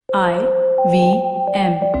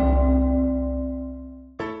IVM.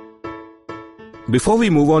 Before we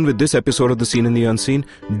move on with this episode of The Seen and the Unseen,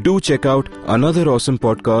 do check out another awesome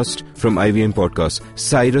podcast from IVM Podcast,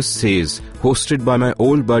 Cyrus Says, hosted by my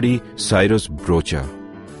old buddy Cyrus Brocha.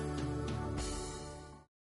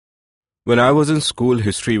 When I was in school,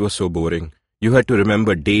 history was so boring. You had to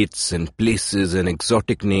remember dates and places and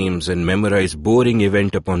exotic names and memorize boring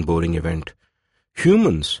event upon boring event.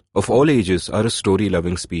 Humans of all ages are a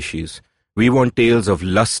story-loving species. We want tales of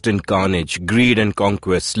lust and carnage, greed and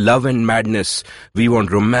conquest, love and madness. We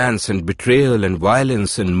want romance and betrayal and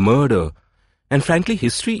violence and murder. And frankly,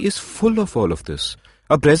 history is full of all of this.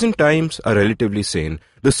 Our present times are relatively sane.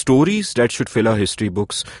 The stories that should fill our history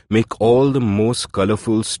books make all the most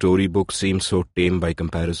colorful storybooks seem so tame by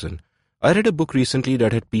comparison. I read a book recently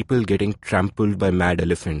that had people getting trampled by mad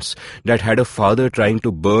elephants, that had a father trying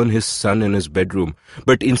to burn his son in his bedroom,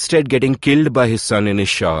 but instead getting killed by his son in his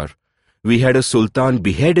shower. We had a sultan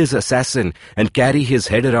behead his assassin and carry his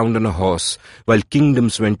head around on a horse, while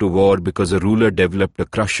kingdoms went to war because a ruler developed a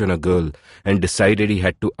crush on a girl and decided he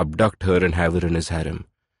had to abduct her and have her in his harem.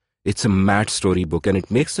 It's a mad storybook, and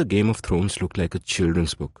it makes the Game of Thrones look like a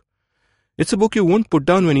children's book. It's a book you won't put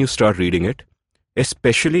down when you start reading it,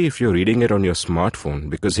 especially if you're reading it on your smartphone,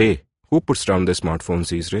 because hey, who puts down their smartphones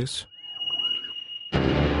these days?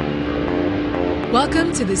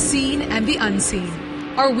 Welcome to The Seen and the Unseen,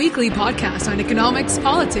 our weekly podcast on economics,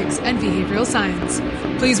 politics, and behavioral science.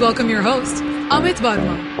 Please welcome your host, Amit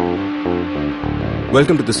Verma.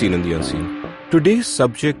 Welcome to The Seen and the Unseen. Today's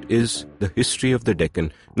subject is the history of the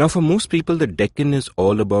Deccan. Now, for most people, the Deccan is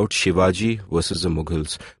all about Shivaji versus the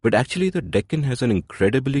Mughals. But actually, the Deccan has an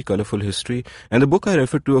incredibly colorful history. And the book I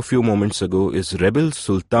referred to a few moments ago is Rebel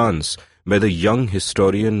Sultans by the young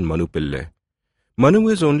historian Manu Pillai. Manu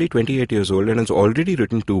is only 28 years old and has already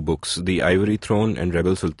written 2 books, The Ivory Throne and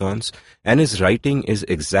Rebel Sultans. And his writing is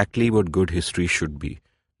exactly what good history should be.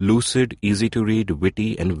 Lucid, easy to read,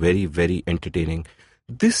 witty, and very, very entertaining.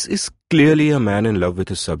 This is clearly a man in love with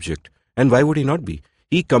his subject. And why would he not be?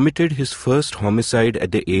 He committed his first homicide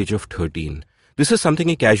at the age of 13. This is something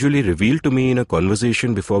he casually revealed to me in a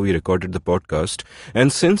conversation before we recorded the podcast.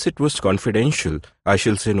 And since it was confidential, I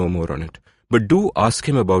shall say no more on it. But do ask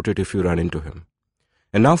him about it if you run into him.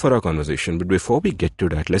 And now for our conversation. But before we get to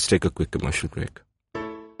that, let's take a quick commercial break.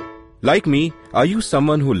 Like me, are you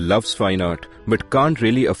someone who loves fine art but can't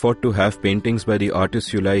really afford to have paintings by the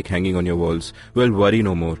artists you like hanging on your walls? Well, worry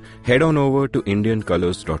no more. Head on over to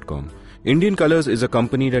IndianColors.com. Indian Colors is a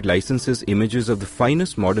company that licenses images of the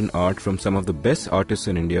finest modern art from some of the best artists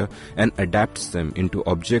in India and adapts them into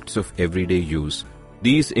objects of everyday use.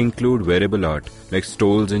 These include wearable art like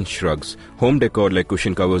stoles and shrugs, home decor like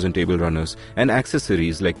cushion covers and table runners, and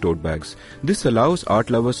accessories like tote bags. This allows art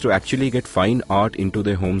lovers to actually get fine art into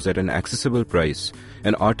their homes at an accessible price,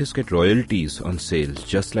 and artists get royalties on sales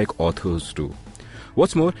just like authors do.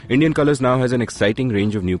 What's more, Indian Colors now has an exciting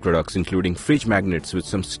range of new products including fridge magnets with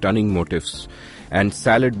some stunning motifs and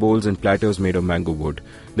salad bowls and platters made of mango wood.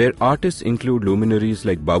 Their artists include luminaries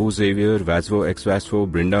like Babu Xavier, Vasvo X Vasvo,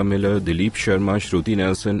 Brinda Miller, Dilip Sharma, Shruti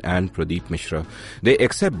Nelson and Pradeep Mishra. They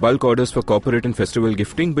accept bulk orders for corporate and festival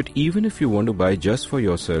gifting, but even if you want to buy just for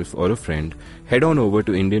yourself or a friend, head on over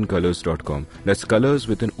to IndianColors.com. That's colors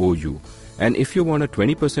with an OU. And if you want a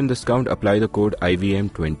 20% discount, apply the code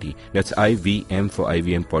IVM20. That's IVM for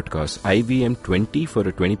IVM Podcast. IVM20 for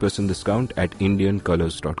a 20% discount at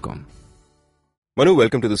IndianColors.com. Manu,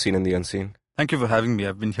 welcome to The Seen and the Unseen. Thank you for having me.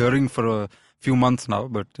 I've been hearing for a few months now,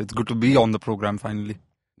 but it's good to be on the program finally.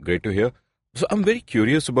 Great to hear. So I'm very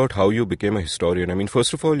curious about how you became a historian. I mean,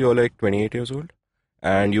 first of all, you're like 28 years old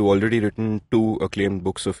and you've already written 2 acclaimed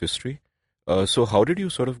books of history. So how did you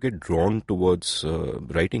sort of get drawn towards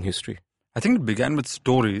writing history? I think it began with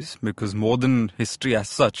stories because more than history as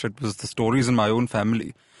such, it was the stories in my own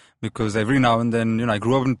family. Because every now and then, I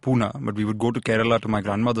grew up in Pune, but we would go to Kerala to my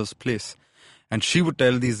grandmother's place. And she would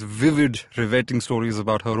tell these vivid, riveting stories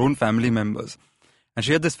about her own family members. And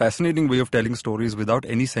she had this fascinating way of telling stories without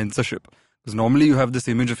any censorship. Because normally you have this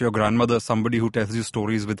image of your grandmother, somebody who tells you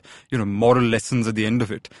stories with, moral lessons at the end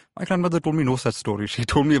of it. My grandmother told me no such story. She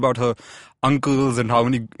told me about her uncles and how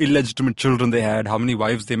many illegitimate children they had, how many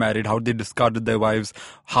wives they married, how they discarded their wives,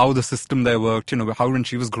 how the system there worked, how when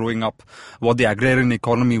she was growing up, what the agrarian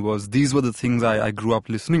economy was. These were the things I grew up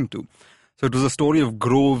listening to. So it was a story of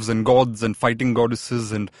groves and gods and fighting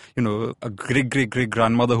goddesses and, a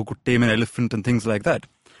great-great-great-grandmother who could tame an elephant and things like that.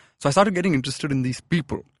 So I started getting interested in these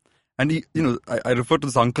people. And, I refer to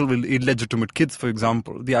this uncle with illegitimate kids, for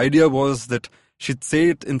example. The idea was that she'd say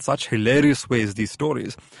it in such hilarious ways, these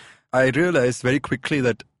stories. I realized very quickly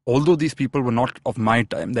that although these people were not of my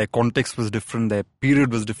time, their context was different, their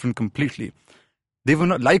period was different completely. They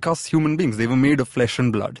were not like us human beings. They were made of flesh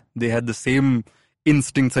and blood. They had the same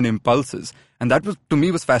instincts and impulses. And that was, to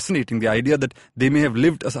me, was fascinating. The idea that they may have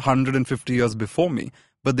lived 150 years before me,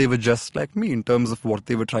 but they were just like me in terms of what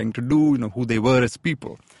they were trying to do, who they were as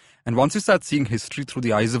people. And once you start seeing history through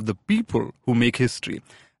the eyes of the people who make history,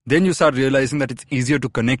 then you start realizing that it's easier to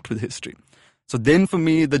connect with history. So then for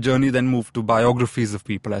me, the journey then moved to biographies of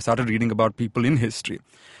people. I started reading about people in history.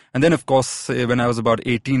 And then, of course, when I was about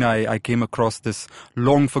 18, I came across this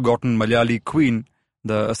long-forgotten Malayali queen,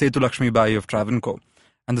 the Setulakshmi Bai of Travancore.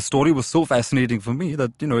 And the story was so fascinating for me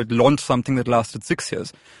that, it launched something that lasted 6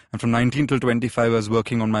 years. And from 19 till 25, I was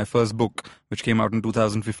working on my first book, which came out in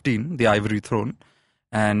 2015, The Ivory Throne.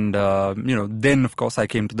 And, then, of course, I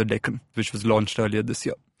came to the Deccan, which was launched earlier this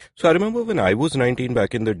year. So I remember when I was 19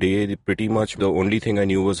 back in the day, pretty much the only thing I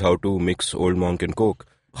knew was how to mix Old Monk and Coke.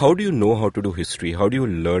 How do you know how to do history? How do you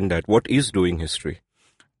learn that? What is doing history?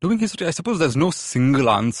 Doing history, I suppose there's no single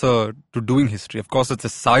answer to doing history. Of course, it's a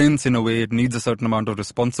science in a way. It needs a certain amount of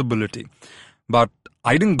responsibility. But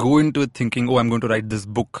I didn't go into it thinking, I'm going to write this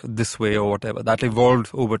book this way or whatever. That evolved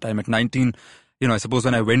over time. At 19, I suppose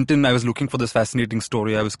when I went in, I was looking for this fascinating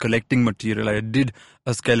story. I was collecting material. I did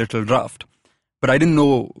a skeletal draft. But I didn't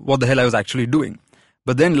know what the hell I was actually doing.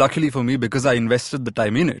 But then luckily for me, because I invested the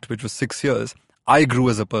time in it, which was 6 years, I grew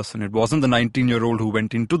as a person. It wasn't the 19-year-old who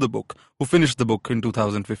went into the book, who finished the book in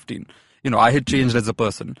 2015. I had changed as a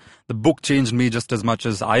person. The book changed me just as much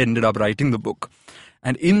as I ended up writing the book.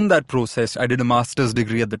 And in that process, I did a master's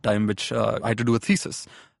degree at the time, which I had to do a thesis.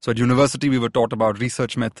 So at university, we were taught about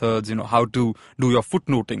research methods, how to do your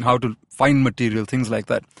footnoting, how to find material, things like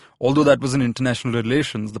that. Although that was in international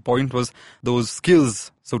relations, the point was those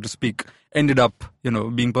skills, so to speak, ended up,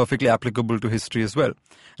 being perfectly applicable to history as well.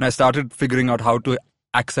 And I started figuring out how to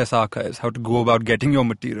access archives, how to go about getting your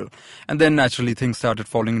material. And then naturally things started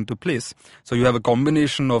falling into place. So you have a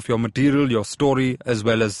combination of your material, your story, as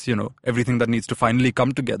well as, everything that needs to finally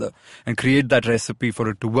come together and create that recipe for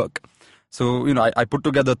it to work. So, I put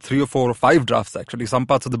together 3 or 4 or 5 drafts actually. Some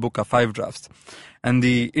parts of the book are 5 drafts. And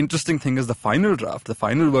the interesting thing is the final draft, the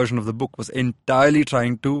final version of the book was entirely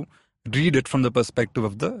trying to read it from the perspective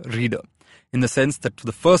of the reader. In the sense that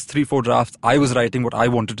the first 3-4 drafts, I was writing what I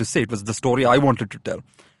wanted to say. It was the story I wanted to tell.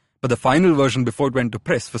 But the final version, before it went to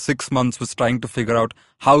press, for 6 months was trying to figure out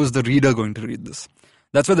how is the reader going to read this.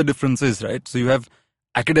 That's where the difference is, right? So you have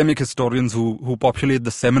academic historians who populate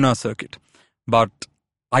the seminar circuit. But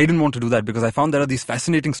I didn't want to do that because I found there are these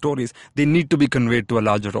fascinating stories. They need to be conveyed to a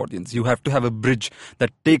larger audience. You have to have a bridge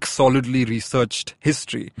that takes solidly researched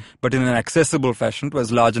history, but in an accessible fashion to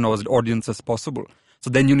as large an audience as possible. So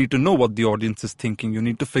then you need to know what the audience is thinking. You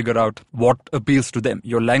need to figure out what appeals to them.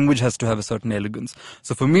 Your language has to have a certain elegance.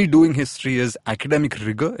 So for me, doing history is academic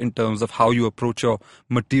rigor in terms of how you approach your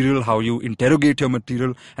material, how you interrogate your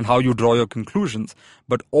material, and how you draw your conclusions.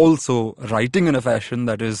 But also writing in a fashion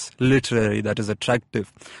that is literary, that is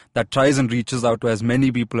attractive, that tries and reaches out to as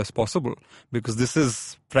many people as possible. Because this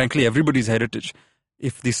is, frankly, everybody's heritage.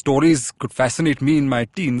 If these stories could fascinate me in my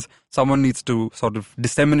teens, someone needs to sort of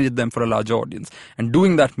disseminate them for a larger audience. And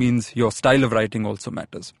doing that means your style of writing also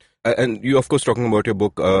matters. And you, of course, talking about your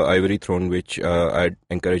book, Ivory Throne, which I'd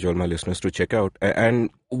encourage all my listeners to check out. And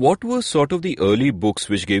what were sort of the early books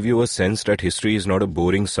which gave you a sense that history is not a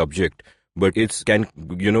boring subject, but it can,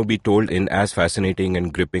 be told in as fascinating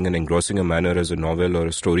and gripping and engrossing a manner as a novel or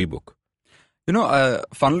a storybook?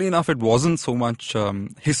 Funnily enough, it wasn't so much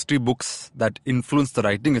history books that influenced the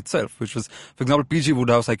writing itself, which was, for example, P.G.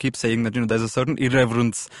 Woodhouse. I keep saying that, there's a certain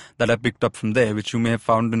irreverence that I picked up from there, which you may have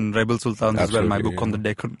found in Rebel Sultans as well, my book on the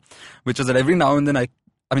Deccan, which is that every now and then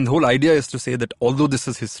the whole idea is to say that although this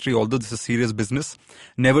is history, although this is serious business,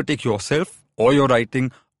 never take yourself or your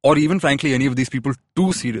writing or even, frankly, any of these people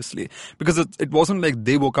too seriously. Because it wasn't like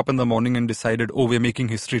they woke up in the morning and decided, we're making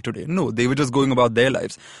history today. No, they were just going about their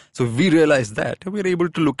lives. So if we realize that, we're able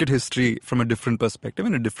to look at history from a different perspective,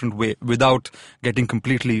 in a different way, without getting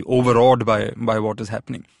completely overawed by what is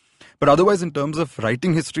happening. But otherwise, in terms of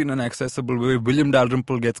writing history in an accessible way, William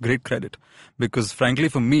Dalrymple gets great credit. Because, frankly,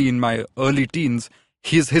 for me, in my early teens,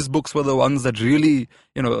 his books were the ones that really,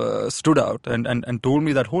 stood out and told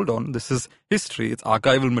me that, hold on, this is history, it's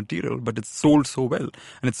archival material, but it's told so well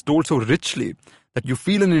and it's told so richly that you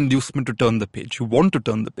feel an inducement to turn the page. You want to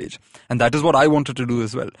turn the page. And that is what I wanted to do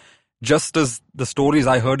as well. Just as the stories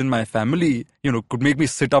I heard in my family, could make me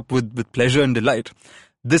sit up with pleasure and delight.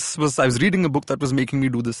 I was reading a book that was making me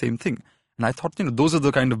do the same thing. And I thought, those are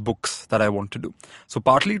the kind of books that I want to do. So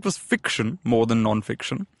partly it was fiction more than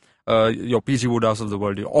non-fiction. your P.G. Woodhouse of the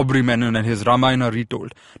world, your Aubrey Menon and his Ramayana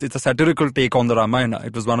retold. It's a satirical take on the Ramayana.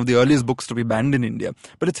 It was one of the earliest books to be banned in India.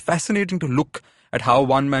 But it's fascinating to look at how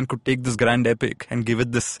one man could take this grand epic and give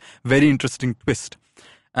it this very interesting twist.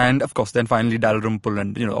 And of course, then finally Dalrymple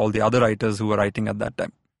and all the other writers who were writing at that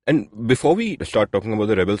time. And before we start talking about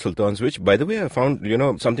the rebel sultans, which, by the way, I found,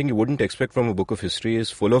 something you wouldn't expect from a book of history is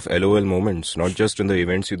full of LOL moments, not just in the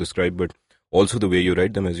events you describe, but also the way you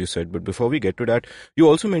write them, as you said. But before we get to that, you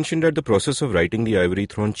also mentioned that the process of writing The Ivory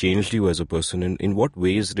Throne changed you as a person. In what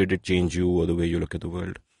ways did it change you or the way you look at the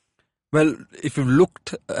world? Well, if you've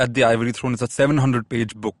looked at The Ivory Throne, it's a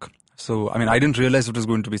 700-page book. So, I didn't realize it was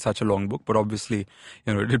going to be such a long book, but obviously,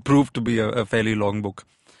 it proved to be a fairly long book.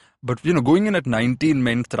 But, going in at 19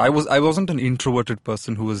 meant that I wasn't an introverted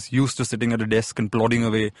person who was used to sitting at a desk and plodding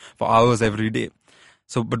away for hours every day.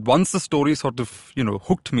 So, but once the story sort of,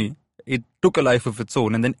 hooked me, it took a life of its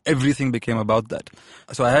own, and then everything became about that.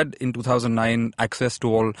 So I had, in 2009, access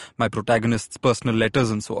to all my protagonists' personal letters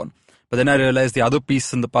and so on. But then I realized the other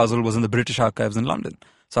piece in the puzzle was in the British archives in London.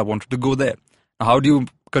 So I wanted to go there. Now, how do you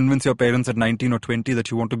convince your parents at 19 or 20 that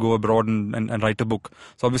you want to go abroad and write a book?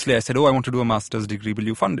 So obviously I said, I want to do a master's degree. Will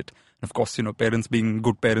you fund it? And of course, parents being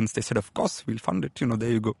good parents, they said, of course, we'll fund it. There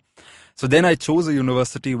you go. So then I chose a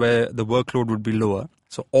university where the workload would be lower.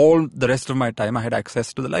 So all the rest of my time, I had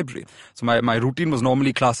access to the library. So my routine was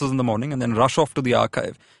normally classes in the morning and then rush off to the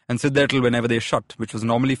archive and sit there till whenever they shut, which was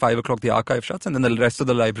normally 5 o'clock the archive shuts, and then the rest of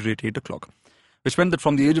the library at 8 o'clock. Which meant that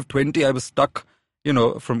from the age of 20, I was stuck,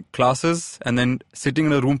 from classes and then sitting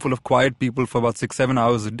in a room full of quiet people for about 6-7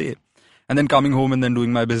 hours a day. And then coming home and then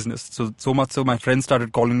doing my business. So much so my friends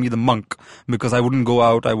started calling me the monk because I wouldn't go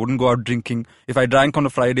out drinking. If I drank on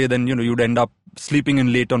a Friday, then, you'd end up sleeping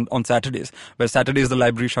in late on Saturdays. Where Saturdays the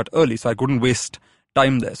library shut early, so I couldn't waste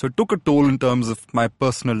time there. So it took a toll in terms of my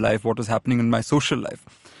personal life, what was happening in my social life.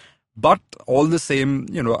 But all the same,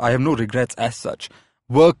 I have no regrets as such.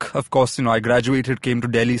 Work, of course, I graduated, came to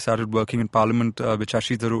Delhi, started working in Parliament with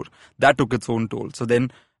Shashi Tharoor. That took its own toll. So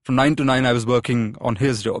then from 9 to 9, I was working on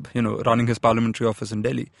his job, running his parliamentary office in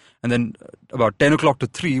Delhi. And then about 10 o'clock to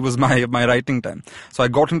 3 was my writing time. So I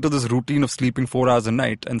got into this routine of sleeping 4 hours a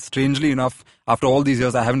night. And strangely enough, after all these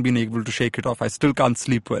years, I haven't been able to shake it off. I still can't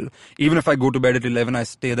sleep well. Even if I go to bed at 11, I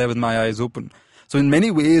stay there with my eyes open. So in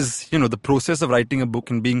many ways, the process of writing a book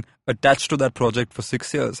and being attached to that project for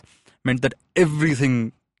 6 years meant that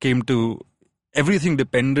everything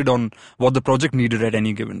depended on what the project needed at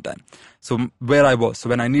any given time. So where I was. So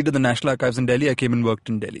when I needed the National Archives in Delhi, I came and worked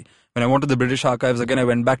in Delhi. When I wanted the British Archives, again, I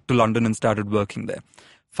went back to London and started working there.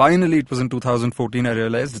 Finally, it was in 2014 I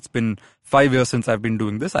realized it's been 5 years since I've been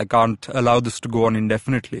doing this. I can't allow this to go on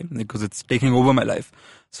indefinitely because it's taking over my life.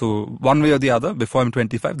 So one way or the other, before I'm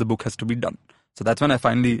 25, the book has to be done. So that's when I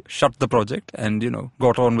finally shut the project and,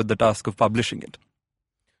 got on with the task of publishing it.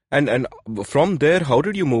 And from there, how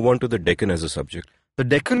did you move on to the Deccan as a subject? The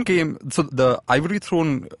Deccan so the Ivory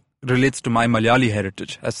Throne relates to my Malayali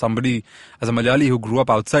heritage. As a Malayali who grew up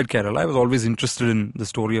outside Kerala, I was always interested in the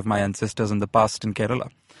story of my ancestors and the past in Kerala.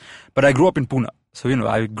 But I grew up in Pune. So,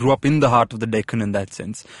 I grew up in the heart of the Deccan in that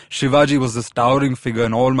sense. Shivaji was this towering figure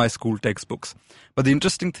in all my school textbooks. But the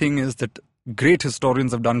interesting thing is that great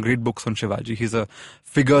historians have done great books on Shivaji. He's a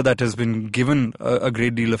figure that has been given a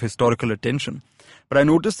great deal of historical attention. But I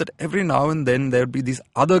noticed that every now and then there would be these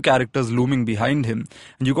other characters looming behind him.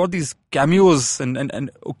 And you got these cameos and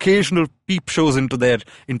occasional peep shows into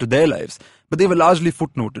their lives. But they were largely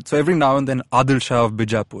footnoted. So every now and then Adil Shah of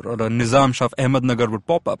Bijapur or a Nizam Shah of Ahmednagar would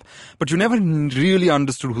pop up. But you never really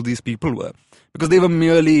understood who these people were, because they were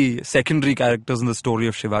merely secondary characters in the story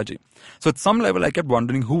of Shivaji. So at some level I kept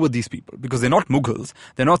wondering, who were these people? Because they're not Mughals,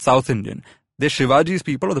 they're not South Indian. They're Shivaji's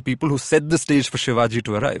people, or the people who set the stage for Shivaji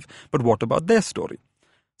to arrive. But what about their story?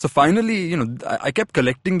 So finally, I kept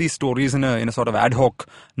collecting these stories in a sort of ad hoc,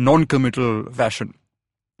 non-committal fashion.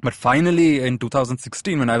 But finally, in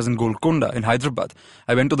 2016, when I was in Golconda in Hyderabad,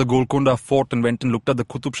 I went to the Golconda fort and went and looked at the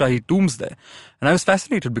Qutub Shahi tombs there. And I was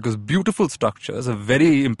fascinated because beautiful structures, a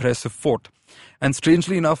very impressive fort. And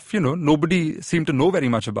strangely enough, nobody seemed to know very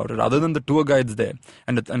much about it other than the tour guides there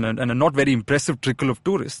and a not very impressive trickle of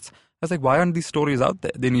tourists. I was like, why aren't these stories out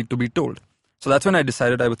there? They need to be told. So that's when I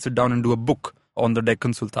decided I would sit down and do a book on the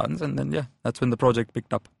Deccan Sultans. And then, that's when the project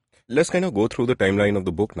picked up. Let's kind of go through the timeline of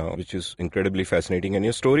the book now, which is incredibly fascinating. And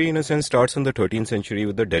your story, in a sense, starts in the 13th century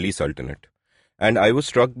with the Delhi Sultanate. And I was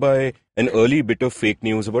struck by an early bit of fake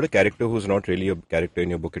news about a character who's not really a character in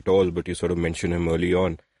your book at all, but you sort of mention him early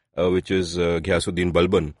on, which is Ghyasuddin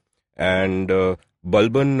Balban. And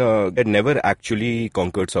Balban had never actually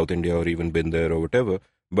conquered South India or even been there or whatever,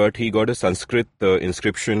 but he got a Sanskrit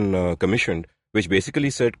inscription commissioned which basically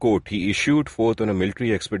said, quote, he issued forth on a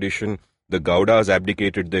military expedition, the Gaudas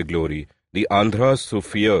abdicated their glory, the Andhras through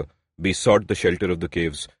fear besought the shelter of the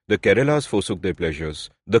caves, the Kerelas forsook their pleasures,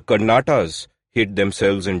 the Karnatas hid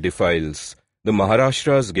themselves in defiles, the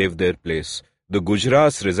Maharashtras gave their place, the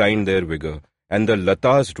Gujrats resigned their vigor, and the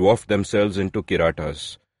Latas dwarfed themselves into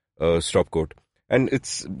Kiratas. Stop quote. And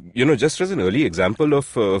it's, just as an early example of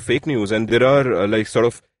fake news, and there are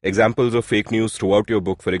examples of fake news throughout your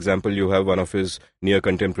book. For example, you have one of his near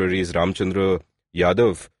contemporaries, Ramchandra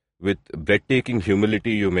Yadav, with breathtaking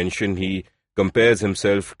humility. You mention he compares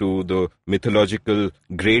himself to the mythological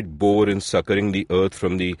great boar in succoring the earth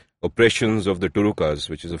from the oppressions of the Turukas,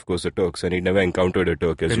 which is of course the Turks, and he never encountered a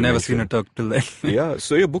Turk. I've never seen a Turk till then. Yeah,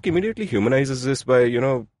 so your book immediately humanizes this by,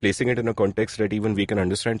 placing it in a context that even we can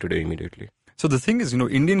understand today immediately. So the thing is,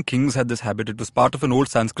 Indian kings had this habit. It was part of an old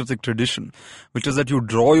Sanskritic tradition, which is that you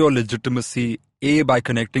draw your legitimacy, A, by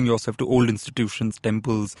connecting yourself to old institutions,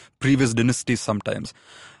 temples, previous dynasties sometimes,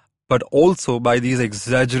 but also by these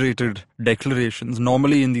exaggerated declarations,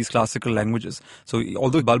 normally in these classical languages. So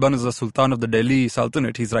although Balban is the Sultan of the Delhi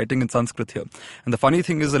Sultanate, he's writing in Sanskrit here. And the funny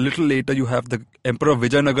thing is, a little later you have the Emperor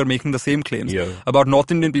Vijayanagar making the same claims about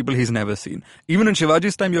North Indian people he's never seen. Even in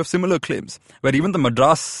Shivaji's time, you have similar claims, where even the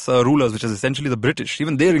Madras rulers, which is essentially the British,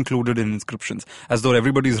 even they're included in inscriptions, as though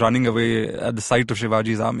everybody's running away at the sight of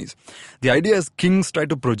Shivaji's armies. The idea is kings try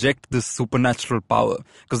to project this supernatural power,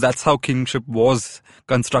 because that's how kingship was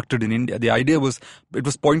constructed in India. The idea was, it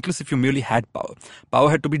was pointless if you merely had power.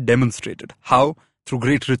 Power had to be demonstrated. How? Through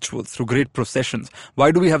great rituals, through great processions.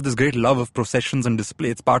 Why do we have this great love of processions and display?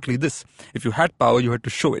 It's partly this. If you had power, you had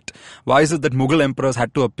to show it. Why is it that Mughal emperors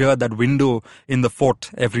had to appear at that window in the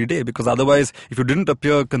fort every day? Because otherwise, if you didn't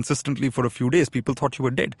appear consistently for a few days, people thought you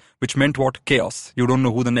were dead, which meant what? Chaos. You don't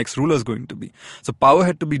know who the next ruler is going to be. So power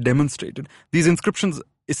had to be demonstrated. These inscriptions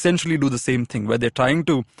essentially do the same thing, where they're trying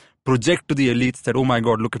to project to the elites that, oh my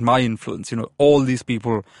God, look at my influence, all these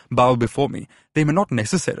people bow before me. They may not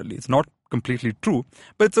necessarily, it's not completely true,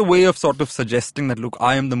 but it's a way of sort of suggesting that, look,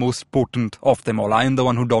 I am the most potent of them all. I am the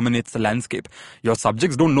one who dominates the landscape. Your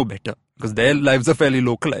subjects don't know better, because their lives are fairly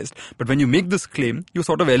localized. But when you make this claim, you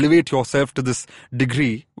sort of elevate yourself to this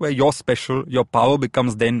degree where you're special, your power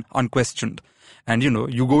becomes then unquestioned. And,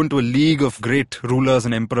 you go into a league of great rulers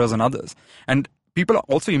and emperors and others. And people are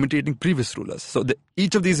also imitating previous rulers. So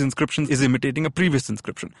each of these inscriptions is imitating a previous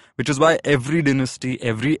inscription, which is why every dynasty,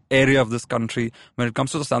 every area of this country, when it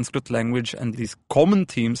comes to the Sanskrit language and these common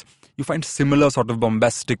themes, you find similar sort of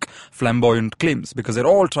bombastic, flamboyant claims, because they're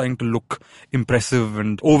all trying to look impressive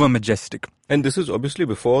and over-majestic. And this is obviously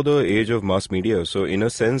before the age of mass media. So in a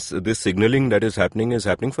sense, this signaling that is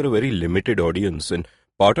happening for a very limited audience. And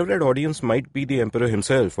part of that audience might be the emperor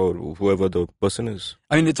himself or whoever the person is.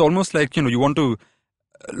 I mean, it's almost like, you want to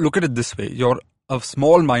look at it this way. You're a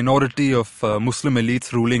small minority of Muslim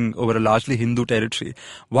elites ruling over a largely Hindu territory.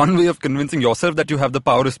 One way of convincing yourself that you have the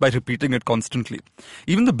power is by repeating it constantly.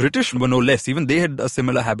 Even the British were no less. Even they had a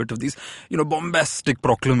similar habit of these, bombastic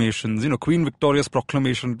proclamations. Queen Victoria's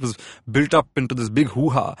proclamation was built up into this big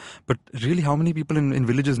hoo-ha. But really, how many people in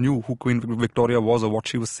villages knew who Queen Victoria was or what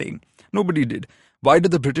she was saying? Nobody did. Why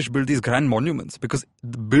did the British build these grand monuments? Because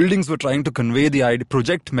the buildings were trying to convey the idea,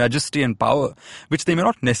 project majesty and power, which they may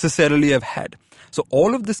not necessarily have had. So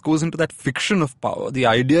all of this goes into that fiction of power, the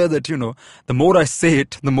idea that, the more I say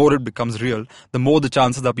it, the more it becomes real, the more the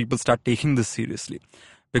chances are people start taking this seriously.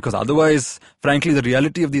 Because otherwise, frankly, the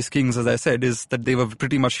reality of these kings, as I said, is that they were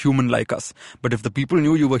pretty much human like us. But if the people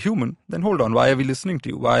knew you were human, then hold on, why are we listening to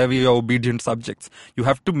you? Why are we your obedient subjects? You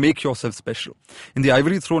have to make yourself special. In the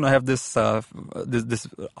Ivory Throne, I have this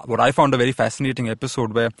what I found a very fascinating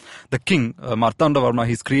episode where the king, Martanda Varma,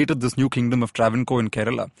 he's created this new kingdom of Travancore in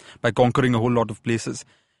Kerala by conquering a whole lot of places.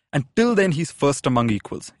 And till then, he's first among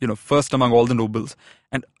equals, first among all the nobles.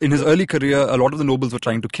 And in his early career, a lot of the nobles were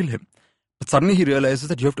trying to kill him. But suddenly he realizes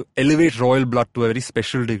that you have to elevate royal blood to a very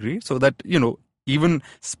special degree so that, even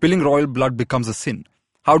spilling royal blood becomes a sin.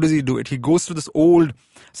 How does he do it? He goes to this old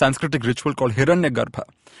Sanskritic ritual called Hiranyagarbha,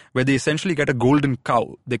 where they essentially get a golden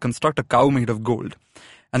cow. They construct a cow made of gold.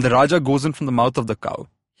 And the Raja goes in from the mouth of the cow.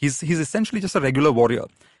 He's essentially just a regular warrior.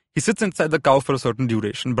 He sits inside the cow for a certain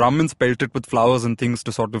duration. Brahmins pelt it with flowers and things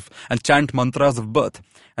and chant mantras of birth.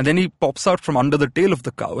 And then he pops out from under the tail of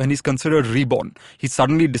the cow and he's considered reborn. He's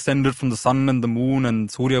suddenly descended from the sun and the moon and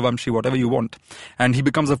Suryavamshi, whatever you want. And he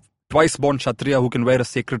becomes a twice-born Kshatriya who can wear a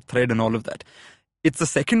sacred thread and all of that. It's a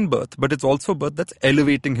second birth, but it's also a birth that's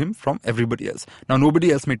elevating him from everybody else. Now,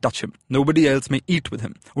 nobody else may touch him. Nobody else may eat with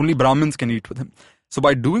him. Only Brahmins can eat with him. So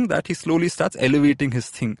by doing that, he slowly starts elevating his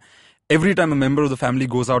thing. Every time a member of the family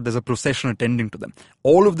goes out, there's a procession attending to them.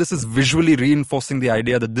 All of this is visually reinforcing the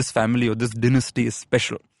idea that this family or this dynasty is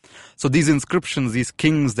special. So these inscriptions, these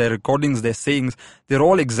kings, their recordings, their sayings, they're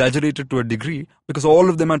all exaggerated to a degree because all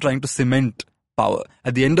of them are trying to cement power.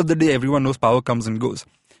 At the end of the day, everyone knows power comes and goes.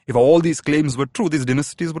 If all these claims were true, these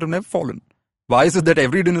dynasties would have never fallen. Why is it that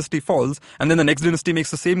every dynasty falls and then the next dynasty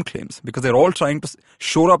makes the same claims? Because they're all trying to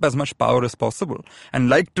shore up as much power as possible. And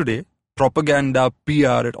like today, propaganda,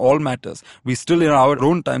 PR, it all matters. We still in our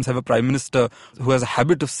own times have a prime minister who has a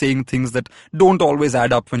habit of saying things that don't always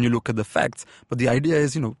add up when you look at the facts. But the idea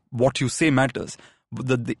is, what you say matters.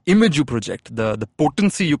 The image you project, the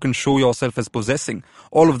potency you can show yourself as possessing,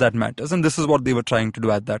 all of that matters. And this is what they were trying to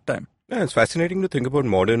do at that time. Yeah, it's fascinating to think about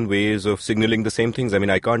modern ways of signaling the same things. I mean,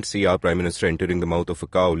 I can't see our Prime Minister entering the mouth of a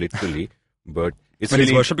cow, literally, but it's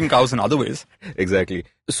he's worshipping cows in other ways. Exactly.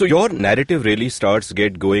 So your narrative really starts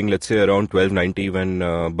get going, let's say, around 1290 when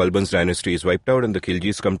Balban's dynasty is wiped out and the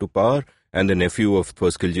Khiljis come to power and the nephew of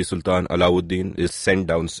first Khilji Sultan, Alauddin, is sent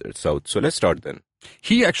down south. So let's start then.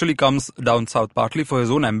 He actually comes down south partly for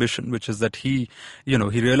his own ambition, which is that he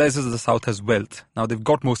realizes the south has wealth. Now they've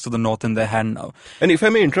got most of the north in their hand now. And if I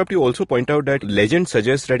may interrupt, you also point out that legend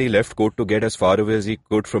suggests that he left court to get as far away as he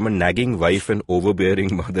could from a nagging wife and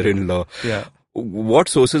overbearing mother-in-law. Yeah. What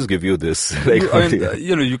sources give you this?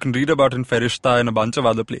 You can read about it in Ferishta and a bunch of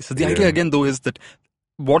other places. The idea again though is that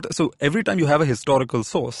so every time you have a historical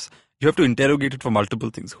source, you have to interrogate it for multiple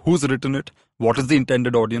things. Who's written it? What is the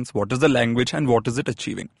intended audience? What is the language? And what is it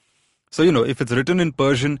achieving? So, if it's written in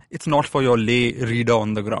Persian, it's not for your lay reader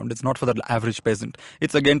on the ground. It's not for the average peasant.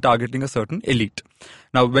 It's again targeting a certain elite.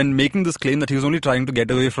 Now, when making this claim that he was only trying to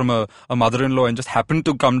get away from a mother-in-law and just happened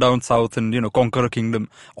to come down south and, conquer a kingdom,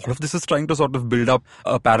 all of this is trying to sort of build up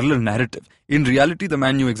a parallel narrative. In reality, the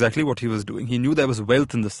man knew exactly what he was doing. He knew there was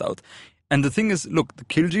wealth in the south. And the thing is, look, the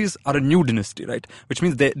Khiljis are a new dynasty, right? Which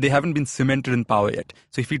means they haven't been cemented in power yet.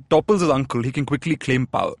 So if he topples his uncle, he can quickly claim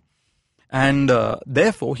power. And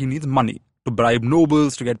therefore, he needs money to bribe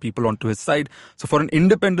nobles, to get people onto his side. So for an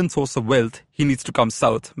independent source of wealth, he needs to come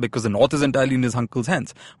south because the north is entirely in his uncle's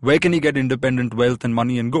hands. Where can he get independent wealth and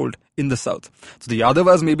money and gold? In the south. So the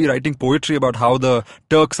Yadavas may be writing poetry about how the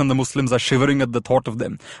Turks and the Muslims are shivering at the thought of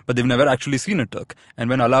them, but they've never actually seen a Turk. And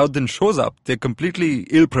when Alauddin shows up, they're completely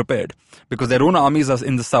ill-prepared because their own armies are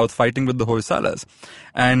in the south fighting with the Hoysalas.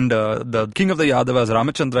 And the king of the Yadavas,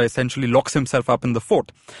 Ramachandra, essentially locks himself up in the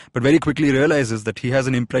fort, but very quickly realizes that he has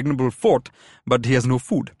an impregnable fort, but he has no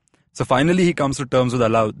food. So finally he comes to terms with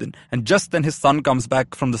Alauddin. And just then his son comes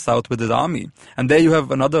back from the south with his army. And there you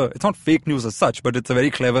have another, it's not fake news as such, but it's a very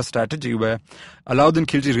clever strategy where Alauddin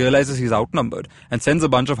Khilji realizes he's outnumbered and sends a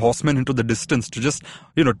bunch of horsemen into the distance to just,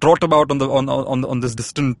 trot about on this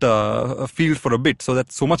distant field for a bit so that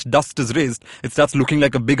so much dust is raised, it starts looking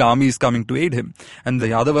like a big army is coming to aid him. And the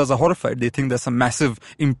Yadavas are horrified. They think there's a massive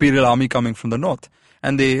imperial army coming from the north.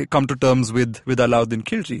 And they come to terms with Alauddin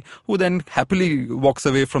Khilji, who then happily walks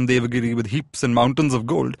away from Devagiri with heaps and mountains of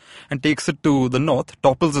gold and takes it to the north,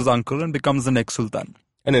 topples his uncle and becomes the next sultan.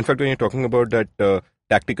 And in fact, when you're talking about that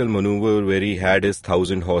tactical maneuver where he had his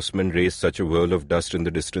 1,000 horsemen raise such a whirl of dust in the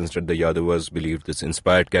distance that the Yadavas believed this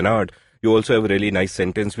inspired Canard, you also have a really nice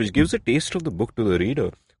sentence which gives a taste of the book to the reader.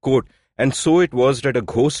 Quote, "And so it was that a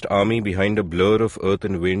ghost army behind a blur of earth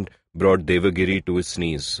and wind brought Devagiri to his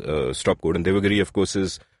knees." Stop quote. And Devagiri, of course,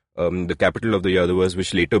 is the capital of the Yadavas,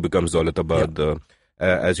 which later becomes Daulatabad,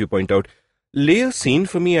 as you point out. Lay a scene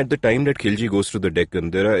for me at the time that Khilji goes to the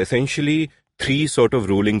Deccan. There are essentially 3 sort of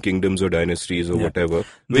ruling kingdoms or dynasties or whatever,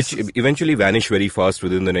 which eventually vanish very fast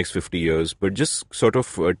within the next 50 years. But just sort of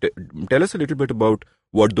tell us a little bit about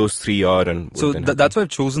what those 3 are. And so that's why I've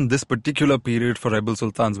chosen this particular period for rebel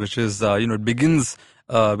sultans, which is, it begins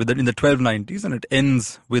in the 1290s and it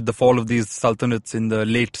ends with the fall of these sultanates in the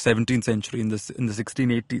late 17th century, in the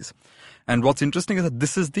 1680s. And what's interesting is that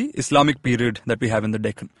this is the Islamic period that we have in the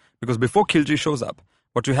Deccan. Because before Khilji shows up,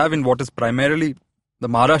 what you have in what is primarily the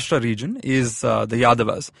Maharashtra region is the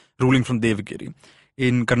Yadavas ruling from Devagiri.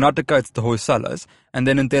 In Karnataka, it's the Hoysalas. And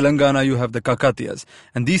then in Telangana, you have the Kakatiyas.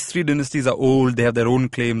 And these 3 dynasties are old. They have their own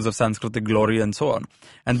claims of Sanskritic glory and so on.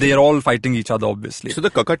 And they are all fighting each other, obviously. So the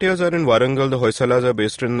Kakatiyas are in Warangal. The Hoysalas are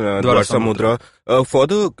based in Dwarsamudra. For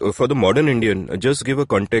the modern Indian, just give a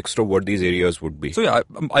context of what these areas would be. So yeah,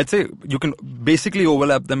 I'd say you can basically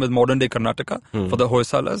overlap them with modern day Karnataka for the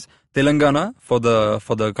Hoysalas, Telangana for the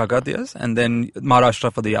Kakatiyas, and then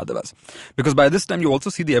Maharashtra for the Yadavas. Because by this time you also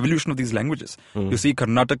see the evolution of these languages. You see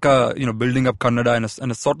Karnataka, building up Kannada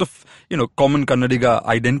and a sort of, common Kannadiga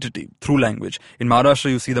identity through language. In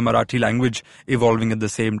Maharashtra, you see the Marathi language evolving at the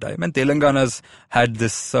same time. And Telangana's had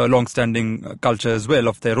this long-standing culture as well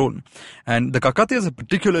of their own. And the Kakatiyas are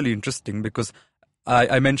particularly interesting because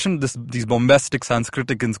I mentioned these bombastic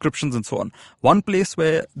Sanskritic inscriptions and so on. One place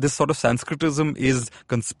where this sort of Sanskritism is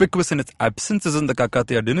conspicuous in its absence is in the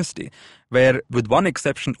Kakatiya dynasty, where, with one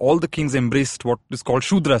exception, all the kings embraced what is called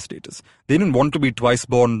Shudra status. They didn't want to be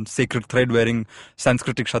twice-born, sacred thread-wearing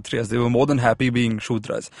Sanskritic Kshatriyas. They were more than happy being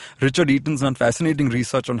Shudras. Richard Eaton's done fascinating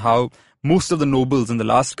research on how most of the nobles in the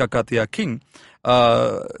last Kakatiya king,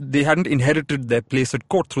 they hadn't inherited their place at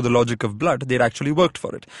court through the logic of blood. They'd actually worked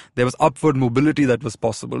for it. There was upward mobility that was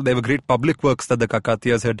possible. There were great public works that the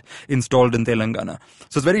Kakatiyas had installed in Telangana.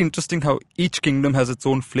 So it's very interesting how each kingdom has its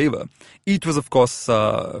own flavor. Each was, of course,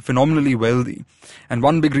 phenomenally wealthy. And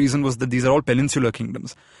one big reason was that these are all peninsular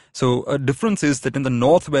kingdoms. So a difference is that in the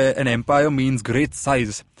north, where an empire means great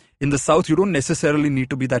size, in the south, you don't necessarily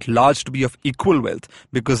need to be that large to be of equal wealth,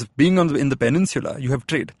 because being in the peninsula, you have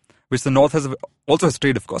trade, which the north also has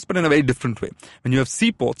trade, of course, but in a very different way. When you have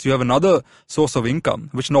seaports, you have another source of income,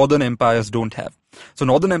 which northern empires don't have. So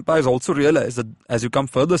northern empires also realize that as you come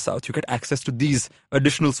further south, you get access to these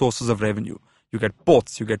additional sources of revenue. You get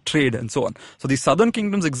ports, you get trade, and so on. So these southern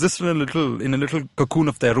kingdoms exist in a little cocoon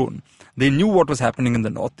of their own. They knew what was happening in the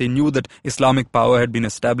north. They knew that Islamic power had been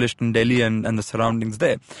established in Delhi and the surroundings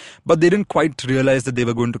there. But they didn't quite realize that they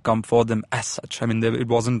were going to come for them as such. I mean, it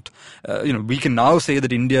wasn't, we can now say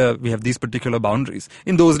that India, we have these particular boundaries.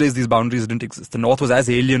 In those days, these boundaries didn't exist. The north was as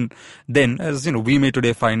alien then as, we may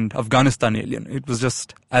today find Afghanistan alien. It was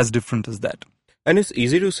just as different as that. And it's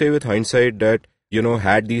easy to say with hindsight that,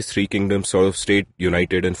 had these three kingdoms sort of stayed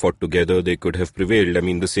united and fought together, they could have prevailed. I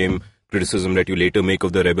mean, the same criticism that you later make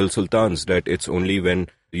of the rebel sultans, that it's only when,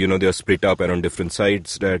 they are split up and on different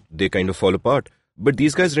sides that they kind of fall apart. But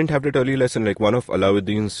these guys didn't have that early lesson. Like, one of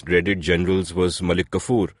Alauddin's dreaded generals was Malik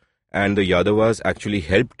Kafur, and the Yadavas actually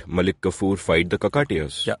helped Malik Kafur fight the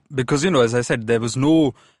Kakatiyas. Yeah, because, as I said, there was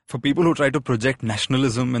for people who try to project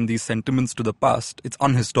nationalism and these sentiments to the past, it's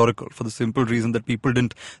unhistorical for the simple reason that people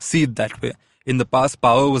didn't see it that way. In the past,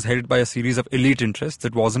 power was held by a series of elite interests.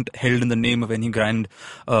 It wasn't held in the name of any grand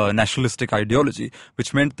nationalistic ideology,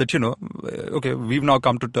 which meant that, okay, we've now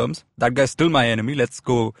come to terms. That guy's still my enemy. Let's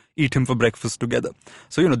go eat him for breakfast together.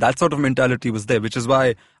 So, that sort of mentality was there, which is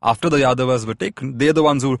why after the Yadavas were taken, they're the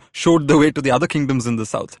ones who showed the way to the other kingdoms in the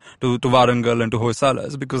south, to Warangal and to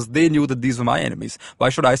Hoysalas, because they knew that these were my enemies. Why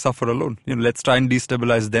should I suffer alone? Let's try and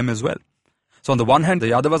destabilize them as well. So on the one hand,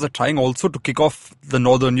 the Yadavas are trying also to kick off the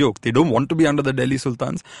northern yoke. They don't want to be under the Delhi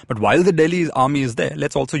Sultans. But while the Delhi army is there,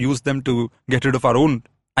 let's also use them to get rid of our own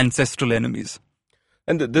ancestral enemies.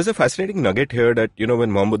 And there's a fascinating nugget here that,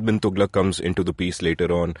 when Muhammad bin Tughlaq comes into the piece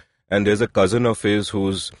later on, and there's a cousin of his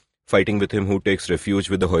who's fighting with him who takes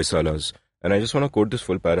refuge with the Hoysalas. And I just want to quote this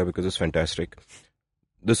full para because it's fantastic.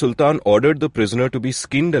 The Sultan ordered the prisoner to be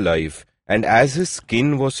skinned alive, and as his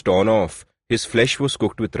skin was torn off, his flesh was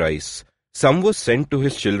cooked with rice. Some was sent to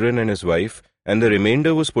his children and his wife, and the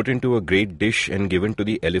remainder was put into a great dish and given to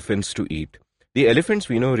the elephants to eat. The elephants,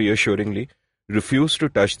 we know reassuringly, refused to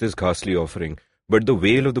touch this ghastly offering, but the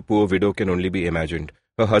wail of the poor widow can only be imagined.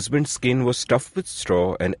 Her husband's skin was stuffed with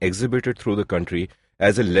straw and exhibited through the country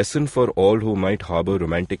as a lesson for all who might harbor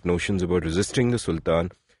romantic notions about resisting the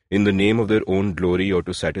Sultan in the name of their own glory or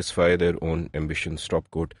to satisfy their own ambitions. Stop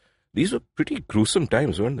quote. These were pretty gruesome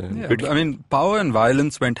times, weren't they? Yeah, I mean, power and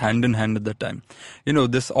violence went hand in hand at that time.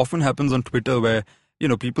 This often happens on Twitter where,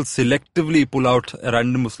 people selectively pull out a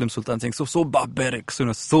random Muslim sultan saying, so barbaric,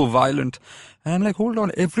 so violent. And I'm like, hold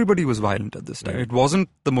on, everybody was violent at this time. It wasn't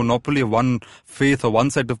the monopoly of one faith or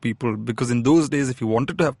one set of people, because in those days, if you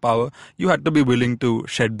wanted to have power, you had to be willing to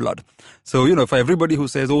shed blood. So, for everybody who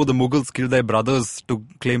says, the Mughals killed their brothers to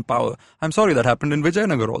claim power, I'm sorry, that happened in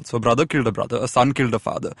Vijayanagar also. A brother killed a brother, a son killed a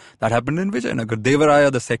father. That happened in Vijayanagar.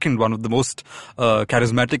 Devaraya II, one of the most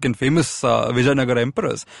charismatic and famous Vijayanagar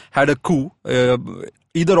emperors, had a coup,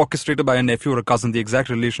 either orchestrated by a nephew or a cousin. The exact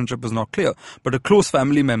relationship is not clear, but a close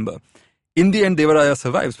family member. In the end, Devaraya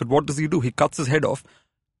survives, but what does he do? He cuts his head off,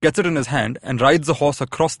 gets it in his hand, and rides a horse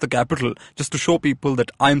across the capital just to show people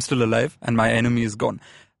that I'm still alive and my enemy is gone.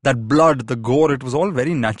 That blood, the gore, it was all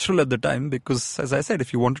very natural at the time because, as I said,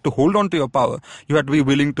 if you wanted to hold on to your power, you had to be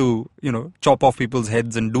willing to, chop off people's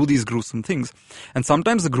heads and do these gruesome things. And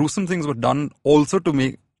sometimes the gruesome things were done also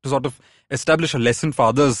to sort of establish a lesson for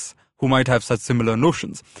others who might have such similar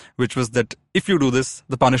notions, which was that if you do this,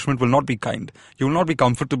 the punishment will not be kind. You will not be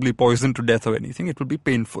comfortably poisoned to death or anything. It will be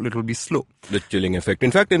painful. It will be slow. The chilling effect. In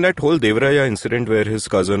fact, in that whole Devaraya incident where his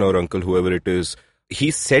cousin or uncle, whoever it is he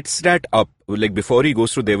sets that up. Like before he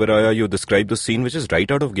goes to Devaraya, you describe the scene which is right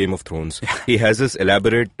out of Game of Thrones. He has this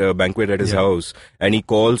elaborate banquet at his house, and he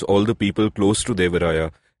calls all the people close to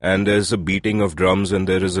Devaraya. And there's a beating of drums, and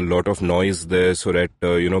there is a lot of noise there, so that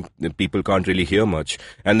people can't really hear much.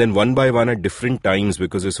 And then one by one at different times,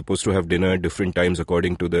 because they're supposed to have dinner at different times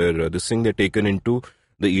according to their this thing, they're taken into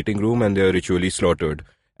the eating room and they're ritually slaughtered.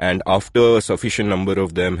 And after a sufficient number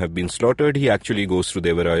of them have been slaughtered, he actually goes to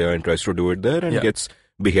Devaraya and tries to do it there, and gets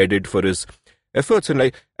beheaded for his efforts.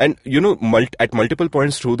 And at multiple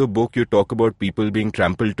points through the book, you talk about people being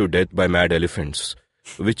trampled to death by mad elephants,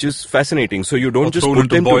 which is fascinating. So you don't just put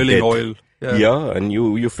them to death. Oil. Yeah, and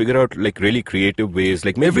you figure out like really creative ways.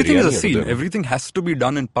 Like maybe everything is a scene. Everything has to be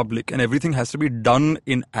done in public, and everything has to be done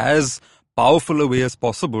in as powerful a way as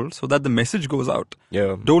possible, so that the message goes out.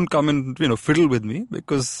 Yeah. Don't come and fiddle with me,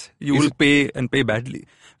 because you will pay badly.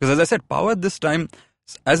 Because as I said, power at this time,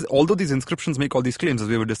 although these inscriptions make all these claims, as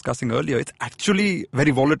we were discussing earlier, it's actually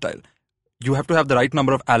very volatile. You have to have the right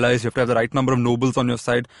number of allies, you have to have the right number of nobles on your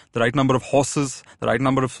side, the right number of horses, the right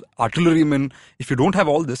number of artillerymen. If you don't have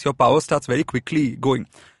all this, your power starts very quickly going.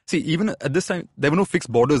 See, even at this time, there were no fixed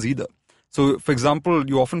borders either. So, for example,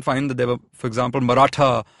 you often find that there were, for example,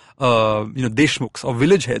 Maratha, Deshmukhs or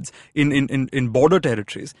village heads in border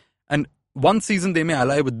territories. And one season they may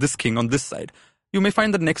ally with this king on this side. You may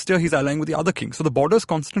find that next year he's allying with the other king. So the border is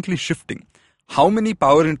constantly shifting. How many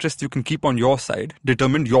power interests you can keep on your side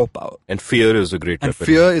determine your power. And fear is a great weapon. And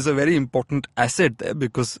fear is a very important asset there,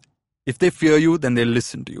 because if they fear you, then they'll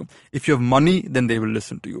listen to you. If you have money, then they will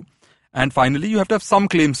listen to you. And finally, you have to have some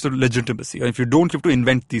claims to legitimacy. Or if you don't, you have to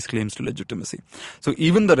invent these claims to legitimacy. So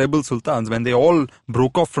even the rebel sultans, when they all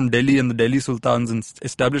broke off from Delhi and the Delhi sultans and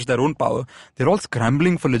established their own power, they're all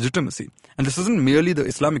scrambling for legitimacy. And this isn't merely the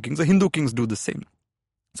Islamic kings, the Hindu kings do the same.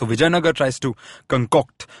 So Vijayanagar tries to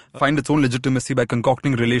find its own legitimacy by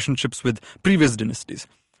concocting relationships with previous dynasties.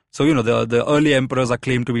 So, the early emperors are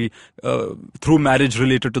claimed to be through marriage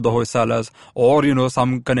related to the Hoysalas, or,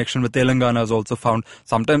 some connection with Telangana is also found.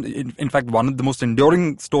 Sometimes, in fact, one of the most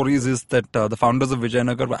enduring stories is that the founders of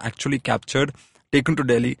Vijayanagar were actually captured, taken to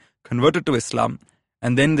Delhi, converted to Islam,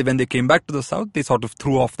 and then when they came back to the south, they sort of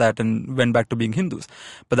threw off that and went back to being Hindus.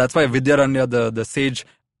 But that's why Vidyaranya, the sage,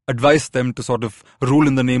 advised them to sort of rule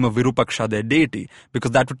in the name of Virupaksha, their deity,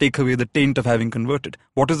 because that would take away the taint of having converted.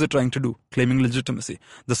 What is it trying to do? Claiming legitimacy.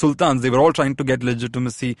 The sultans, they were all trying to get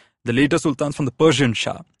legitimacy, the later sultans, from the Persian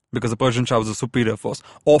Shah, because the Persian Shah was a superior force,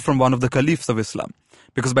 or from one of the caliphs of Islam.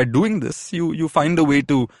 Because by doing this, you find a way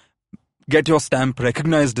to get your stamp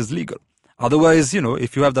recognized as legal. Otherwise,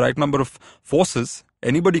 if you have the right number of forces,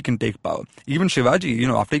 anybody can take power. Even Shivaji,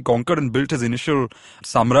 after he conquered and built his initial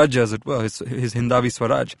Samrajya, as it were, his Hindavi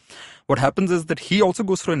Swaraj, what happens is that he also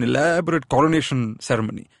goes through an elaborate coronation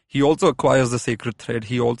ceremony. He also acquires the sacred thread.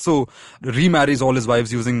 He also remarries all his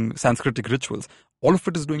wives using Sanskritic rituals. All of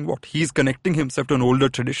it is doing what? He's connecting himself to an older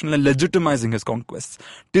tradition and legitimizing his conquests.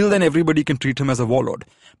 Till then, everybody can treat him as a warlord.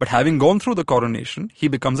 But having gone through the coronation, he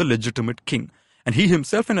becomes a legitimate king. And he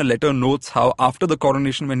himself in a letter notes how after the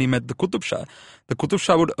coronation, when he met the Qutub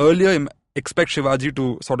Shah would earlier expect Shivaji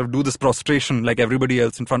to sort of do this prostration like everybody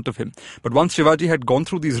else in front of him. But once Shivaji had gone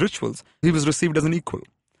through these rituals, he was received as an equal.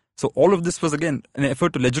 So all of this was again an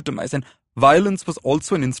effort to legitimize, and violence was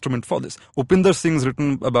also an instrument for this. Upinder Singh's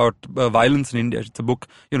written about violence in India. It's a book,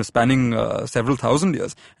 spanning several thousand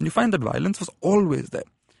years. And you find that violence was always there.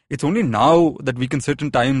 It's only now that we can sit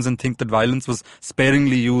in times and think that violence was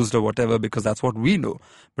sparingly used or whatever, because that's what we know.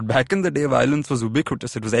 But back in the day, violence was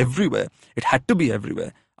ubiquitous. It was everywhere. It had to be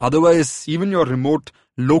everywhere. Otherwise, even your remote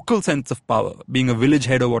local sense of power, being a village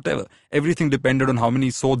head or whatever, everything depended on how many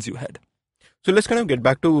swords you had. So let's kind of get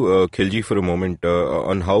back to Khilji for a moment,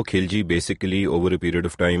 on how Khilji basically over a period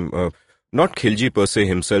of time, not Khilji per se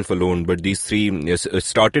himself alone, but these three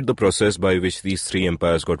started the process by which these three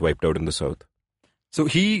empires got wiped out in the south. So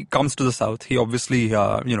he comes to the south. He obviously,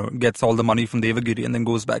 gets all the money from Devagiri and then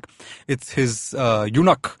goes back. It's his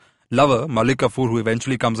eunuch lover, Malik Kafur, who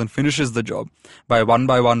eventually comes and finishes the job by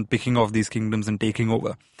one picking off these kingdoms and taking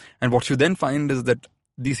over. And what you then find is that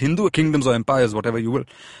these Hindu kingdoms or empires, whatever you will,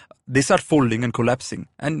 they start folding and collapsing.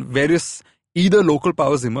 And various either local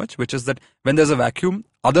powers emerge, which is that when there's a vacuum,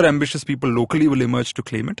 other ambitious people locally will emerge to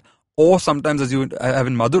claim it. Or sometimes, as you have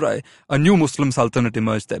in Madurai, a new Muslim sultanate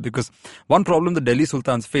emerged there. Because one problem the Delhi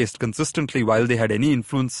sultans faced consistently while they had any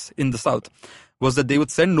influence in the south was that they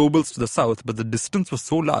would send nobles to the south, but the distance was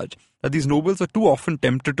so large that these nobles were too often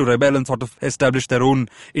tempted to rebel and sort of establish their own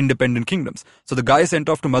independent kingdoms. So the guy sent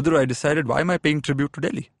off to Madurai decided, why am I paying tribute to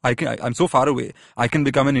Delhi? I'm so far away. I can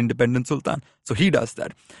become an independent sultan. So he does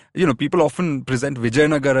that. People often present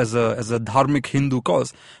Vijayanagar as a dharmic Hindu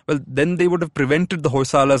cause. Well, then they would have prevented the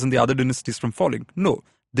Hoysalas and the other dynasties from falling. No.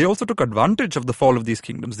 They also took advantage of the fall of these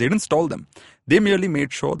kingdoms. They didn't stall them. They merely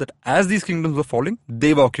made sure that as these kingdoms were falling,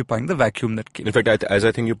 they were occupying the vacuum that came. In fact, as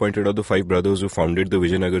I think you pointed out, the 5 brothers who founded the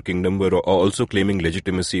Vijayanagar kingdom were also claiming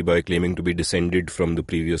legitimacy by claiming to be descended from the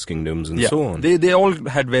previous kingdoms and so on. They all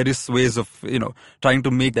had various ways of, trying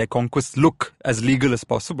to make their conquests look as legal as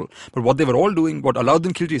possible. But what they were all doing, what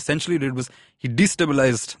Alauddin Khilji essentially did was he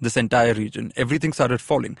destabilized this entire region. Everything started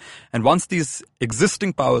falling. And once these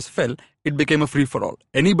existing powers fell, it became a free-for-all.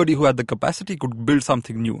 Anybody who had the capacity could build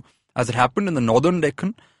something new. As it happened in the northern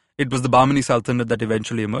Deccan, it was the Bahmani Sultanate that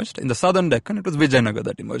eventually emerged. In the southern Deccan, it was Vijayanagar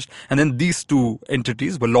that emerged. And then these two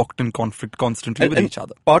entities were locked in conflict constantly with each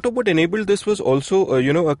other. Part of what enabled this was also,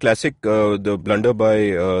 a classic, the blunder by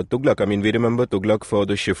Tughlaq. I mean, we remember Tughlaq for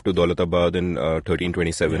the shift to Daulatabad in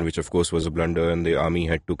 1327, which of course was a blunder, and the army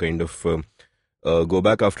had to kind of go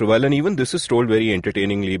back after a while. And even this is told very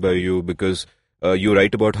entertainingly by you, because you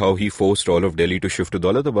write about how he forced all of Delhi to shift to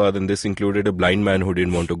Daulatabad, and this included a blind man who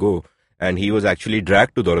didn't want to go. And he was actually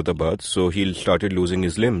dragged to Daulatabad, so he started losing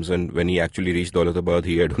his limbs. And when he actually reached Daulatabad,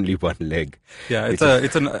 he had only one leg. Yeah,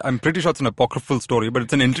 I'm pretty sure it's an apocryphal story, but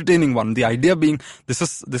it's an entertaining one. The idea being, this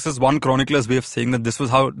is one chronicler's way of saying that this was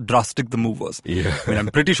how drastic the move was. Yeah. I mean, I'm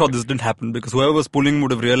pretty sure this didn't happen, because whoever was pulling would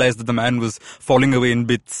have realized that the man was falling away in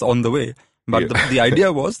bits on the way. But the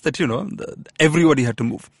idea was that, everybody had to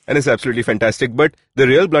move. And it's absolutely fantastic. But the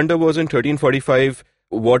real blunder was in 1345.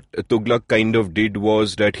 What Tughlaq kind of did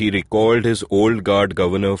was that he recalled his old guard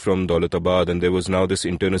governor from Daulatabad, and there was now this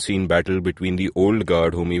internecine battle between the old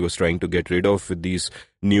guard, whom he was trying to get rid of, with these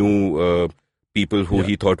new people who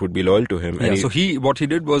he thought would be loyal to him. And what he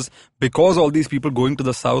did was, because all these people going to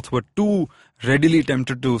the south were too readily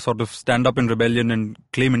tempted to sort of stand up in rebellion and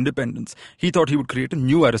claim independence, he thought he would create a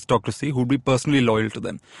new aristocracy who would be personally loyal to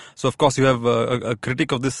them. So of course you have a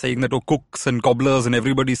critic of this saying that cooks and cobblers and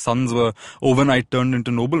everybody's sons were overnight turned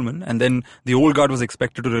into noblemen, and then the old guard was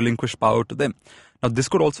expected to relinquish power to them. Now, this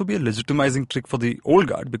could also be a legitimizing trick for the old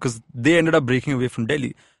guard, because they ended up breaking away from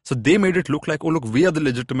Delhi. So they made it look like, we are the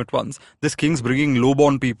legitimate ones. This king's bringing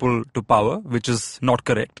low-born people to power, which is not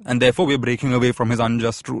correct. And therefore, we're breaking away from his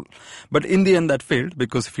unjust rule. But in the end, that failed,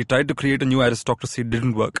 because if he tried to create a new aristocracy, it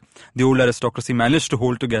didn't work. The old aristocracy managed to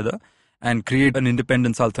hold together and create an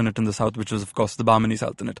independent sultanate in the south, which was, of course, the Bahmani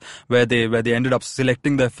Sultanate, where they ended up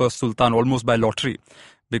selecting their first sultan almost by lottery,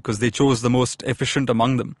 because they chose the most efficient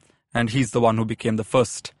among them. And he's the one who became the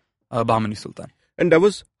first Bahmani Sultan. And that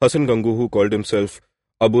was Hasan Gangu, who called himself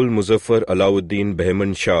Abul Muzaffar Alauddin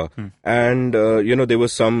Bahman Shah. And, there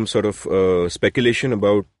was some sort of speculation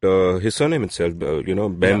about his surname itself,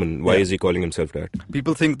 Bahman. Why is he calling himself that?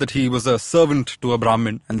 People think that he was a servant to a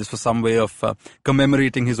Brahmin, and this was some way of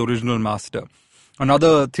commemorating his original master.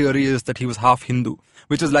 Another theory is that he was half Hindu,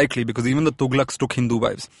 which is likely because even the Tughlaqs took Hindu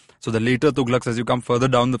wives. So the later Tughlaqs, as you come further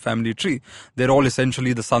down the family tree, they're all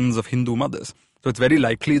essentially the sons of Hindu mothers. So it's very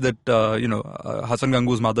likely that, Hasan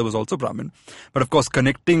Gangu's mother was also Brahmin. But of course,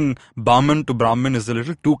 connecting Bahman to Brahmin is a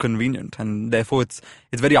little too convenient, and therefore it's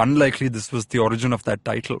very unlikely this was the origin of that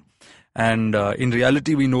title. And in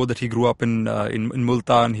reality, we know that he grew up in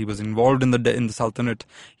Multan. He was involved in the Sultanate.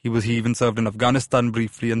 He even served in Afghanistan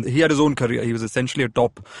briefly, and he had his own career. He was essentially a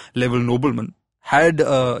top level nobleman. He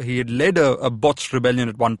had led a botched rebellion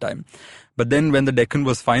at one time. But then when the Deccan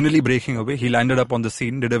was finally breaking away, he landed up on the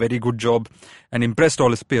scene, did a very good job, and impressed all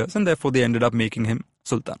his peers, and therefore they ended up making him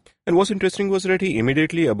Sultan. And what's interesting was that he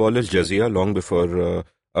immediately abolished jizya long before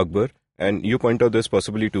Akbar. And you point out there's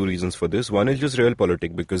possibly two reasons for this. One is just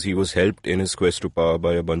realpolitik, because he was helped in his quest to power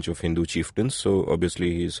by a bunch of Hindu chieftains. So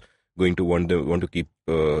obviously he's going to want to keep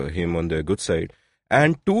him on their good side.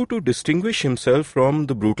 And two, to distinguish himself from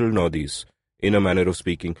the brutal Naudis, in a manner of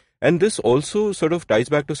speaking. And this also sort of ties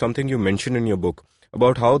back to something you mentioned in your book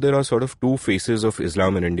about how there are sort of two faces of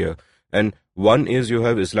Islam in India. And one is you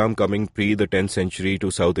have Islam coming pre the 10th century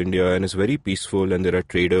to South India, and it's very peaceful, and there are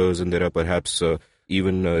traders, and there are perhaps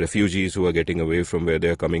even refugees who are getting away from where they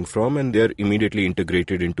are coming from, and they are immediately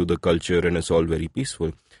integrated into the culture, and it's all very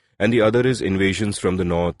peaceful. And the other is invasions from the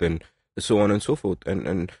north, and so on and so forth.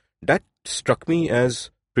 And that struck me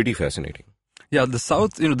as pretty fascinating. Yeah, the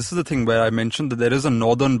South, this is the thing where I mentioned that there is a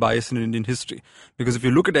northern bias in Indian history. Because if you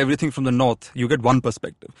look at everything from the north, you get one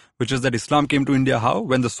perspective, which is that Islam came to India how?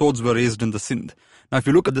 When the swords were raised in the Sindh. Now, if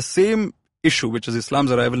you look at the same issue, which is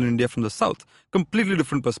Islam's arrival in India from the south. Completely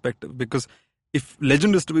different perspective, because if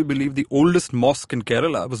legend is to be believed, the oldest mosque in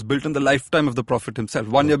Kerala was built in the lifetime of the Prophet himself.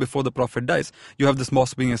 1 year before the Prophet dies, you have this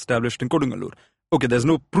mosque being established in Kodungalur. Okay, there's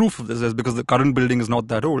no proof of this because the current building is not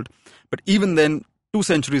that old. But even then, 2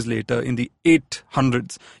 centuries later, in the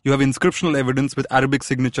 800s, you have inscriptional evidence with Arabic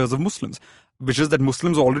signatures of Muslims, which is that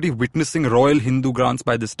Muslims are already witnessing royal Hindu grants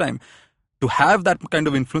by this time. To have that kind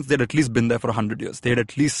of influence, they had at least been there for 100 years. They had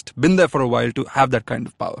at least been there for a while to have that kind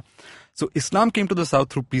of power. So Islam came to the south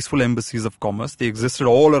through peaceful embassies of commerce. They existed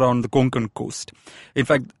all around the Konkan coast. In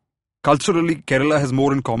fact, culturally, Kerala has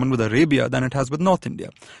more in common with Arabia than it has with North India.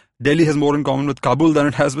 Delhi has more in common with Kabul than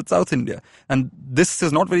it has with South India. And this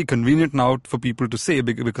is not very convenient now for people to say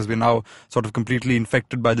because we're now sort of completely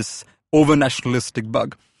infected by this over-nationalistic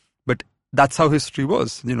bug. But that's how history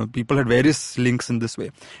was. People had various links in this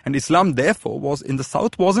way. And Islam, therefore, was in the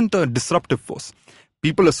south wasn't a disruptive force.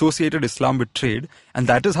 People associated Islam with trade, and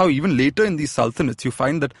that is how even later in these sultanates you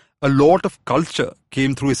find that a lot of culture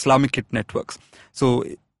came through Islamic networks. So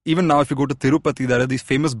even now, if you go to Tirupati, there are these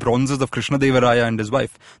famous bronzes of Krishnadevaraya and his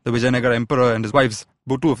wife, the Vijayanagara emperor and his wives,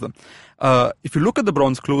 both two of them. If you look at the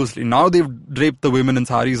bronze closely, now they've draped the women in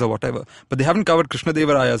saris or whatever, but they haven't covered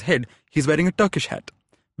Krishnadevaraya's head. He's wearing a Turkish hat,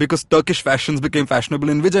 because Turkish fashions became fashionable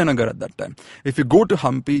in Vijayanagara at that time. If you go to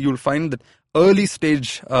Hampi, you'll find that early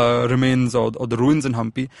stage remains or the ruins in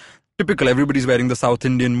Hampi, typical, everybody's wearing the South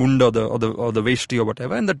Indian munda or the veshti or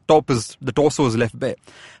whatever, and the torso is left bare.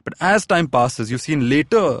 But as time passes, you see in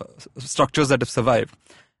later structures that have survived,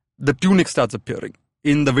 the tunic starts appearing.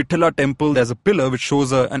 In the Vithala temple, there's a pillar which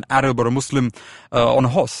shows an Arab or a Muslim on a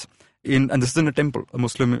horse. And this is in a temple, a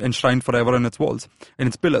Muslim enshrined forever in its walls, in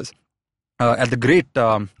its pillars. At the great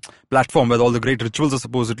platform where all the great rituals are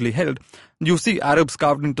supposedly held, you see Arabs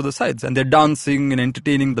carved into the sides, and they're dancing and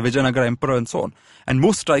entertaining the Vijayanagara emperor and so on. And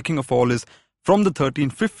most striking of all is, from the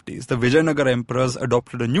 1350s, the Vijayanagara emperors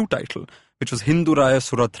adopted a new title, which was Hindu Raya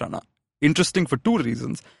Suratrana. Interesting for 2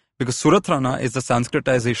 reasons, because Suratrana is the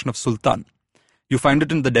Sanskritization of Sultan. You find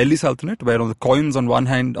it in the Delhi Sultanate, where on the coins on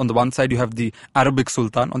the one side you have the Arabic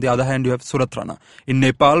Sultan, on the other hand you have Suratrana. In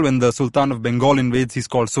Nepal, when the Sultan of Bengal invades, he's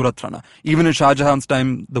called Suratrana. Even in Shah Jahan's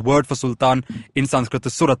time, the word for Sultan in Sanskrit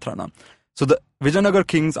is Suratrana. So the Vijayanagar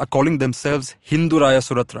kings are calling themselves Hindu Raya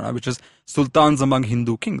Suratrana, which is sultans among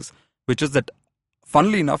Hindu kings, which is that,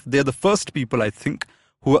 funnily enough, they're the first people, I think,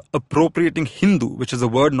 who are appropriating Hindu, which is a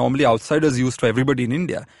word normally outsiders use for everybody in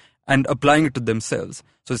India, and applying it to themselves.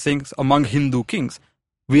 So saying among Hindu kings,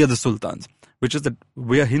 we are the sultans, which is that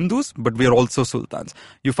we are Hindus, but we are also sultans.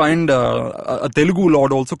 You find a Telugu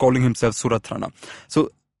lord also calling himself Suratrana. So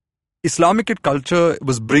Islamic culture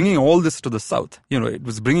was bringing all this to the south. It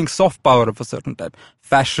was bringing soft power of a certain type.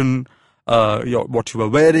 Fashion, what you were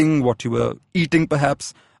wearing, what you were eating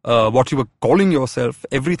perhaps, what you were calling yourself,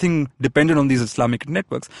 everything depended on these Islamic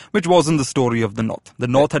networks, which wasn't the story of the North. The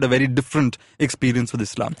North had a very different experience with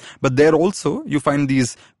Islam. But there also, you find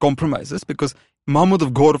these compromises, because Mahmud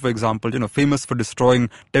of Ghor, for example, famous for destroying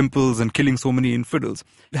temples and killing so many infidels.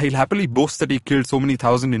 He'll happily boast that he killed so many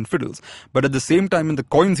thousand infidels. But at the same time, in the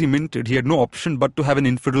coins he minted, he had no option but to have an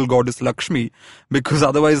infidel goddess Lakshmi, because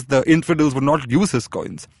otherwise the infidels would not use his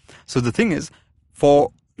coins. So the thing is,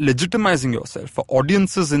 for legitimizing yourself, for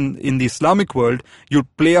audiences in the Islamic world, you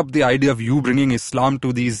play up the idea of you bringing Islam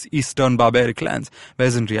to these Eastern barbaric lands.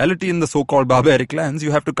 Whereas in reality, in the so-called barbaric lands, you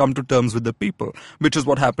have to come to terms with the people, which is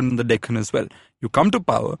what happened in the Deccan as well. You come to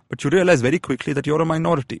power, but you realize very quickly that you're a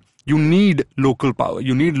minority. You need local power.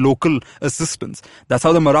 You need local assistance. That's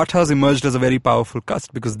how the Marathas emerged as a very powerful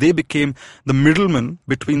caste, because they became the middlemen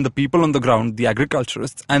between the people on the ground, the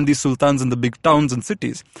agriculturists, and the sultans in the big towns and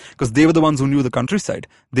cities, because they were the ones who knew the countryside.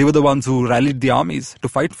 They were the ones who rallied the armies to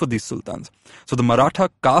fight for these sultans. So the Maratha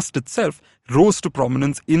caste itself rose to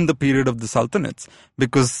prominence in the period of the sultanates,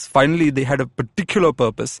 because finally they had a particular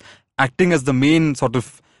purpose, acting as the main sort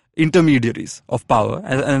of intermediaries of power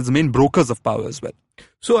and as the main brokers of power as well.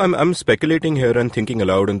 So I'm speculating here and thinking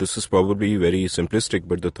aloud, and this is probably very simplistic,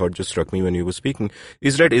 but the thought just struck me when you were speaking,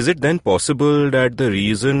 is it then possible that the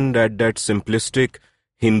reason that simplistic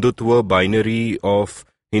Hindutva binary of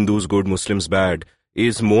Hindus good, Muslims bad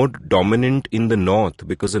is more dominant in the North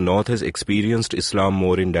because the North has experienced Islam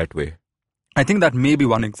more in that way? I think that may be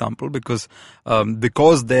one example, because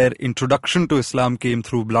their introduction to Islam came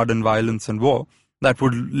through blood and violence and war, that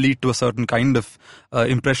would lead to a certain kind of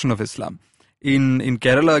impression of Islam. In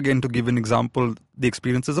Kerala, again, to give an example, the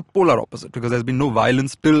experience is a polar opposite, because there's been no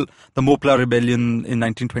violence till the Mopla rebellion in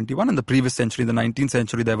 1921. In the previous century, the 19th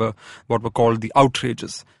century, there were what were called the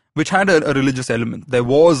outrages, which had a religious element. There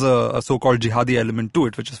was a so-called jihadi element to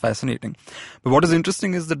it, which is fascinating. But what is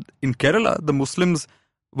interesting is that in Kerala, the Muslims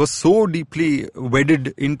were so deeply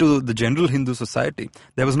wedded into the general Hindu society.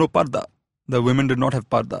 There was no parda. The women did not have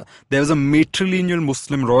parda. There was a matrilineal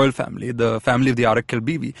Muslim royal family, the family of the Arakkal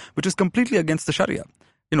Bibi, which is completely against the Sharia.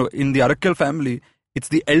 In the Arakkal family, it's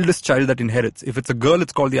the eldest child that inherits. If it's a girl,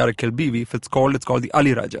 it's called the Arakkal Bibi. If it's called the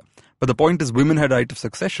Ali Raja. But the point is, women had right of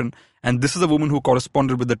succession, and this is a woman who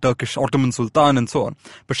corresponded with the Turkish Ottoman Sultan and so on.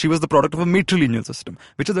 But she was the product of a matrilineal system,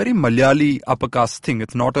 which is a very Malayali upper caste thing.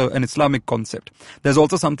 It's not an Islamic concept. There's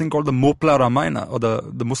also something called the Mopla Ramayana, or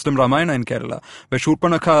the Muslim Ramayana in Kerala, where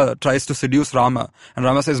Shurpanakha tries to seduce Rama, and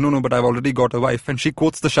Rama says, no, but I've already got a wife. And she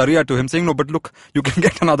quotes the Sharia to him, saying, no, but look, you can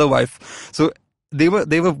get another wife. So they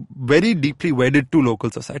were very deeply wedded to local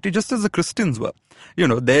society, just as the Christians were.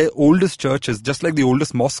 Their oldest churches, just like the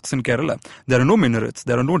oldest mosques in Kerala, there are no minarets,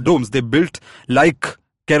 there are no domes. They built like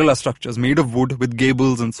Kerala structures, made of wood with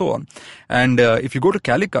gables and so on. And if you go to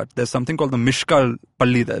Calicut, there's something called the Mishkal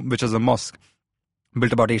Palli there, which is a mosque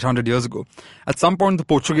built about 800 years ago. At some point, the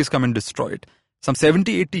Portuguese come and destroy it. Some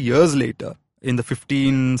 70, 80 years later, in the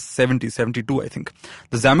 1570s, 72, I think,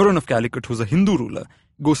 the Zamorin of Calicut, who's a Hindu ruler,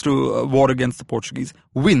 goes to war against the Portuguese,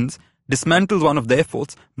 wins, dismantles one of their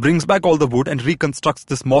forts, brings back all the wood and reconstructs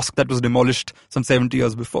this mosque that was demolished some 70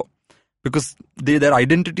 years before. Because their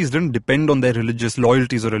identities didn't depend on their religious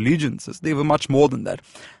loyalties or allegiances. They were much more than that.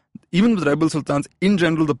 Even with rebel sultans, in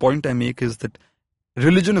general, the point I make is that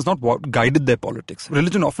religion is not what guided their politics.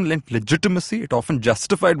 Religion often lent legitimacy. It often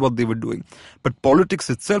justified what they were doing. But politics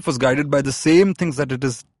itself was guided by the same things that it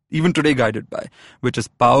is even today guided by, which is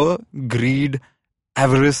power, greed,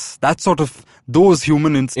 avarice, those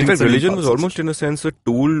human instincts. In fact, religion was almost, in a sense, a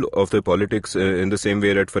tool of the politics in the same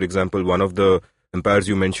way that, for example, one of the empires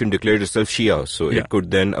you mentioned declared itself Shia. So it could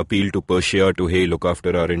then appeal to Persia to, hey, look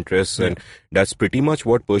after our interests. And that's pretty much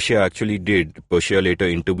what Persia actually did. Persia later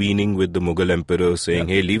intervening with the Mughal emperor saying,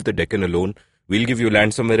 hey, leave the Deccan alone. We'll give you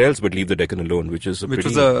land somewhere else, but leave the Deccan alone, which was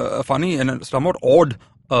a funny and a somewhat odd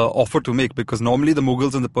offer to make, because normally the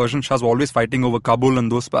Mughals and the Persian Shahs were always fighting over Kabul and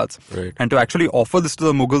those parts. Right. And to actually offer this to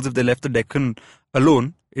the Mughals if they left the Deccan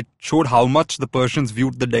alone, it showed how much the Persians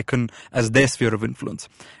viewed the Deccan as their sphere of influence.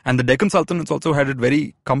 And the Deccan Sultanates also had it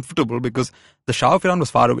very comfortable because the Shah of Iran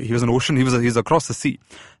was far away. He was an ocean, he was across the sea.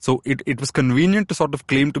 So it was convenient to sort of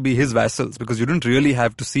claim to be his vassals because you didn't really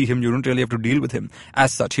have to see him, you didn't really have to deal with him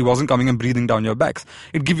as such. He wasn't coming and breathing down your backs.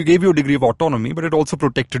 It gave you a degree of autonomy, but it also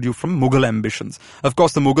protected you from Mughal ambitions. Of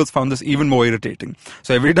course, the Mughals found this even more irritating.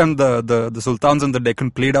 So every time the Sultans and the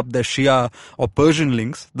Deccan played up their Shia or Persian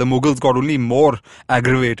links, the Mughals got only more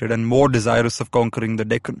aggravated and more desirous of conquering the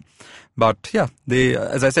Deccan. But yeah,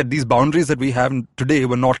 as I said, these boundaries that we have today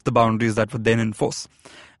were not the boundaries that were then in force.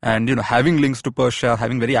 And, having links to Persia,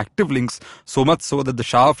 having very active links, so much so that the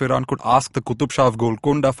Shah of Iran could ask the Qutub Shah of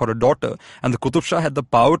Golconda for a daughter, and the Qutub Shah had the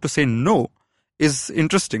power to say no, is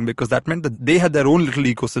interesting because that meant that they had their own little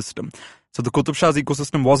ecosystem. So the Qutub Shah's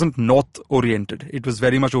ecosystem wasn't north-oriented. It was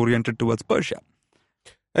very much oriented towards Persia.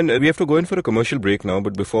 And we have to go in for a commercial break now,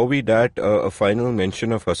 but before we that, a final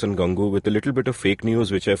mention of Hassan Gangu with a little bit of fake news,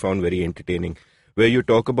 which I found very entertaining, where you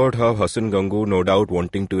talk about how Hassan Gangu, no doubt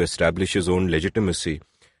wanting to establish his own legitimacy,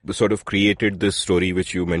 sort of created this story,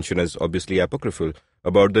 which you mentioned as obviously apocryphal,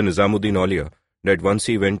 about the Nizamuddin Aulia, that once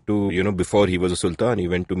he went to, before he was a sultan, he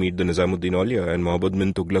went to meet the Nizamuddin Aulia, and Muhammad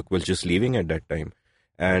bin Tughlaq was just leaving at that time.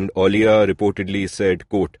 And Aulia reportedly said,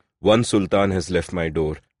 quote, "One sultan has left my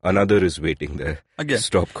door. Another is waiting there." Again,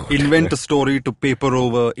 stop quote. Invent a story to paper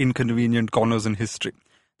over inconvenient corners in history.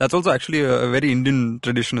 That's also actually a very Indian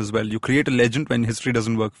tradition as well. You create a legend when history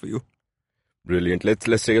doesn't work for you. Brilliant.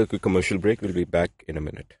 Let's take a quick commercial break. We'll be back in a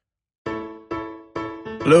minute.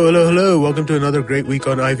 Hello. Welcome to another great week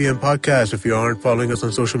on IVM Podcast. If you aren't following us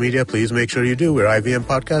on social media, please make sure you do. We're IVM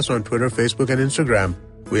Podcast on Twitter, Facebook, and Instagram.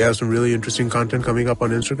 We have some really interesting content coming up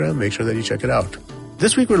on Instagram. Make sure that you check it out.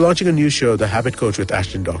 This week, we're launching a new show, The Habit Coach with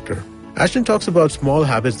Ashton Doctor. Ashton talks about small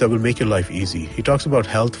habits that will make your life easy. He talks about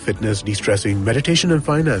health, fitness, de-stressing, meditation, and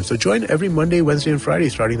finance. So join every Monday, Wednesday, and Friday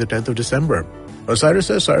starting the 10th of December. On Cyrus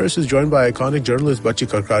Says, Cyrus is joined by iconic journalist Bachchi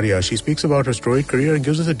Karkaria. She speaks about her storied career and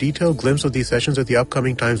gives us a detailed glimpse of these sessions at the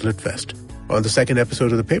upcoming Times Lit Fest. On the second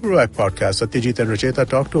episode of the Paperback Podcast, Satyajit and Racheta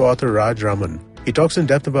talk to author Raj Raman. He talks in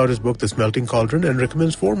depth about his book, The Smelting Cauldron, and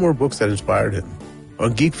recommends 4 more books that inspired him.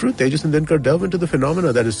 On Geek Fruit, Tejas and Dinkar delve into the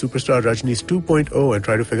phenomena that is Superstar Rajni's 2.0 and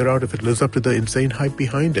try to figure out if it lives up to the insane hype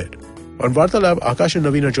behind it. On Vartalab, Akash and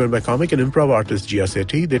Naveen are joined by comic and improv artist Jia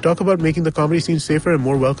Sethi. They talk about making the comedy scene safer and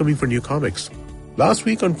more welcoming for new comics. Last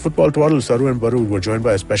week on Football Twaddle, Saru and Baru were joined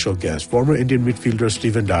by a special guest, former Indian midfielder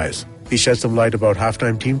Stephen Dias. He sheds some light about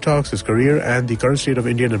halftime team talks, his career, and the current state of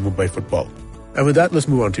Indian and Mumbai football. And with that, let's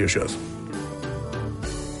move on to your shows.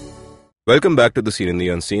 Welcome back to The Scene in the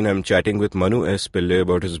Unseen. I'm chatting with Manu S. Pillai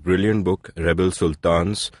about his brilliant book, Rebel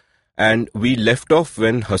Sultans. And we left off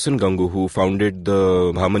when Hasan Gangu, who founded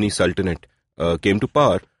the Bahmani Sultanate, came to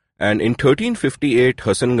power. And in 1358,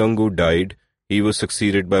 Hasan Gangu died. He was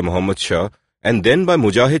succeeded by Muhammad Shah and then by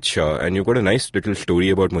Mujahid Shah. And you've got a nice little story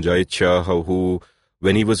about Mujahid Shah, who,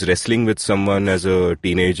 when he was wrestling with someone as a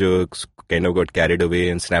teenager, kind of got carried away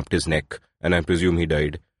and snapped his neck. And I presume he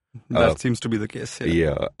died. That seems to be the case.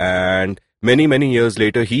 Yeah. And many, many years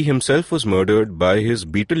later, he himself was murdered by his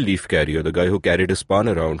beetle leaf carrier, the guy who carried his pan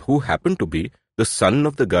around, who happened to be the son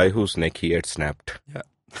of the guy whose neck he had snapped. Yeah.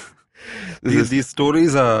 These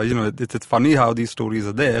stories are, it's funny how these stories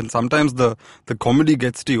are there, and sometimes the comedy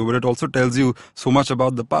gets to you, but it also tells you so much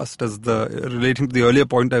about the past. Relating to the earlier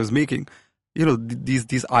point I was making,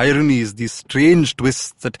 these ironies, these strange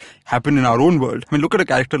twists that happen in our own world. I mean, look at a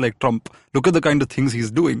character like Trump. Look at the kind of things he's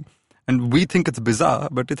doing. And we think it's bizarre,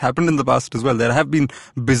 but it happened in the past as well. There have been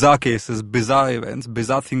bizarre cases, bizarre events,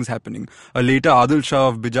 bizarre things happening. Later, Adil Shah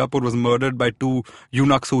of Bijapur was murdered by two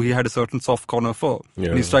eunuchs who he had a certain soft corner for. Yeah.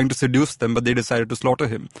 And he's trying to seduce them, but they decided to slaughter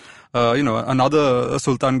him. Another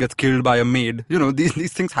sultan gets killed by a maid.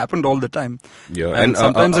 These things happened all the time. Yeah. And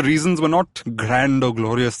sometimes the reasons were not grand or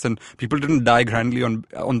glorious, and people didn't die grandly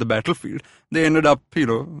on the battlefield. They ended up,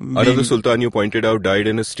 Another sultan you pointed out died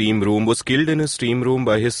in his steam room, was killed in his steam room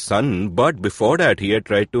by his son, but before that he had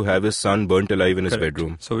tried to have his son burnt alive in his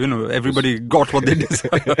bedroom. So, everybody got what they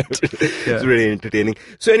deserved. It's really entertaining.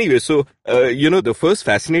 So anyway, the first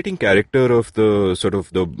fascinating character of the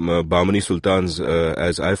Bahmani sultans,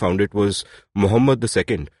 as I found it, was Muhammad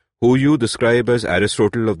II, who you describe as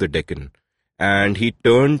Aristotle of the Deccan. And he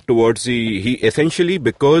turned towards he essentially,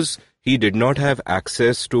 because he did not have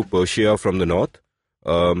access to Persia from the north,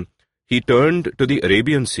 he turned to the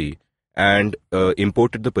Arabian Sea and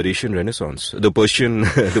imported the Persian Renaissance, the Persian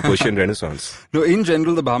Renaissance. No, in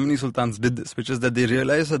general, the Bahmani sultans did this, which is that they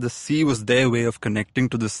realized that the sea was their way of connecting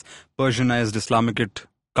to this Persianized Islamicate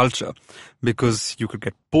culture, because you could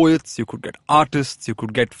get poets, you could get artists, you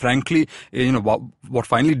could get, frankly, what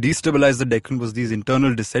finally destabilized the Deccan was these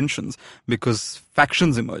internal dissensions, because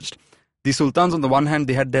factions emerged. The sultans, on the one hand,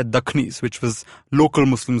 they had their Dakhnis, which was local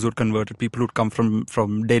Muslims who had converted, people who'd come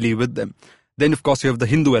from Delhi with them. Then, of course, you have the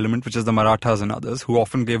Hindu element, which is the Marathas and others, who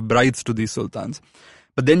often gave brides to these sultans.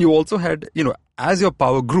 But then you also had, as your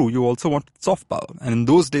power grew, you also wanted soft power. And in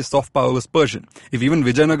those days, soft power was Persian. If even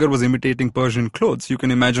Vijayanagar was imitating Persian clothes, you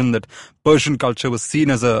can imagine that Persian culture was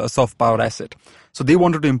seen as a soft power asset. So they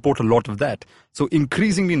wanted to import a lot of that. So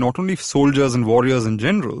increasingly, not only soldiers and warriors and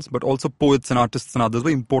generals, but also poets and artists and others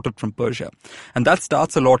were imported from Persia. And that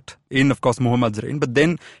starts a lot in, of course, Muhammad's reign. But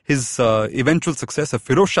then his eventual successor,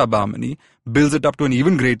 Firoz Shah Bahmani, builds it up to an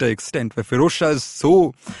even greater extent, where Firoz Shah is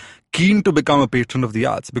so keen to become a patron of the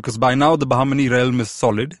arts, because by now the Bahmani realm is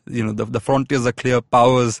solid. The frontiers are clear,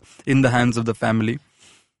 powers in the hands of the family.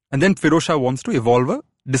 And then Firoz Shah wants to evolve a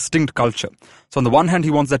distinct culture. So on the one hand,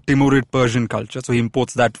 he wants that Timurid Persian culture, so he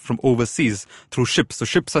imports that from overseas through ships. So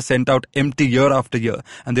ships are sent out empty year after year,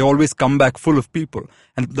 and they always come back full of people.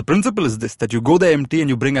 And the principle is this, that you go there empty and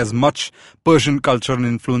you bring as much Persian culture and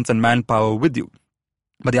influence and manpower with you.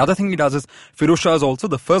 But the other thing he does is, Firoz Shah is also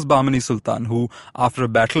the first Bahmani Sultan who, after a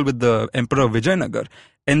battle with the Emperor Vijayanagar,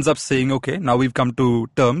 ends up saying, okay, now we've come to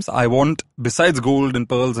terms. I want, besides gold and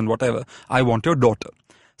pearls and whatever, I want your daughter.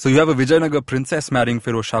 So you have a Vijayanagar princess marrying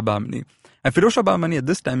Firoz Shah Bahmani. And Firoz Shah Bahmani at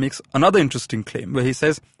this time makes another interesting claim, where he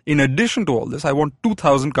says, in addition to all this, I want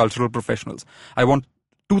 2,000 cultural professionals. I want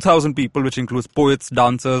 2,000 people, which includes poets,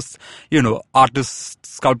 dancers, artists,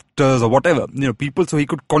 sculptors, or whatever, people. So he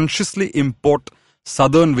could consciously import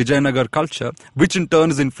southern Vijayanagar culture, which in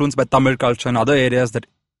turn is influenced by Tamil culture and other areas that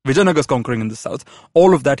Vijayanagar is conquering in the south.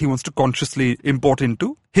 All of that he wants to consciously import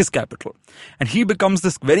into his capital. And he becomes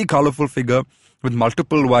this very colorful figure with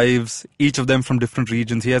multiple wives, each of them from different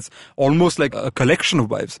regions. He has almost like a collection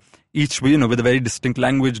of wives, each with a very distinct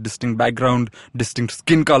language, distinct background, distinct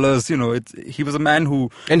skin colors. He was a man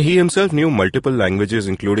who... And he himself knew multiple languages,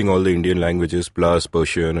 including all the Indian languages, plus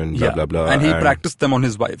Persian and blah, blah, blah. And he practiced them on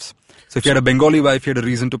his wives. So if he had a Bengali wife, he had a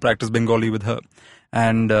reason to practice Bengali with her.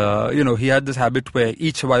 And, he had this habit where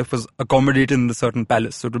each wife was accommodated in a certain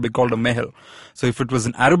palace. So it would be called a mahal. So if it was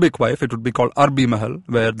an Arabic wife, it would be called Arbi Mahal,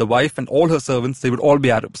 where the wife and all her servants, they would all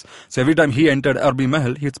be Arabs. So every time he entered Arbi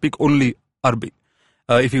Mahal, he'd speak only Arabic.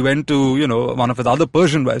 If he went to, one of his other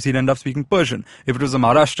Persian wives, he'd end up speaking Persian. If it was a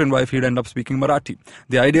Maharashtrian wife, he'd end up speaking Marathi.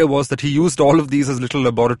 The idea was that he used all of these as little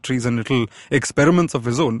laboratories and little experiments of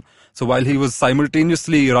his own. So while he was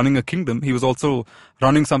simultaneously running a kingdom, he was also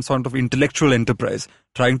running some sort of intellectual enterprise,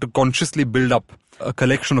 trying to consciously build up a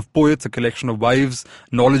collection of poets, a collection of wives,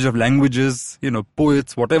 knowledge of languages,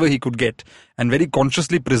 poets, whatever he could get, and very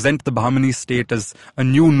consciously present the Bahmani state as a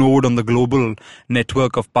new node on the global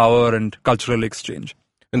network of power and cultural exchange.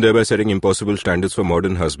 And thereby setting impossible standards for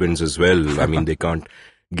modern husbands as well. I mean, they can't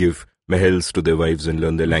give mahals to their wives and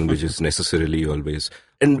learn their languages necessarily always.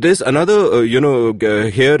 And there's another,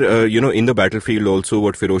 here, in the battlefield also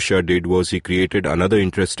what Firoz Shah did was he created another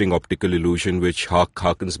interesting optical illusion which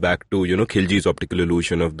harkens back to, Khilji's optical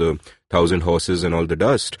illusion of the 1,000 horses and all the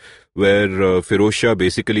dust, where Firoz Shah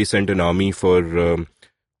basically sent an army for... or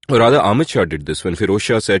rather, Ahmad Shah did this when Firoz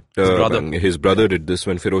Shah said... his brother did this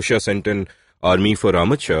when Firoz Shah sent an army for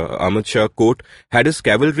Ahmad Shah. Ahmad Shah, quote, had his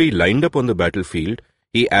cavalry lined up on the battlefield.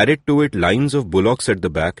 He added to it lines of bullocks at the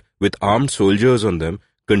back with armed soldiers on them,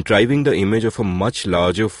 contriving the image of a much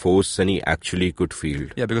larger force than he actually could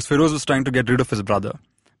field. Yeah, because Firoz was trying to get rid of his brother.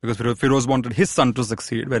 Because Firoz wanted his son to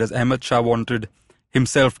succeed, whereas Ahmad Shah wanted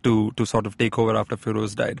himself to sort of take over after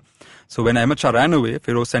Firoz died. So when Ahmad Shah ran away,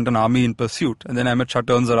 Firoz sent an army in pursuit, and then Ahmad Shah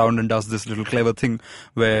turns around and does this little clever thing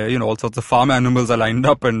where, all sorts of farm animals are lined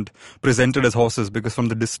up and presented as horses, because from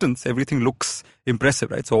the distance, everything looks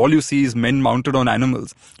impressive, right? So all you see is men mounted on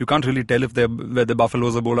animals. You can't really tell if they're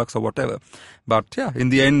buffaloes or bullocks or whatever. But yeah, in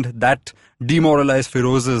the end, that demoralized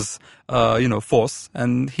Firoz's, force,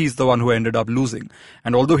 and he's the one who ended up losing.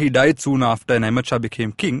 And although he died soon after and Ahmad Shah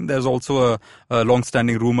became king, there's also a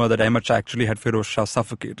long-standing rumor that Ahmad Shah actually had Firoz Shah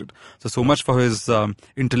suffocated. So much for his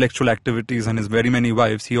intellectual activities and his very many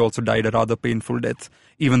wives, he also died a rather painful death,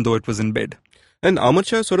 even though it was in bed. And Ahmad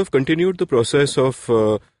Shah sort of continued the process of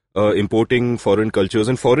importing foreign cultures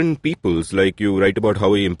and foreign peoples. Like you write about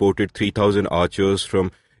how he imported 3,000 archers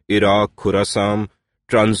from Iraq, Khurasan,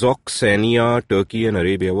 Transoxania, Turkey and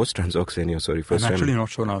Arabia. What's Transoxania? Sorry, first time. I'm actually not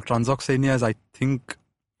sure now. Transoxania is, I think,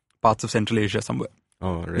 parts of Central Asia somewhere.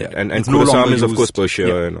 Oh, right. Yeah. And Khurasan is, of course,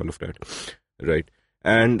 Persia and all of that. Right.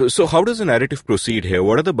 And so how does the narrative proceed here?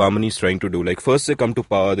 What are the Bahmanis trying to do? Like, first they come to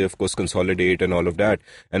power, they of course consolidate and all of that.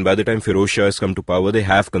 And by the time Firoz Shah has come to power, they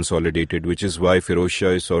have consolidated, which is why Firoz Shah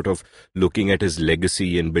is sort of looking at his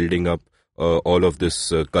legacy and building up all of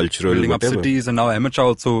this cultural building whatever. Up cities, and now Ahmad Shah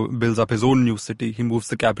also builds up his own new city. He moves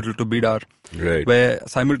the capital to Bidar, right, where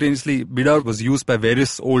simultaneously Bidar was used by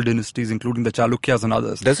various old dynasties, including the Chalukyas and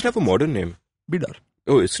others. Does it have a modern name? Bidar.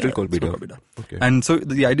 Oh, it's still called Bidar. Okay. And so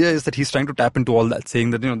the idea is that he's trying to tap into all that, saying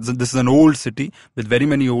that, this is an old city with very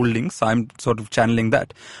many old links. I'm sort of channeling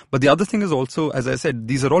that. But the other thing is also, as I said,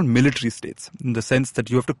 these are all military states in the sense that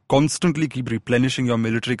you have to constantly keep replenishing your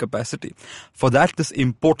military capacity. For that, this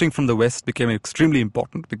importing from the West became extremely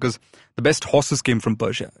important because the best horses came from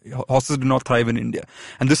Persia. Horses did not thrive in India.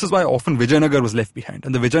 And this is why often Vijayanagar was left behind.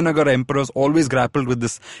 And the Vijayanagar emperors always grappled with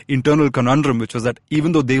this internal conundrum, which was that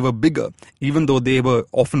even though they were bigger, even though they were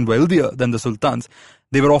often wealthier than the sultans,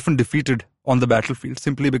 they were often defeated on the battlefield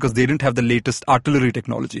simply because they didn't have the latest artillery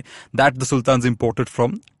technology that the sultans imported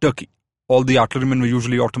from Turkey. All the artillerymen were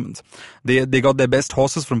usually Ottomans. They got their best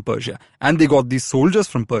horses from Persia, and they got these soldiers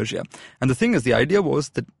from Persia. And the thing is, the idea was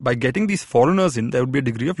that by getting these foreigners in, there would be a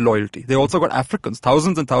degree of loyalty. They also got Africans,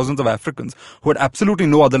 thousands and thousands of Africans, who had absolutely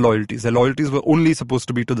no other loyalties. Their loyalties were only supposed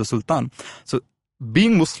to be to the sultan. So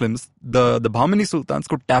being Muslims, the Bahmani sultans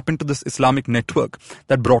could tap into this Islamic network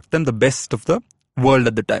that brought them the best of the world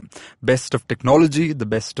at the time. Best of technology, the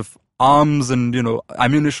best of arms and,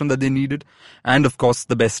 ammunition that they needed, and of course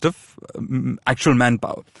the best of actual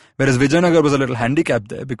manpower. Whereas Vijayanagar was a little handicapped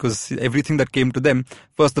there because everything that came to them,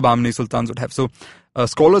 first the Bahmani sultans would have. So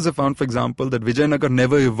scholars have found, for example, that Vijayanagar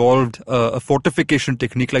never evolved a fortification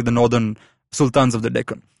technique like the northern sultans of the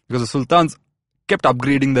Deccan, because the sultans kept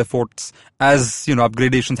upgrading their forts as,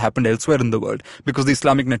 upgradations happened elsewhere in the world because the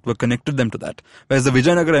Islamic network connected them to that. Whereas the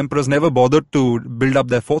Vijayanagar emperors never bothered to build up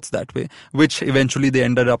their forts that way, which eventually they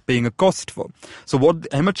ended up paying a cost for. So what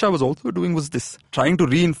Ahmad Shah was also doing was this, trying to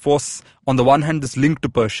reinforce, on the one hand, this link to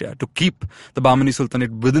Persia, to keep the Bahmani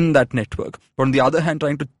Sultanate within that network, but on the other hand,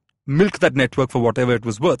 trying to milk that network for whatever it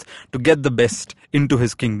was worth to get the best into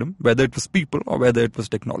his kingdom, whether it was people or whether it was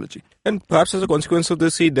technology. And perhaps as a consequence of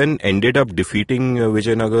this, he then ended up defeating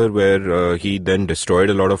Vijayanagar, where he then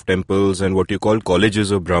destroyed a lot of temples and what you call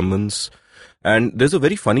colleges of Brahmins. And there's a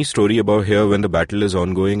very funny story about here when the battle is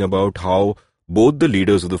ongoing about how both the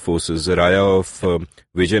leaders of the forces, the Raya of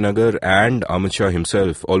Vijayanagar and Ahmad Shah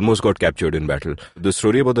himself, almost got captured in battle. The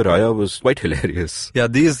story about the Raya was quite hilarious. Yeah,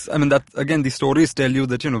 these stories tell you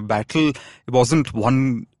that, battle, it wasn't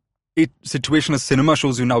one situation as cinema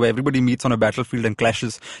shows you now, where everybody meets on a battlefield and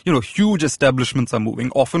clashes. Huge establishments are moving.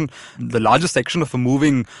 Often the largest section of a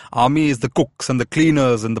moving army is the cooks and the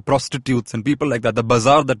cleaners and the prostitutes and people like that, the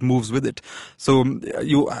bazaar that moves with it. So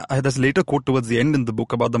there's a later quote towards the end in the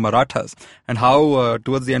book about the Marathas and how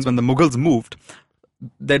towards the end, when the Mughals moved,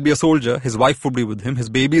 there'd be a soldier, his wife would be with him, his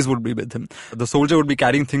babies would be with him. The soldier would be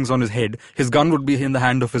carrying things on his head, his gun would be in the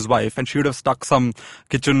hand of his wife, and she would have stuck some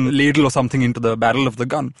kitchen ladle or something into the barrel of the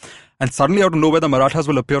gun. And suddenly out of nowhere, the Marathas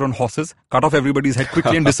will appear on horses, cut off everybody's head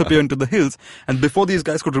quickly and disappear into the hills. And before these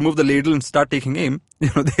guys could remove the ladle and start taking aim,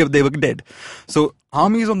 they were dead. So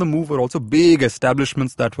armies on the move were also big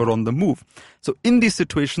establishments that were on the move. So in these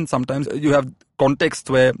situations, sometimes you have contexts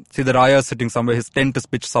where, say, the Raya is sitting somewhere, his tent is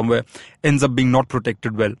pitched somewhere, ends up being not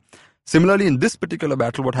protected well. Similarly, in this particular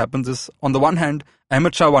battle, what happens is, on the one hand,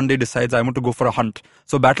 Ahmad Shah one day decides, I want to go for a hunt.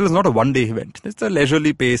 So battle is not a one-day event. It's a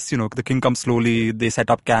leisurely pace. The king comes slowly, they set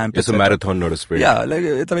up camp. It's a marathon, not a sprint. Yeah,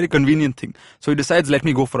 it's a very convenient thing. So he decides, let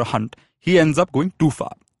me go for a hunt. He ends up going too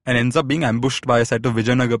far and ends up being ambushed by a set of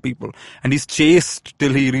Vijayanagar people. And he's chased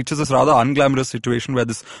till he reaches this rather unglamorous situation where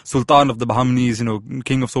this Sultan of the Bahmanis,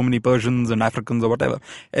 king of so many Persians and Africans or whatever,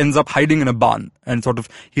 ends up hiding in a barn. And sort of,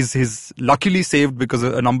 he's luckily saved because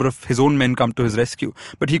a number of his own men come to his rescue.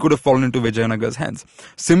 But he could have fallen into Vijayanagar's hands.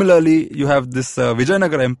 Similarly, you have this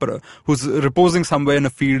Vijayanagar emperor who's reposing somewhere in a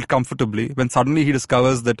field comfortably when suddenly he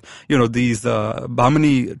discovers that, these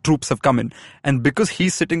Bahmani troops have come in. And because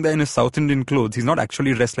he's sitting there in his South Indian clothes, he's not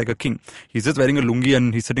actually dressed like a king. He's just wearing a lungi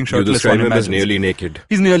and he's sitting shirtless. You describe him as nearly naked.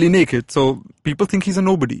 He's nearly naked. So people think he's a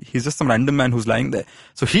nobody. He's just some random man who's lying there.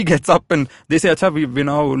 So he gets up and they say, Acha, we're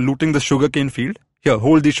now looting the sugarcane field. Here,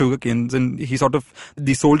 hold these sugar canes. And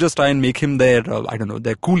the soldiers try and make him their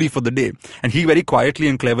coolie for the day. And he very quietly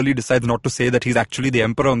and cleverly decides not to say that he's actually the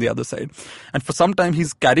emperor on the other side. And for some time,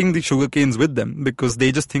 he's carrying the sugar canes with them because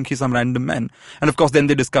they just think he's some random man. And of course, then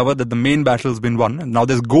they discover that the main battle's been won. And now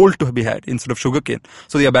there's gold to be had instead of sugar cane.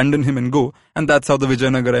 So they abandon him and go. And that's how the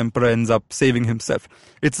Vijayanagar emperor ends up saving himself.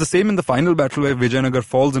 It's the same in the final battle where Vijayanagar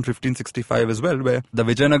falls in 1565 as well, where the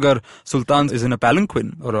Vijayanagar Sultan is in a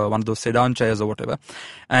palanquin or one of those sedan chairs or whatever.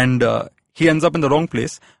 And he ends up in the wrong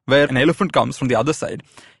place where an elephant comes from the other side.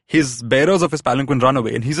 His bearers of his palanquin run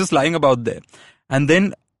away and he's just lying about there. And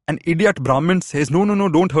then an idiot Brahmin says, no,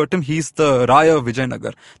 don't hurt him. He's the Raya of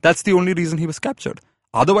Vijayanagar. That's the only reason he was captured.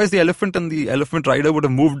 Otherwise, the elephant and the elephant rider would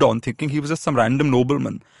have moved on thinking he was just some random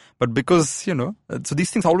nobleman. But because, so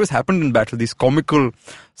these things always happened in battle, these comical,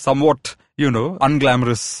 somewhat,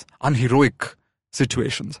 unglamorous, unheroic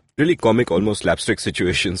situations. Really comic, almost slapstick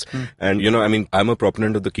situations. And, I'm a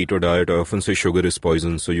proponent of the keto diet. I often say sugar is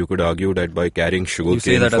poison. So you could argue that by carrying sugar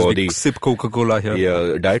cane for the... sip Coca-Cola here.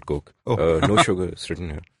 Yeah, Diet Coke. Oh. No sugar, it's written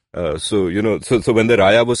here. So when the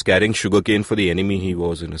Raya was carrying sugarcane for the enemy, he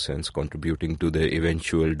was, in a sense, contributing to the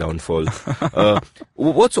eventual downfall.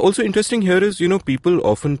 What's also interesting here is, people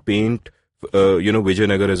often paint,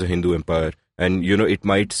 Vijayanagar as a Hindu empire. And, it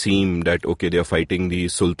might seem that, okay, they are fighting the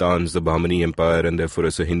sultans, the Bahmani empire, and therefore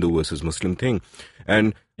it's a Hindu versus Muslim thing.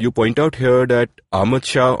 And you point out here that Ahmad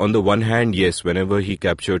Shah, on the one hand, yes, whenever he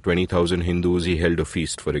captured 20,000 Hindus, he held a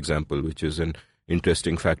feast, for example, which is an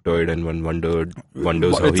interesting factoid, and one wonders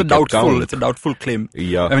how he kept count. It's a doubtful claim.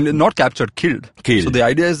 Yeah. I mean, not captured, killed. So the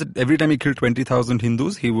idea is that every time he killed 20,000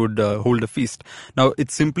 Hindus, he would hold a feast. Now,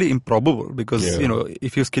 it's simply improbable because,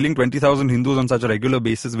 if he was killing 20,000 Hindus on such a regular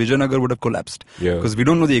basis, Vijayanagar would have collapsed. Because we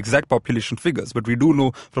don't know the exact population figures, but we do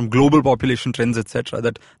know from global population trends, etc.,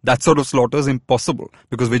 that sort of slaughter is impossible.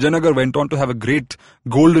 Because Vijayanagar went on to have a great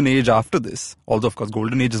golden age after this. Although, of course,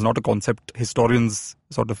 golden age is not a concept historians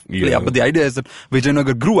sort of play up. But the idea is that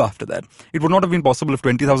Vijayanagar grew after that. It would not have been possible if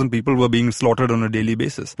 20,000 people were being slaughtered on a daily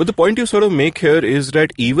basis. But the point you sort of make here is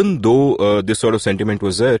that even though this sort of sentiment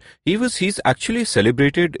was there, he's actually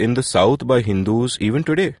celebrated in the South by Hindus even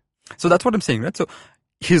today. So that's what I'm saying, right? So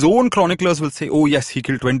his own chroniclers will say, oh yes, he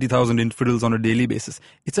killed 20,000 infidels on a daily basis.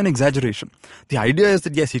 It's an exaggeration. The idea is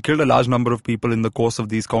that yes, he killed a large number of people in the course of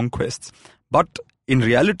these conquests. But in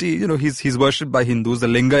reality, he's worshipped by Hindus. The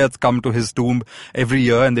Lingayats come to his tomb every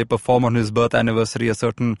year and they perform on his birth anniversary a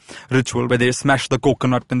certain ritual where they smash the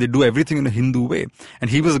coconut and they do everything in a Hindu way. And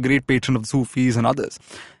he was a great patron of Sufis and others.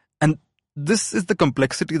 And this is the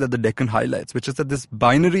complexity that the Deccan highlights, which is that this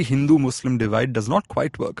binary Hindu-Muslim divide does not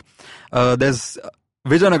quite work. There's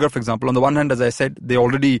Vijayanagar, for example. On the one hand, as I said, they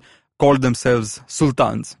already called themselves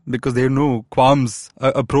sultans because they had no qualms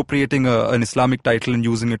appropriating an Islamic title and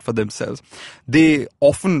using it for themselves. They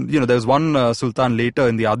often, there was one sultan later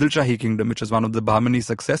in the Adil Shahi kingdom, which is one of the Bahmani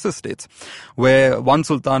successor states, where one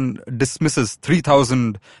sultan dismisses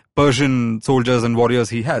 3,000 Persian soldiers and warriors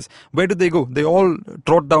he has. Where did they go? They all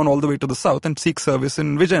trot down all the way to the south and seek service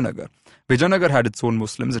in Vijayanagar. Vijayanagar had its own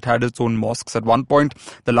Muslims, it had its own mosques. At one point,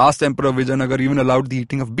 the last emperor of Vijayanagar even allowed the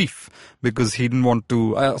eating of beef because he didn't want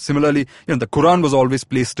to. Similarly, the Quran was always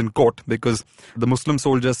placed in court because the Muslim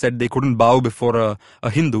soldiers said they couldn't bow before a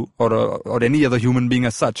Hindu or any other human being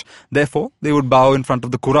as such. Therefore, they would bow in front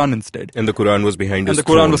of the Quran instead. And the Quran was behind his throne.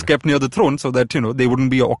 And the Quran was kept near the throne so that, they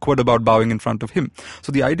wouldn't be awkward about bowing in front of him.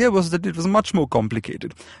 So the idea was that it was much more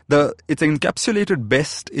complicated. It's encapsulated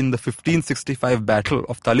best in the 1565 battle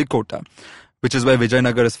of Talikota, which is where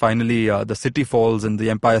Vijayanagar is finally, the city falls and the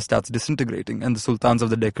empire starts disintegrating and the sultans of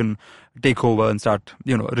the Deccan take over and start,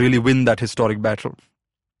 really win that historic battle.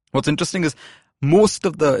 What's interesting is most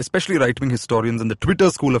of the, especially right-wing historians and the Twitter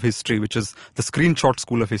school of history, which is the screenshot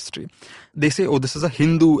school of history, they say, this is a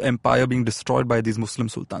Hindu empire being destroyed by these Muslim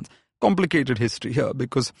sultans. Complicated history here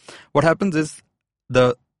because what happens is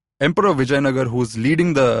the Emperor Vijayanagar, who was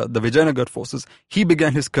leading the Vijayanagar forces, he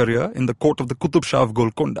began his career in the court of the Qutub Shah of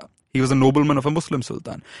Golconda. He was a nobleman of a Muslim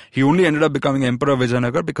sultan. He only ended up becoming Emperor of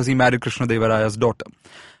Vijayanagar because he married Krishnadevaraya's daughter.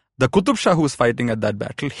 The Qutub Shah who was fighting at that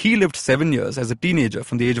battle, he lived 7 years as a teenager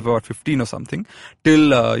from the age of about 15 or something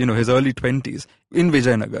till, his early 20s in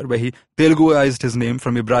Vijayanagar, where he Teluguized his name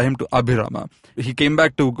from Ibrahim to Abhirama. He came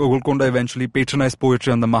back to Golconda eventually, patronized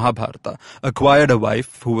poetry on the Mahabharata, acquired a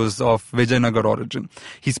wife who was of Vijayanagar origin.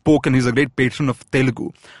 He spoke and he's a great patron of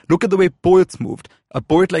Telugu. Look at the way poets moved. A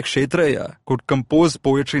poet like Kshetraya could compose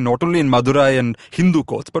poetry not only in Madurai and Hindu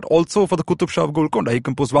courts, but also for the Qutub Shah of Golconda. He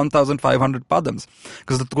composed 1,500 padams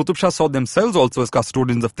because the Qutub Shah saw themselves also as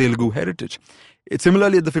custodians of Telugu heritage.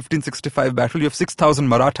 Similarly, at the 1565 battle, you have 6,000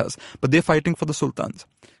 Marathas, but they're fighting for the sultans.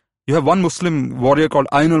 You have one Muslim warrior called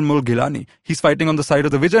Ainul-Mulk Gilani. He's fighting on the side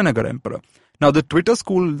of the Vijayanagar emperor. Now, the Twitter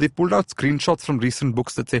school, they pulled out screenshots from recent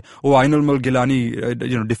books that say, Ainul-Mulk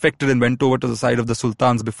Gilani, defected and went over to the side of the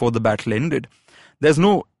sultans before the battle ended. There's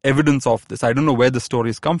no evidence of this. I don't know where the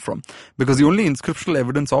stories come from. Because the only inscriptional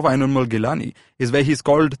evidence of Ainul-Mulk Gilani is where he's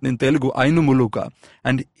called in Telugu Ainu Muluka.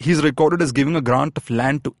 And he's recorded as giving a grant of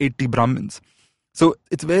land to 80 Brahmins. So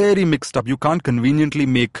it's very mixed up. You can't conveniently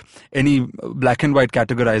make any black and white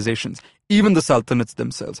categorizations. Even the sultanates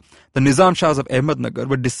themselves. The Nizam Shahs of Ahmednagar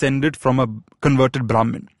were descended from a converted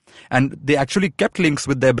Brahmin. And they actually kept links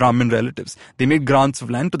with their Brahmin relatives. They made grants of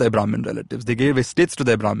land to their Brahmin relatives. They gave estates to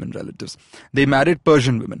their Brahmin relatives. They married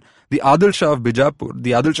Persian women. The Adil Shah of Bijapur,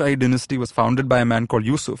 the Adil Shahi dynasty, was founded by a man called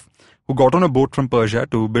Yusuf, who got on a boat from Persia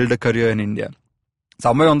to build a career in India.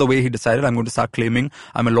 Somewhere on the way, he decided, I'm going to start claiming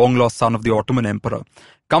I'm a long-lost son of the Ottoman emperor.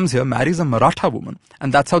 Comes here, marries a Maratha woman,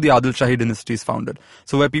 and that's how the Adil Shahi dynasty is founded.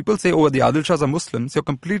 So where people say, the Adil Shahs are Muslims, you're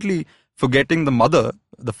completely forgetting the mother,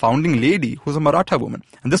 the founding lady, who's a Maratha woman.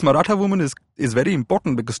 And this Maratha woman is very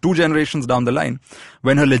important because 2 generations down the line,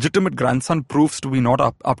 when her legitimate grandson proves to be not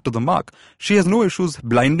up to the mark, she has no issues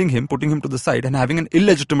blinding him, putting him to the side, and having an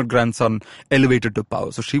illegitimate grandson elevated to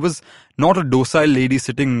power. So she was not a docile lady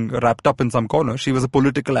sitting wrapped up in some corner. She was a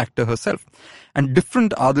political actor herself. And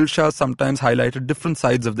different Adil Shahs sometimes highlighted different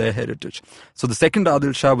sides of their heritage. So the second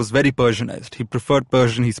Adil Shah was very Persianized. He preferred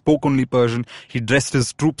Persian. He spoke only Persian. He dressed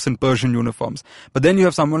his troops in Persian uniforms. But then you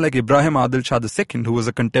have someone like Ibrahim Adil Shah II, who was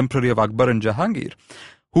a contemporary of Akbar and Jahangir,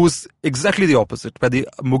 who's exactly the opposite, where the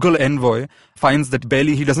Mughal envoy finds that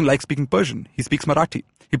he doesn't like speaking Persian. He speaks Marathi.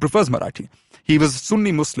 He prefers Marathi. He was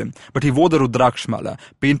Sunni Muslim, but he wore the Rudrakshmala,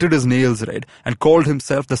 painted his nails red, and called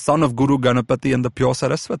himself the son of Guru Ganapati and the pure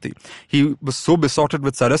Saraswati. He was so besotted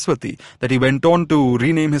with Saraswati that he went on to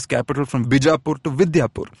rename his capital from Bijapur to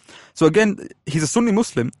Vidyapur. So again, he's a Sunni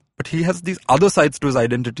Muslim, but he has these other sides to his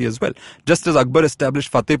identity as well. Just as Akbar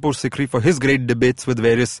established Fatehpur Sikri for his great debates with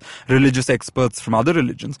various religious experts from other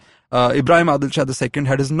religions, Ibrahim Adil Shah II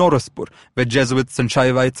had his Noraspur, where Jesuits and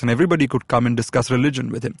Shaivites and everybody could come and discuss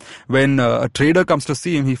religion with him. When a trader comes to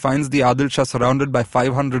see him, he finds the Adil Shah surrounded by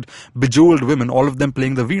 500 bejeweled women, all of them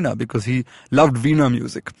playing the veena because he loved veena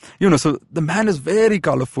music. So the man is very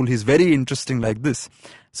colorful. He's very interesting like this.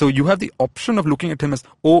 So you have the option of looking at him as,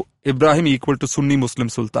 Ibrahim equal to Sunni Muslim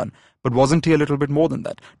Sultan. But wasn't he a little bit more than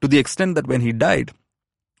that? To the extent that when he died,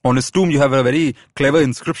 on his tomb you have a very clever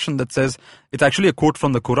inscription that says, it's actually a quote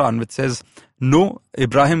from the Quran, which says, no,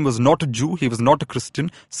 Ibrahim was not a Jew, he was not a Christian,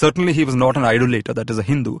 certainly he was not an idolater, that is a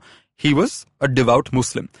Hindu. He was a devout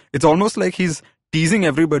Muslim. It's almost like he's teasing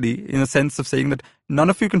everybody in a sense of saying that none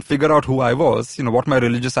of you can figure out who I was, what my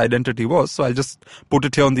religious identity was, so I'll just put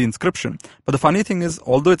it here on the inscription. But the funny thing is,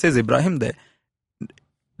 although it says Ibrahim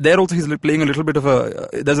there also he's playing there's a little bit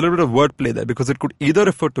of wordplay there, because it could either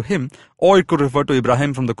refer to him or it could refer to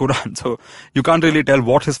Ibrahim from the Quran. So you can't really tell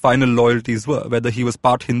what his final loyalties were, whether he was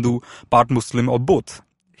part Hindu, part Muslim, or both.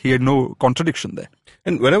 He had no contradiction there.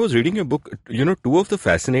 And when I was reading your book, two of the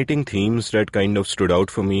fascinating themes that kind of stood out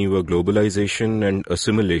for me were globalization and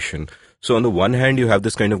assimilation. So on the one hand, you have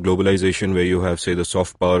this kind of globalization where you have, say, the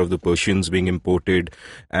soft power of the Persians being imported,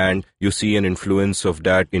 and you see an influence of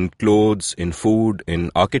that in clothes, in food, in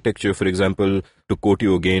architecture. For example, to quote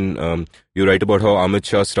you again, you write about how Ahmad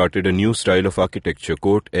Shah started a new style of architecture,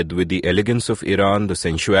 quote, with the elegance of Iran, the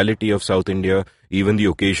sensuality of South India, even the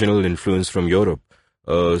occasional influence from Europe.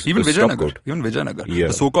 Even Vijayanagar. Yeah.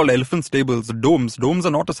 The so-called elephant stables, the domes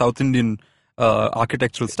are not a South Indian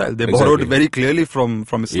architectural style. They borrowed very clearly from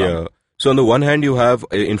Islam. Yeah. So on the one hand, you have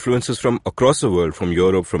influences from across the world, from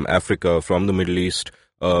Europe, from Africa, from the Middle East,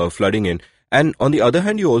 flooding in. And on the other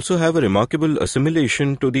hand, you also have a remarkable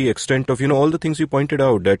assimilation to the extent of, all the things you pointed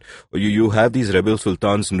out, that you have these rebel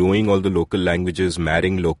sultans knowing all the local languages,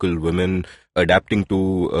 marrying local women, adapting to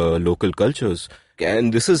local cultures.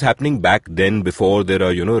 And this is happening back then, before there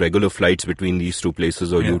are, regular flights between these two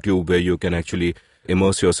places, or YouTube, where you can actually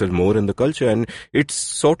immerse yourself more in the culture. And it's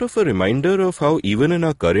sort of a reminder of how even in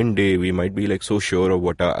our current day, we might be so sure of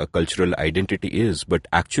what our cultural identity is, but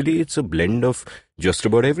actually it's a blend of just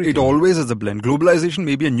about everything. It always is a blend. Globalization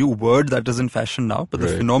may be a new word that is in fashion now, but the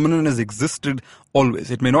phenomenon has existed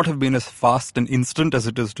always. It may not have been as fast and instant as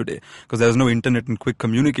it is today, because there's no internet and quick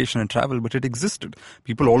communication and travel, but it existed.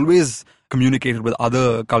 People always communicated with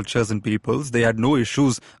other cultures and peoples. They had no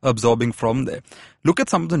issues absorbing from there. Look at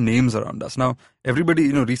some of the names around us. Now,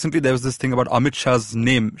 everybody, recently there was this thing about Amit Shah's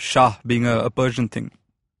name, Shah, being a Persian thing.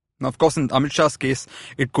 Now, of course, in Amit Shah's case,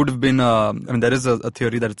 it could have been, there is a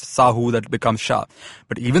theory that it's Sahu that becomes Shah.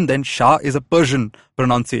 But even then, Shah is a Persian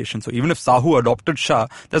pronunciation. So even if Sahu adopted Shah,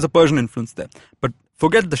 there's a Persian influence there. But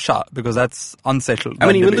forget the Shah, because that's unsettled.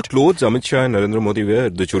 Even the clothes Amit Shah and Narendra Modi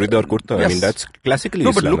wear, the churidar kurta, yes. That's classically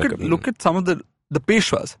Islamic. But look at some of the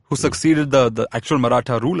Peshwas who succeeded the actual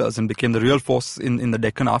Maratha rulers and became the real force in the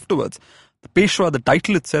Deccan afterwards. The Peshwa, the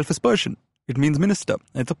title itself is Persian. It means minister.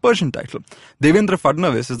 It's a Persian title. Devendra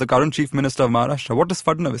Fadnavis is the current chief minister of Maharashtra. What is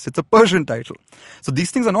Fadnavis? It's a Persian title. So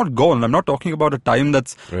these things are not gone. I'm not talking about a time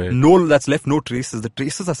that's left no traces. The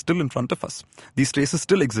traces are still in front of us. These traces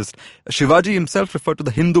still exist. Shivaji himself referred to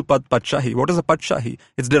the Hindu Padshahi. What is a Padshahi?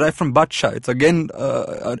 It's derived from Badshah. It's again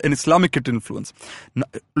an Islamic influence. Now,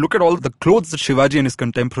 look at all the clothes that Shivaji and his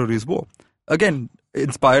contemporaries wore. Again,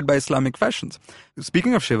 inspired by Islamic fashions.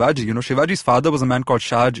 Speaking of Shivaji, Shivaji's father was a man called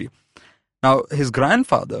Shahaji. Now, his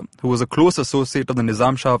grandfather, who was a close associate of the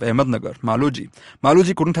Nizam Shah of Ahmednagar,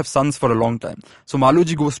 Maloji couldn't have sons for a long time. So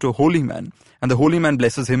Maloji goes to a holy man, and the holy man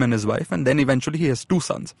blesses him and his wife, and then eventually he has two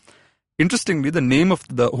sons. Interestingly, the name of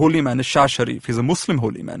the holy man is Shah Sharif. He's a Muslim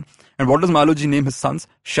holy man. And what does Maloji name his sons?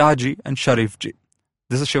 Shahji and Sharifji.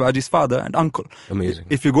 This is Shivaji's father and uncle. Amazing.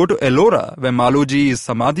 If you go to Ellora, where Maloji's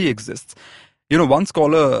Samadhi exists, one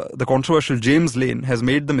scholar, the controversial James Lane, has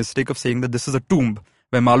made the mistake of saying that this is a tomb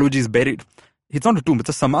where Maloji is buried. It's not a tomb, it's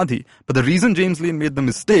a Samadhi. But the reason James Lane made the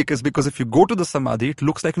mistake is because if you go to the Samadhi, it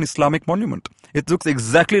looks like an Islamic monument. It looks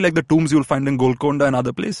exactly like the tombs you'll find in Golconda and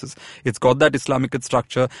other places. It's got that Islamic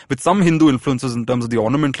structure with some Hindu influences in terms of the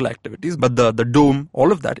ornamental activities, but the dome,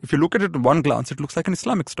 all of that, if you look at it at one glance, it looks like an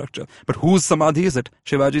Islamic structure. But whose Samadhi is it?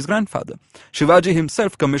 Shivaji's grandfather. Shivaji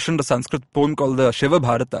himself commissioned a Sanskrit poem called the Shiva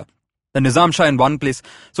Bharata. The Nizam Shah in one place.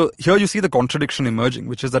 So here you see the contradiction emerging,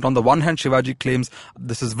 which is that on the one hand, Shivaji claims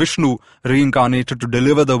this is Vishnu reincarnated to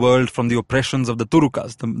deliver the world from the oppressions of the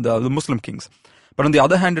Turukas, the Muslim kings. But on the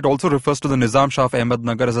other hand, it also refers to the Nizam Shah of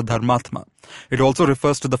Ahmednagar as a Dharmatma. It also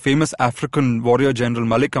refers to the famous African warrior general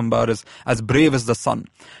Malik Ambar as brave as the sun.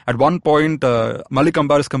 At one point, Malik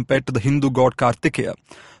Ambar is compared to the Hindu god Kartikeya.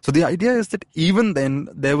 So the idea is that even then,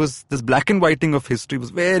 there was this black and whiting of history was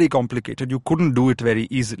very complicated. You couldn't do it very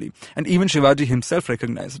easily. And even Shivaji himself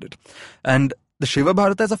recognized it. And the Shiva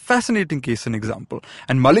Bharata is a fascinating case and example.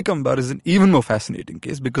 And Malik Ambar is an even more fascinating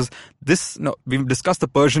case because we've discussed the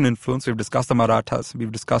Persian influence, we've discussed the Marathas,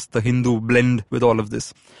 we've discussed the Hindu blend with all of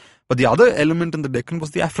this. But the other element in the Deccan was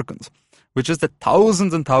the Africans. which is that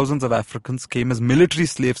thousands and thousands of Africans came as military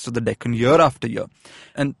slaves to the Deccan year after year.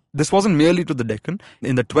 And this wasn't merely to the Deccan.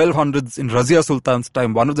 In the 1200s, in Razia Sultan's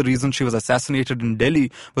time, one of the reasons she was assassinated in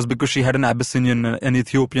Delhi was because she had an Abyssinian and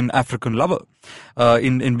Ethiopian African lover.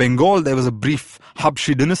 In Bengal, there was a brief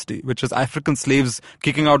Habshi dynasty, which is African slaves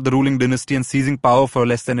kicking out the ruling dynasty and seizing power for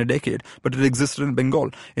less than a decade. But it existed in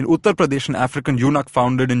Bengal. In Uttar Pradesh, an African eunuch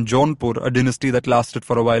founded in Jaunpur a dynasty that lasted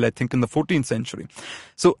for a while, I think in the 14th century.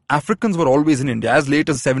 So Africans were always in India. As late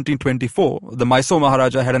as 1724, the Mysore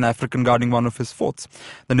Maharaja had an African guarding one of his forts.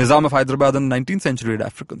 The Nizam of Hyderabad in the 19th century had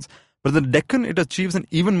Africans. But in the Deccan, it achieves an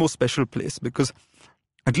even more special place because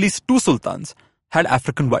at least 2 sultans had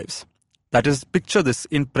African wives. That is, picture this,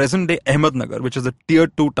 in present-day Ahmednagar, which is a tier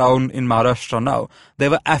 2 town in Maharashtra now, there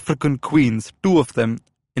were African queens, 2 of them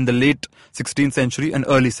in the late 16th century and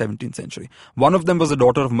early 17th century. One of them was the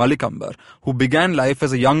daughter of Malik Ambar, who began life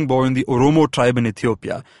as a young boy in the Oromo tribe in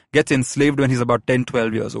Ethiopia, gets enslaved when he's about 10,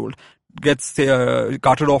 12 years old, gets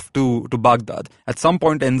carted off to Baghdad, at some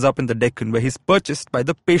point ends up in the Deccan, where he's purchased by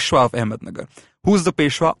the Peshwa of Ahmednagar. Who's the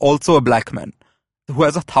Peshwa? Also a black man, who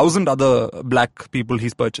has 1,000 other black people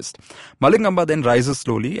he's purchased. Malik Ambar then rises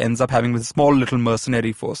slowly, ends up having a small little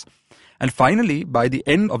mercenary force. And finally, by the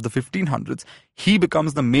end of the 1500s, he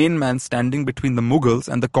becomes the main man standing between the Mughals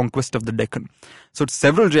and the conquest of the Deccan. So it's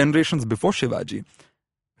several generations before Shivaji.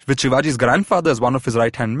 With Shivaji's grandfather as one of his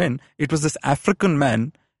right-hand men, it was this African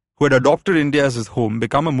man who had adopted India as his home,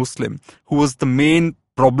 become a Muslim, who was the main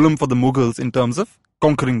problem for the Mughals in terms of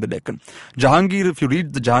conquering the Deccan. Jahangir, if you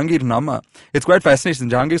read the Jahangir Nama, it's quite fascinating.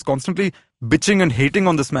 Jahangir is constantly bitching and hating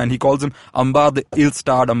on this man. He calls him Ambar the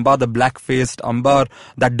ill-starred, Ambar the black-faced, Ambar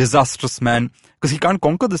that disastrous man, because he can't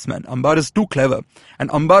conquer this man. Ambar is too clever.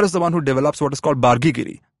 And Ambar is the one who develops what is called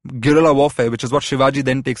Bargigiri, guerrilla warfare, which is what Shivaji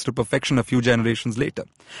then takes to perfection a few generations later.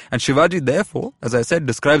 And Shivaji, therefore, as I said,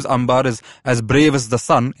 describes Ambar as brave as the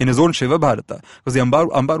sun in his own Shiva Bharata, because the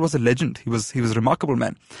Ambar was a legend. He was a remarkable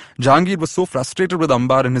man. Jahangir was so frustrated with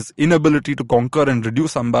Ambar and his inability to conquer and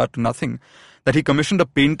reduce Ambar to nothing that he commissioned a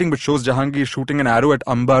painting which shows Jahangir shooting an arrow at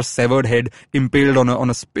Ambar's severed head impaled on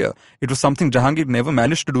a spear. It was something Jahangir never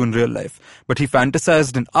managed to do in real life, but he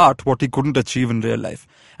fantasized in art what he couldn't achieve in real life.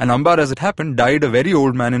 And Ambar, as it happened, died a very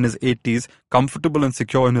old man in his 80s, comfortable and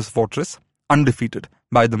secure in his fortress, undefeated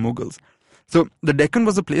by the Mughals. So the Deccan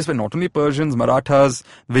was a place where not only Persians, Marathas,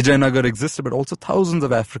 Vijayanagar existed, but also thousands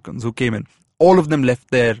of Africans who came in. All of them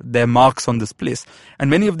left their marks on this place.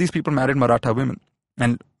 And many of these people married Maratha women.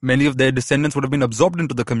 And many of their descendants would have been absorbed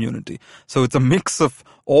into the community. So it's a mix of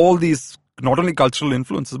all these, not only cultural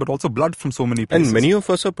influences, but also blood from so many places. And many of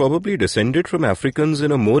us are probably descended from Africans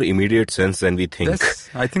in a more immediate sense than we think. Yes,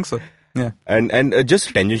 I think so. Yeah. And just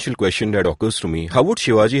a tangential question that occurs to me. How would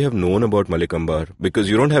Shivaji have known about Malik Ambar? Because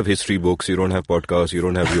you don't have history books, you don't have podcasts, you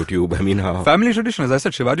don't have YouTube. I mean, how? Family tradition, as I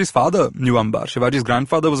said, Shivaji's father knew Ambar. Shivaji's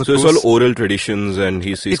grandfather was a So close... it's all oral traditions and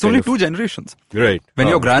he's It's only 2 generations. Right. When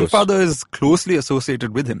your grandfather is closely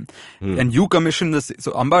associated with him and you commission this...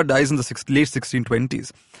 So Ambar dies in the late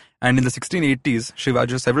 1620s. And in the 1680s,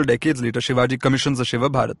 Shivaji, several decades later, Shivaji commissions the Shiva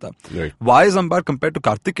Bharata. Right. Why is Ambar compared to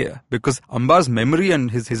Kartikeya? Because Ambar's memory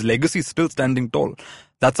and his legacy is still standing tall.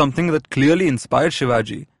 That's something that clearly inspired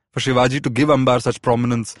Shivaji, for Shivaji to give Ambar such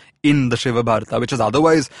prominence in the Shiva Bharata, which is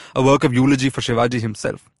otherwise a work of eulogy for Shivaji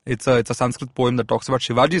himself. It's a Sanskrit poem that talks about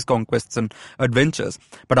Shivaji's conquests and adventures.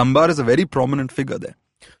 But Ambar is a very prominent figure there.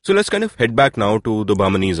 So let's kind of head back now to the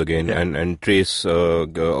Bahmanis again and trace,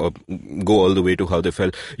 go all the way to how they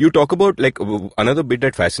fell. You talk about, like, another bit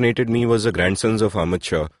that fascinated me was the grandsons of Ahmad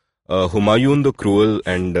Shah, Humayun the Cruel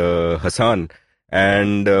and Hassan.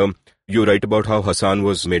 And you write about how Hassan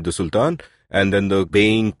was made the Sultan. And then the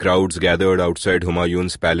baying crowds gathered outside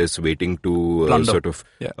Humayun's palace waiting to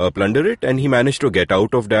plunder it. And he managed to get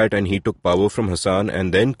out of that and he took power from Hassan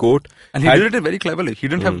and then And he did it very cleverly. He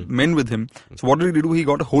didn't have men with him. So what did he do? He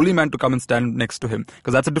got a holy man to come and stand next to him,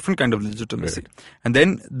 because that's a different kind of legitimacy. Right. And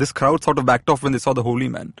then this crowd sort of backed off when they saw the holy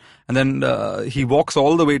man. And then he walks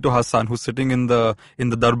all the way to Hassan, who's sitting in the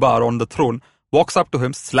darbar on the throne, walks up to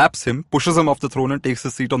him, slaps him, pushes him off the throne and takes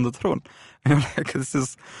his seat on the throne. And I'm like, this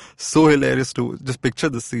is so hilarious to just picture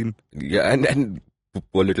this scene. Yeah, and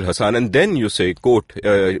poor little Hassan. And then you say, quote,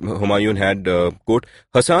 Humayun had, quote,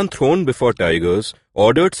 Hassan thrown before tigers,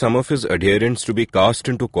 ordered some of his adherents to be cast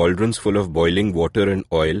into cauldrons full of boiling water and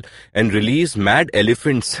oil, and release mad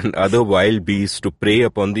elephants and other wild beasts to prey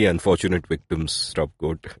upon the unfortunate victims. Stop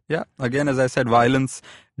quote. Yeah, again, as I said, violence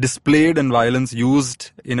displayed and violence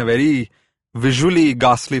used in a very visually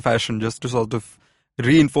ghastly fashion, just to sort of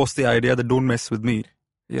reinforce the idea that don't mess with me.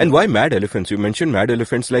 Yeah. And why mad elephants? You mentioned mad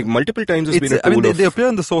elephants like multiple times. They appear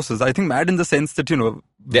in the sources. I think mad in the sense that,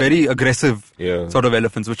 very aggressive sort of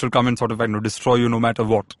elephants, which will come and sort of destroy you no matter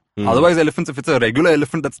what. Otherwise, elephants, if it's a regular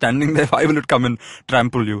elephant that's standing there, why will it come and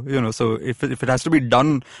trample you? So if it has to be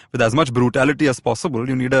done with as much brutality as possible,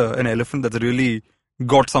 you need an elephant that's really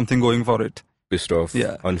got something going for it. Pissed off,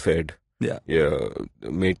 unfed. Yeah,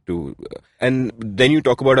 made to. And then you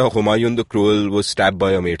talk about how Humayun the Cruel was stabbed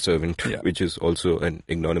by a maidservant, which is also an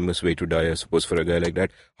ignominious way to die, I suppose, for a guy like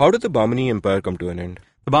that. How did the Bahmani Empire come to an end?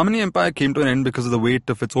 The Bahmani Empire came to an end because of the weight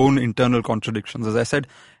of its own internal contradictions. As I said,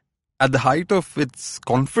 at the height of its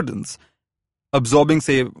confidence, absorbing,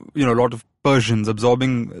 say, a lot of Persians,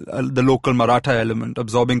 absorbing the local Maratha element,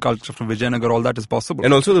 absorbing culture from Vijayanagar, all that is possible.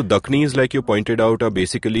 And also the Dakhnis, like you pointed out, are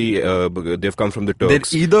basically, they've come from the Turks.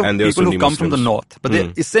 They're either and they're people Sunni who come Muslims. from the north, but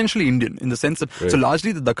they're essentially Indian in the sense that, so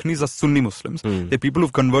largely the Dakhnis are Sunni Muslims. They're people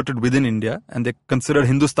who've converted within India and they're considered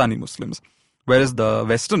Hindustani Muslims. Whereas the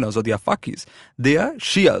Westerners or the Afakis, they are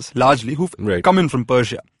Shias, largely, who've come in from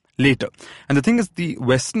Persia later. And the thing is, the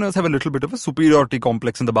Westerners have a little bit of a superiority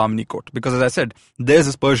complex in the Bahmani court because, as I said, theirs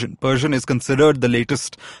is Persian. Persian is considered the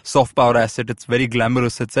latest soft power asset. It's very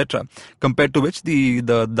glamorous, etc. Compared to which the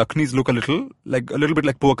Dakhnis look a little bit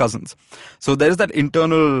like poor cousins. So there is that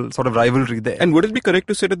internal sort of rivalry there. And would it be correct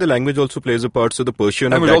to say that the language also plays a part? So the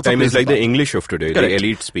Persian of that time is like the English of today, the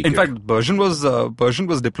elite speaker. In fact, Persian was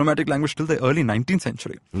diplomatic language till the early 19th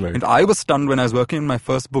century. Right. And I was stunned when I was working on my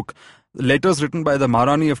first book. Letters written by the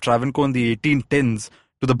Maharani of Travancore in the 1810s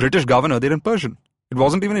to the British governor, they're in Persian. It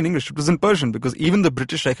wasn't even in English, it was in Persian because even the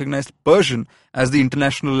British recognized Persian as the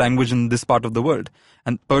international language in this part of the world.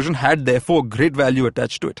 And Persian had therefore great value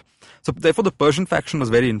attached to it. So therefore the Persian faction was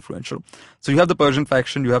very influential. So you have the Persian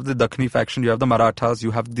faction, you have the Dakhni faction, you have the Marathas,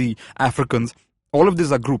 you have the Africans. All of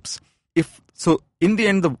these are groups. In the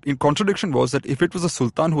end, the contradiction was that if it was a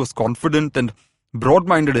sultan who was confident and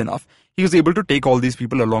broad-minded enough, he was able to take all these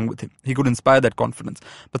people along with him. He could inspire that confidence.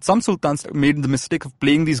 But some sultans made the mistake of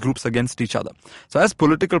playing these groups against each other. So as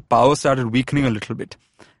political power started weakening a little bit,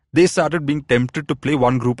 they started being tempted to play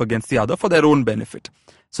one group against the other for their own benefit.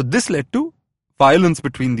 So this led to violence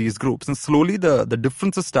between these groups, and slowly the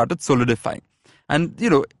differences started solidifying. And,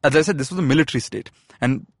 as I said, this was a military state.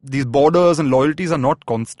 And these borders and loyalties are not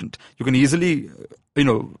constant. You can easily,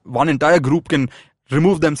 one entire group can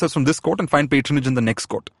remove themselves from this court and find patronage in the next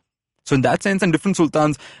court. So in that sense, and different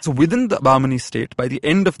sultans, so within the Bahmani state, by the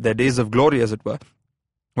end of their days of glory, as it were,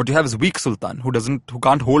 what you have is weak sultan who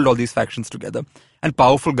can't hold all these factions together, and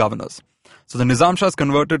powerful governors. So the Nizam Shah is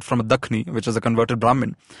converted from a Dakhni, which is a converted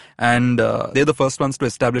Brahmin, and they're the first ones to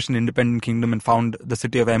establish an independent kingdom and found the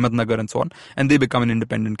city of Ahmednagar and so on, and they become an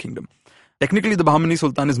independent kingdom. Technically, the Bahmani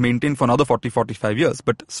Sultan is maintained for another 40-45 years,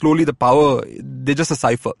 but slowly the power, they're just a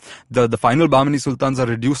cipher. The final Bahmani Sultans are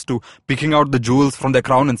reduced to picking out the jewels from their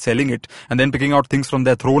crown and selling it, and then picking out things from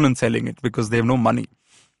their throne and selling it because they have no money.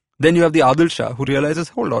 Then you have the Adil Shah who realizes,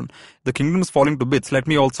 hold on, the kingdom is falling to bits. Let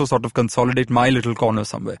me also sort of consolidate my little corner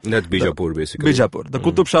somewhere. That's Bijapur, basically. Bijapur. The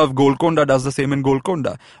Qutub Shah of Golconda does the same in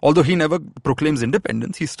Golconda. Although he never proclaims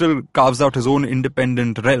independence, he still carves out his own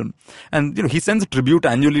independent realm. And, he sends a tribute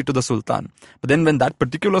annually to the Sultan. But then when that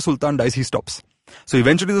particular Sultan dies, he stops. So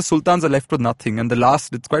eventually the sultans are left with nothing, and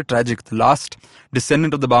it's quite tragic, the last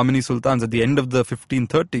descendant of the Bahmani sultans at the end of the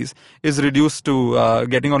 1530s is reduced to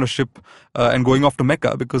getting on a ship and going off to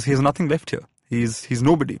Mecca because he has nothing left here. He's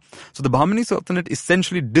nobody. So the Bahmani Sultanate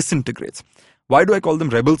essentially disintegrates. Why do I call them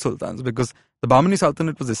rebel sultans? Because the Bahmani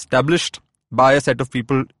Sultanate was established by a set of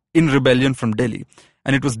people in rebellion from Delhi.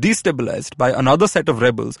 And it was destabilized by another set of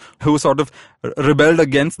rebels who sort of rebelled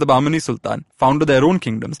against the Bahmani Sultan, founded their own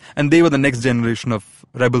kingdoms, and they were the next generation of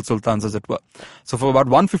rebel sultans, as it were. So for about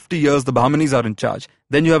 150 years, the Bahmanis are in charge.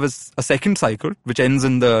 Then you have a second cycle, which ends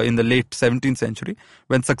in the late 17th century,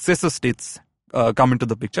 when successor states come into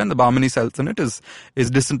the picture, and the Bahmani Sultanate is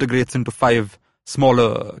disintegrates into 5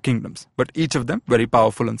 smaller kingdoms, but each of them very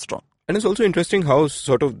powerful and strong. And it's also interesting how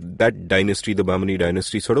sort of that dynasty, the Bahmani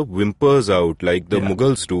dynasty, sort of whimpers out like the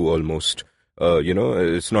Mughals do almost.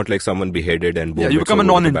 It's not like someone beheaded and boom, you become a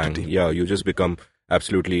non-entity. Yeah, you just become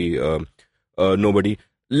absolutely nobody.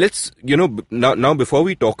 Let's, now before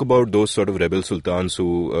we talk about those sort of rebel sultans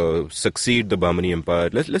who succeed the Bahmani Empire,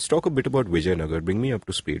 let's talk a bit about Vijayanagar. Bring me up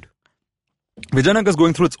to speed. Vijayanagar is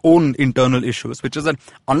going through its own internal issues, which is that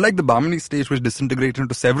unlike the Bahmani state, which disintegrated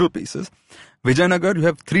into several pieces, Vijayanagar, you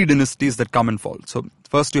have 3 dynasties that come and fall. So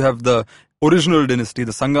first you have the original dynasty,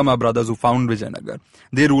 the Sangama brothers who found Vijayanagar.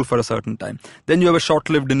 They rule for a certain time. Then you have a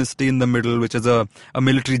short-lived dynasty in the middle, which is a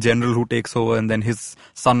military general who takes over, and then his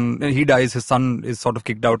son, he dies, his son is sort of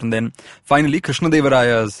kicked out, and then finally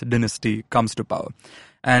Krishnadevaraya's dynasty comes to power.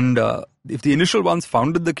 And if the initial ones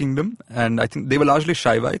founded the kingdom, and I think they were largely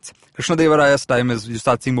Shaivites, Krishnadevaraya's time is you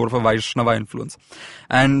start seeing more of a Vaishnava influence.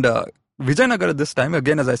 And Vijayanagar at this time,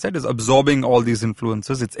 again, as I said, is absorbing all these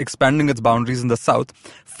influences. It's expanding its boundaries in the south,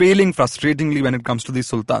 failing frustratingly when it comes to these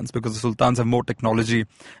sultans, because the sultans have more technology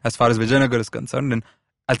as far as Vijayanagar is concerned. And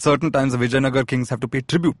at certain times, the Vijayanagar kings have to pay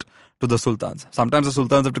tribute to the sultans. Sometimes the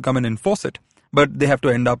sultans have to come and enforce it, but they have to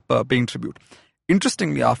end up paying tribute.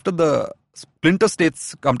 Interestingly, after the splinter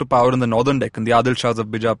states come to power in the northern Deccan, the Adil Shahs of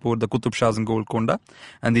Bijapur, the Qutub Shahs in Golconda,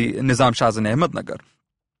 and the Nizam Shahs in Ahmednagar,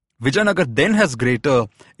 Vijayanagar then has greater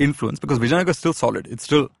influence because Vijayanagar is still solid. It's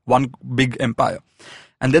still one big empire.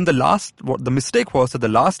 And then the mistake was that the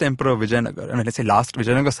last emperor of Vijayanagar, I mean, let's say last,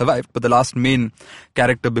 Vijayanagar survived, but the last main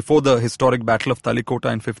character before the historic battle of Talikota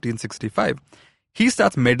in 1565, he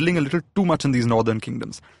starts meddling a little too much in these northern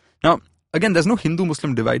kingdoms. Now, again, there's no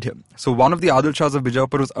Hindu-Muslim divide here. So one of the Adil Shahs of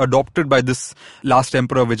Bijapur was adopted by this last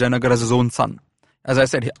emperor of Vijayanagar as his own son. As I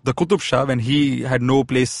said, the Qutub Shah, when he had no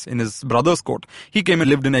place in his brother's court, he came and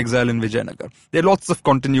lived in exile in Vijayanagar. There are lots of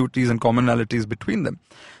continuities and commonalities between them.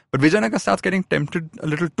 But Vijayanagar starts getting tempted a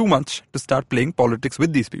little too much to start playing politics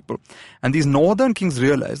with these people. And these northern kings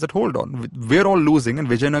realize that, hold on, we're all losing and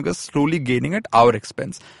Vijayanagar is slowly gaining at our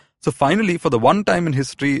expense. So finally, for the one time in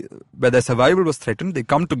history where their survival was threatened, they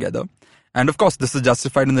come together. And of course, this is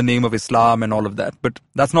justified in the name of Islam and all of that. But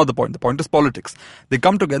that's not the point. The point is politics. They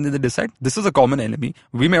come together and they decide this is a common enemy.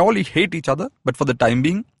 We may all hate each other, but for the time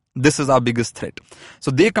being, this is our biggest threat.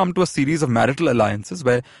 So they come to a series of marital alliances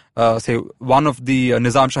where, say, one of the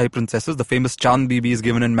Nizam Shahi princesses, the famous Chand Bibi, is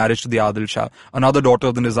given in marriage to the Adil Shah. Another daughter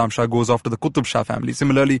of the Nizam Shah goes off to the Qutub Shah family.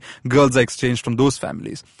 Similarly, girls are exchanged from those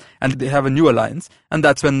families. And they have a new alliance. And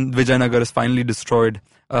that's when Vijayanagar is finally destroyed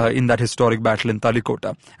in that historic battle in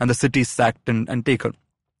Talikota. And the city is sacked and taken.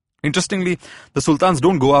 Interestingly, the sultans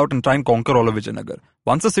don't go out and try and conquer all of Vijayanagar.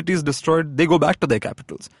 Once the city is destroyed, they go back to their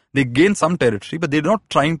capitals. They gain some territory, but they're not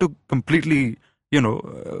trying to completely,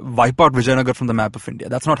 wipe out Vijayanagar from the map of India.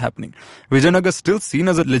 That's not happening. Vijayanagar is still seen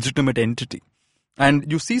as a legitimate entity. And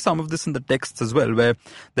you see some of this in the texts as well, where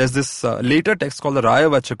there's this later text called the Raya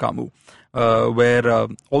Vachakamu, where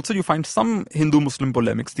also you find some Hindu-Muslim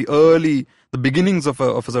polemics, the beginnings of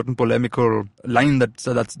a certain polemical line that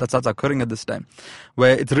starts occurring at this time,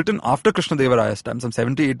 where it's written after Krishnadevaraya's time, some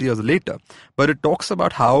 70, 80 years later, but it talks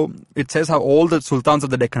about it says how all the sultans of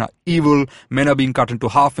the Deccan are evil, men are being cut into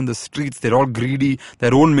half in the streets, they're all greedy,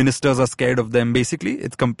 their own ministers are scared of them. Basically,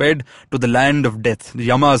 it's compared to the land of death, the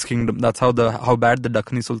Yama's kingdom. That's how bad the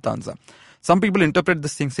Dakhani sultans are. Some people interpret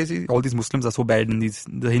this thing, say, all these Muslims are so bad and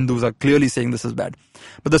the Hindus are clearly saying this is bad.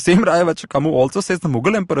 But the same Raya Vachakamu also says the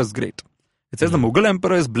Mughal emperor is great. It says the Mughal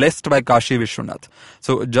emperor is blessed by Kashi Vishwanath.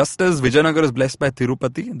 So just as Vijayanagar is blessed by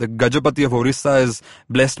Tirupati, the Gajapati of Orissa is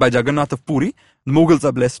blessed by Jagannath of Puri, the Mughals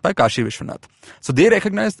are blessed by Kashi Vishwanath. So they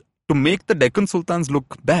recognize to make the Deccan sultans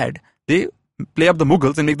look bad, they play up the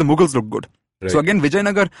Mughals and make the Mughals look good. Right. So again,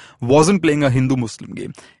 Vijayanagar wasn't playing a Hindu-Muslim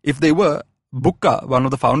game. If they were, Bukka, one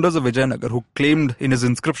of the founders of Vijayanagar, who claimed in his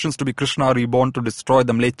inscriptions to be Krishna reborn to destroy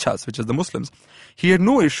the Mlechas, which is the Muslims, he had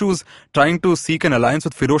no issues trying to seek an alliance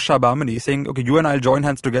with Firoz Shah Bahmani, saying, okay, you and I'll join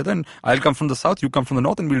hands together and I'll come from the south, you come from the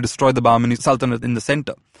north, and we'll destroy the Bahmani Sultanate in the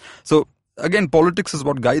center. So again, politics is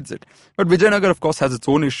what guides it. But Vijayanagar, of course, has its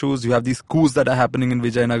own issues. You have these coups that are happening in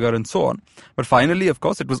Vijayanagar and so on. But finally, of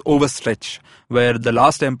course, it was overstretch, where the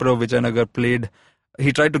last emperor of Vijayanagar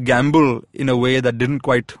he tried to gamble in a way that didn't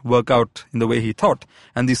quite work out in the way he thought.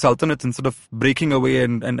 And the sultanates, instead of breaking away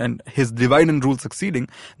and his divide and rule succeeding,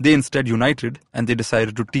 they instead united and they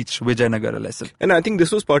decided to teach Vijayanagar a lesson. And I think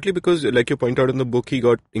this was partly because, like you point out in the book, he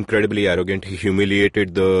got incredibly arrogant. He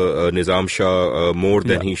humiliated the Nizam Shah more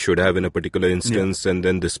than he should have in a particular instance. And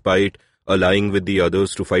then despite allying with the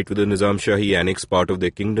others to fight with the Nizam Shah, he annexed part of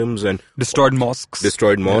their kingdoms and destroyed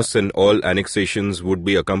mosques, and all annexations would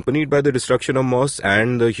be accompanied by the destruction of mosques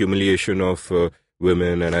and the humiliation of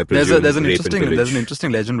women. And I presume there's an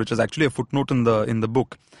interesting legend which is actually a footnote in the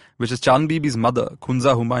book, which is Chand Bibi's mother,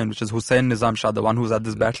 Khunza Humayun, which is Hussain Nizam Shah, the one who's at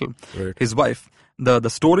this battle, his wife. The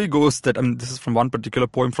story goes that, this is from one particular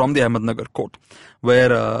poem from the Ahmednagar court, where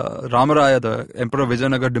Ramaraya, the emperor of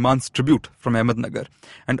Vijayanagar, demands tribute from Ahmednagar.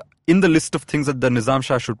 And in the list of things that the Nizam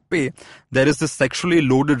Shah should pay, there is this sexually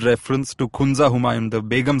loaded reference to Khunza Humayun, the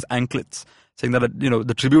Begum's anklets, saying that,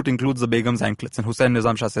 the tribute includes the Begum's anklets. And Hussain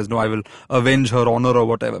Nizam Shah says, no, I will avenge her honor or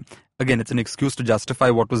whatever. Again, it's an excuse to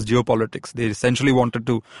justify what was geopolitics. They essentially wanted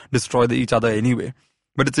to destroy each other anyway.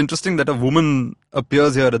 But it's interesting that a woman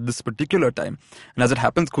appears here at this particular time. And as it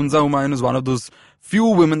happens, Kunza Humayun is one of those few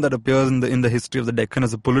women that appears in the history of the Deccan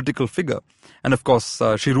as a political figure. And of course,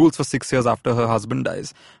 she rules for 6 years after her husband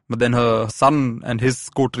dies. But then her son and his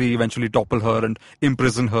coterie eventually topple her and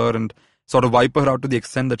imprison her and sort of wipe her out to the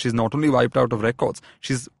extent that she's not only wiped out of records,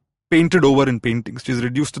 she's painted over in paintings. She's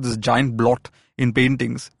reduced to this giant blot in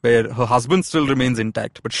paintings where her husband still remains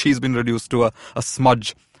intact, but she's been reduced to a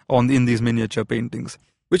smudge in these miniature paintings.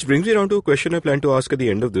 Which brings me around to a question I plan to ask at the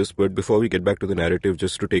end of this, but before we get back to the narrative,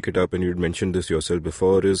 just to take it up, and you'd mentioned this yourself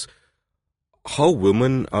before, is how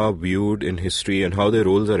women are viewed in history and how their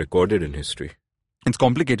roles are recorded in history. It's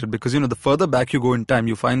complicated because, the further back you go in time,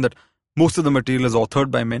 you find that most of the material is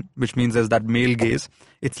authored by men, which means there's that male gaze.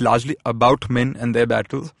 It's largely about men and their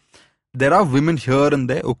battles. There are women here and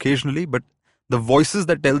there occasionally, but the voices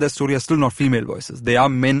that tell their story are still not female voices. They are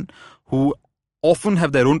men who often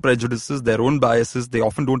have their own prejudices, their own biases. They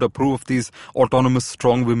often don't approve of these autonomous,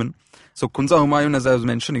 strong women. So Kunza Humayun, as I was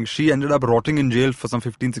mentioning, she ended up rotting in jail for some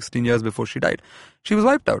 15, 16 years before she died. She was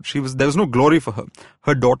wiped out. There was no glory for her.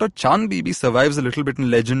 Her daughter Chand Bibi survives a little bit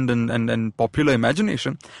in legend and popular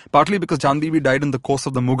imagination, partly because Chand Bibi died in the course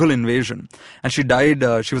of the Mughal invasion. And she died,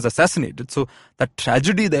 she was assassinated. So that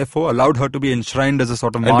tragedy, therefore, allowed her to be enshrined as a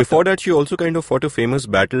sort of martyr. And before that, she also kind of fought a famous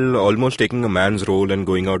battle, almost taking a man's role and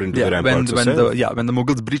going out into the ramparts herself. When the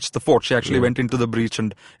Mughals breached the fort, she actually went into the breach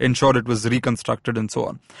and ensured it was reconstructed and so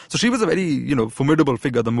on. So she was a very, formidable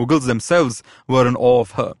figure. The Mughals themselves were in awe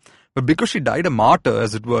of her. But because she died a martyr,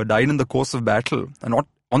 as it were, died in the course of battle, and not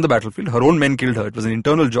on the battlefield, her own men killed her. It was an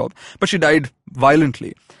internal job. But she died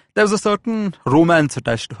violently. There was a certain romance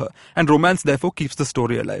attached to her. And romance, therefore, keeps the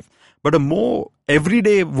story alive. But a more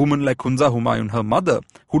everyday woman like Kunza Humayun, her mother,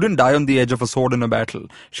 who didn't die on the edge of a sword in a battle,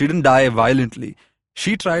 she didn't die violently.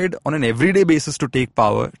 She tried on an everyday basis to take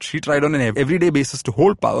power. She tried on an everyday basis to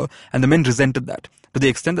hold power, and the men resented that to the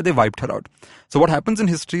extent that they wiped her out. So what happens in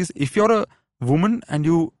history is, if you're a woman and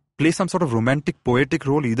you play some sort of romantic, poetic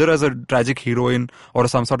role, either as a tragic heroine or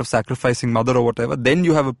some sort of sacrificing mother or whatever, then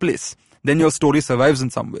you have a place. Then your story survives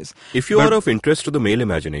in some ways. If you are of interest to the male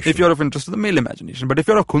imagination. If you're of interest to the male imagination. But if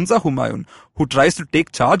you're a Kunza Humayun who tries to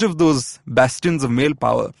take charge of those bastions of male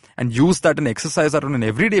power and use that and exercise that on an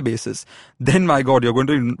everyday basis, then my God, you're going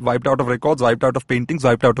to be wiped out of records, wiped out of paintings,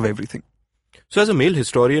 wiped out of everything. So as a male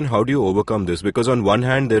historian, how do you overcome this? Because on one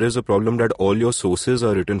hand, there is a problem that all your sources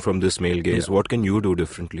are written from this male gaze. Yeah. What can you do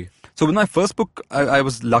differently? So with my first book, I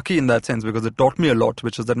was lucky in that sense because it taught me a lot,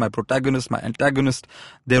 which is that my protagonist, my antagonist,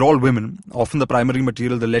 they're all women. Often the primary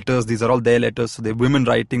material, the letters, these are all their letters. So they're women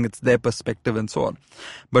writing, it's their perspective and so on.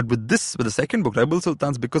 But with the second book, Rebel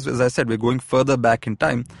Sultans, because as I said, we're going further back in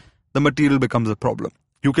time, the material becomes a problem.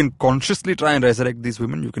 You can consciously try and resurrect these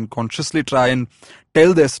women. You can consciously try and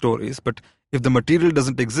tell their stories. But if the material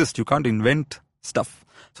doesn't exist, you can't invent stuff.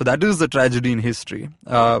 So that is the tragedy in history.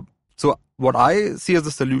 So what I see as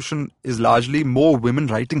the solution is largely more women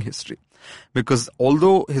writing history. Because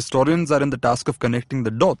although historians are in the task of connecting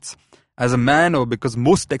the dots, as a man, or because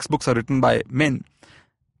most textbooks are written by men,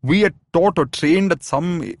 we are taught or trained at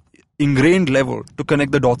some ingrained level to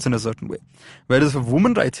connect the dots in a certain way. Whereas if a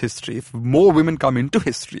woman writes history, if more women come into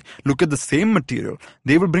history, look at the same material,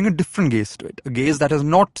 they will bring a different gaze to it, a gaze that has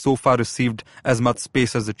not so far received as much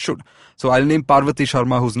space as it should. So I'll name Parvati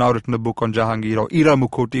Sharma, who's now written a book on Jahangir, or Ira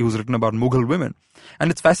Mukhoti, who's written about Mughal women. And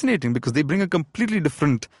it's fascinating because they bring a completely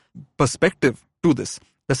different perspective to this.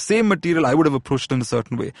 The same material I would have approached in a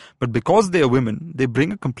certain way, but because they are women, they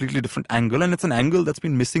bring a completely different angle, and it's an angle that's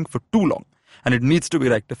been missing for too long. And it needs to be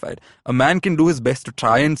rectified. A man can do his best to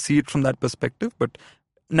try and see it from that perspective, but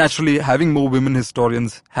naturally having more women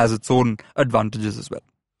historians has its own advantages as well.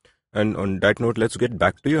 And on that note, let's get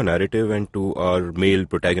back to your narrative and to our male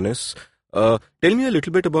protagonists. Tell me a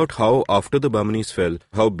little bit about how after the Bahmanis fell,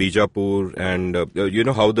 how Bijapur and,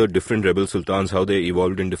 how the different rebel sultans, how they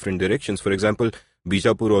evolved in different directions. For example,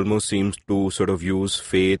 Bijapur almost seems to sort of use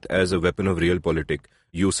faith as a weapon of realpolitik.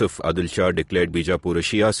 Yusuf Adil Shah declared Bijapur a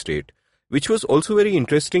Shia state, which was also very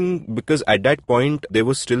interesting because at that point, there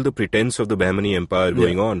was still the pretense of the Bahmani Empire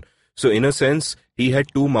going on. So in a sense, he had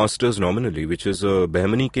two masters nominally, which is a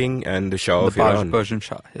Bahmani king and the Shah of Iran. Persian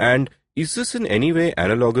Shah. Yeah. And is this in any way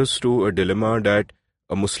analogous to a dilemma that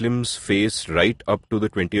Muslims face right up to the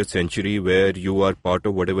 20th century, where you are part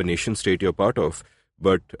of whatever nation state you're part of,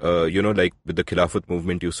 But, like with the Khilafat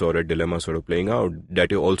movement, you saw that dilemma sort of playing out, that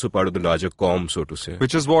you're also part of the larger QOM, so to say.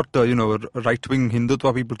 Which is what, right-wing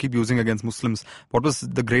Hindutva people keep using against Muslims. What was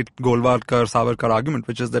the great Golwalkar-Savarkar argument,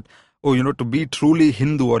 which is that, to be truly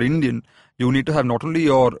Hindu or Indian, you need to have not only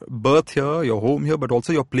your birth here, your home here, but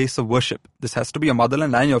also your place of worship. This has to be your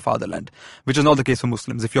motherland and your fatherland, which is not the case for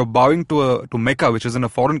Muslims. If you're bowing to Mecca, which is in a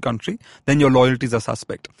foreign country, then your loyalties are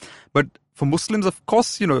suspect. But for Muslims, of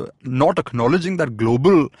course, not acknowledging that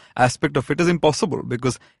global aspect of it is impossible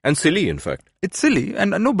because... And silly, in fact. It's silly.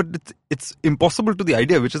 And no, but it's impossible to the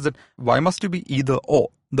idea, which is that why must you be either or?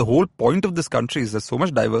 The whole point of this country is there's so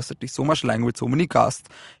much diversity, so much language, so many castes.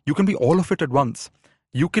 You can be all of it at once.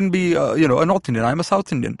 You can be, a North Indian. I'm a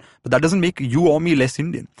South Indian. But that doesn't make you or me less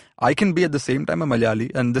Indian. I can be at the same time a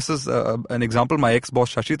Malayali. And this is an example my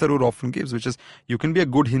ex-boss Shashi Tharoor often gives, which is you can be a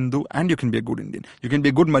good Hindu and you can be a good Indian. You can be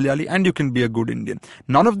a good Malayali and you can be a good Indian.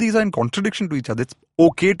 None of these are in contradiction to each other. It's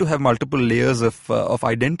okay to have multiple layers of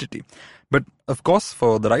identity. But of course,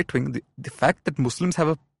 for the right wing, the fact that Muslims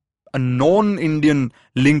have a non-Indian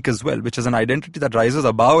link as well, which is an identity that rises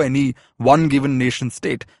above any one given nation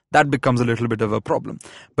state, that becomes a little bit of a problem.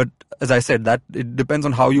 But as I said, that it depends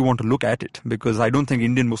on how you want to look at it, because I don't think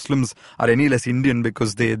Indian Muslims are any less Indian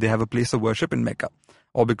because they have a place of worship in Mecca,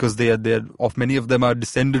 or because many of them are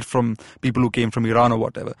descended from people who came from Iran or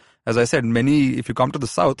whatever. As I said, if you come to the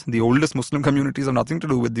south, the oldest Muslim communities have nothing to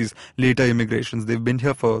do with these later immigrations. They've been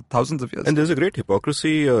here for thousands of years. And there's a great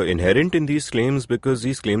hypocrisy inherent in these claims, because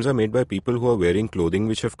these claims are made by people who are wearing clothing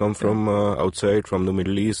which have come from outside, from the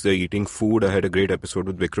Middle East. They're eating food. I had a great episode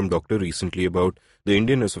with Vikram Doctor recently about the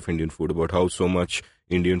Indianness of Indian food, about how so much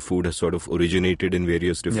Indian food has sort of originated in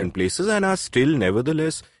various different places and are still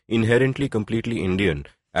nevertheless inherently completely Indian.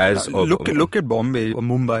 Look at Bombay or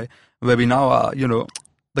Mumbai, where we now are,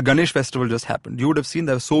 the Ganesh festival just happened. You would have seen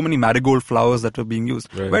there were so many marigold flowers that were being used.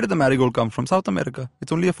 Right. Where did the marigold come from? South America.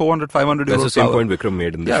 It's only a 400, 500 year old That's the same flower. point Vikram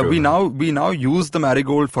made in the show. We now use the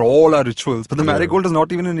marigold for all our rituals, but the marigold is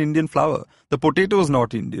not even an Indian flower. The potato is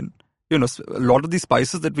not Indian. A lot of these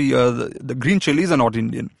spices that the green chilies are not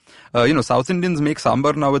Indian. South Indians make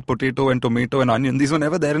sambar now with potato and tomato and onion. These were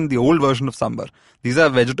never there in the old version of sambar. These are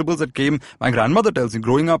vegetables that came, my grandmother tells me,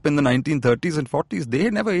 growing up in the 1930s and 40s, they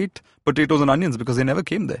never ate potatoes and onions because they never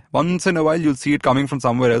came there. Once in a while you'll see it coming from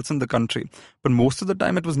somewhere else in the country. But most of the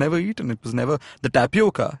time it was never eaten. It was never, the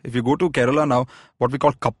tapioca, if you go to Kerala now, what we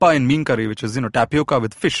call kappa in meen curry, which is, tapioca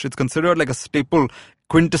with fish, it's considered like a staple,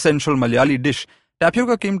 quintessential Malayali dish.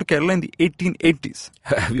 Tapioca came to Kerala in the 1880s.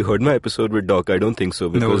 Have you heard my episode with Doc? I don't think so,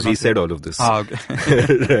 because he said all of this. Okay.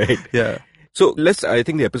 Right. Yeah. So I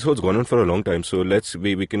think the episode's gone on for a long time, so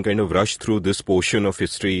we can kind of rush through this portion of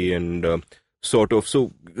history and so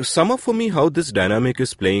sum up for me how this dynamic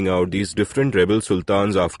is playing out, these different rebel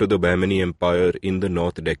sultans after the Bahmani Empire in the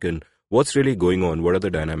North Deccan. What's really going on? What are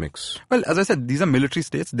the dynamics? Well, as I said, these are military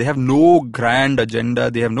states. They have no grand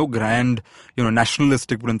agenda. They have no grand,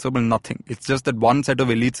 nationalistic principle, nothing. It's just that one set of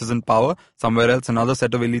elites is in power. Somewhere else, another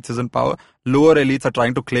set of elites is in power. Lower elites are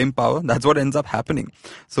trying to claim power. That's what ends up happening.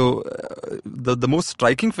 So, the most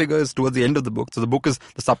striking figure is towards the end of the book. So the book is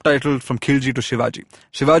the subtitle From Khilji to Shivaji.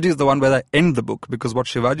 Shivaji is the one where I end the book, because what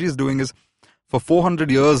Shivaji is doing is, for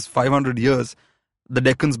 400 years, 500 years, the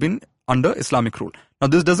Deccan's been under Islamic rule. Now,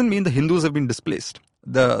 this doesn't mean the Hindus have been displaced.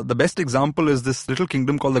 The best example is this little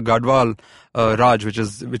kingdom called the Gadwal Raj,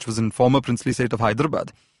 which was in former princely state of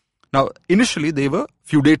Hyderabad. Now, initially they were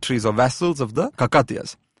feudatories or vassals of the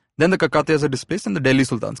Kakatiyas. Then the Kakatiyas are displaced and the Delhi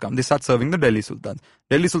Sultans come. They start serving the Delhi Sultans.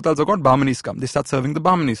 Delhi Sultans are gone, Bahmanis come. They start serving the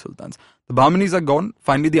Bahmani Sultans. The Bahmanis are gone.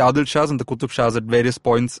 Finally, the Adil Shahs and the Qutub Shahs at various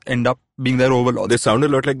points end up being their overlords. They sound a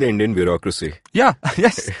lot like the Indian bureaucracy. Yeah,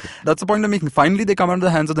 yes. That's the point I'm making. Finally, they come under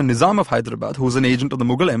the hands of the Nizam of Hyderabad, who's an agent of the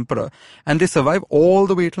Mughal emperor, and they survive all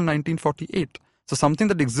the way till 1948. So something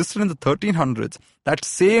that existed in the 1300s, that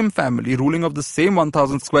same family ruling of the same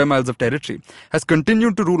 1,000 square miles of territory has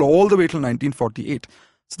continued to rule all the way till 1948.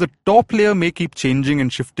 So the top layer may keep changing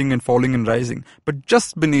and shifting and falling and rising, but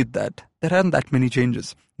just beneath that, there aren't that many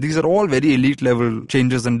changes. These are all very elite level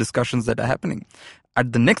changes and discussions that are happening.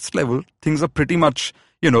 At the next level, things are pretty much,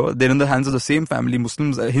 they're in the hands of the same family.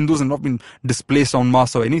 Muslims, Hindus have not been displaced en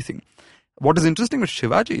masse or anything. What is interesting with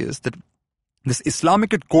Shivaji is that this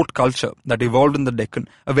Islamic court culture that evolved in the Deccan,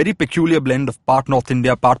 a very peculiar blend of part North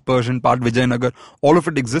India, part Persian, part Vijayanagar, all of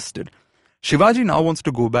it existed. Shivaji now wants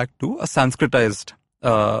to go back to a Sanskritized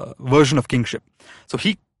version of kingship. So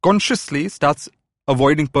he consciously starts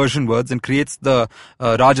avoiding Persian words and creates the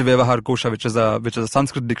Raja Vyavahar Kosha, which is a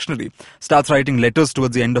Sanskrit dictionary, starts writing letters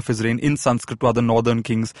towards the end of his reign in Sanskrit to other northern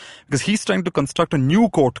kings, because he's trying to construct a new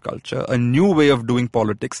court culture, a new way of doing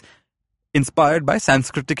politics, inspired by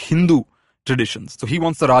Sanskritic Hindu traditions. So he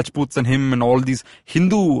wants the Rajputs and him and all these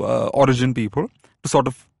Hindu origin people to sort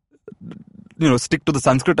of stick to the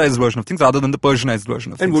Sanskritized version of things rather than the Persianized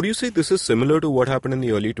version of things. And would you say this is similar to what happened in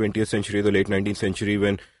the early 20th century, the late 19th century,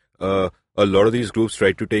 when a lot of these groups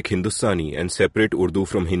tried to take Hindustani and separate Urdu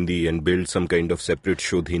from Hindi and build some kind of separate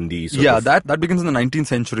Shuddh Hindi? That begins in the 19th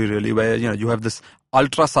century, really, where you have this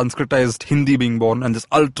ultra Sanskritized Hindi being born and this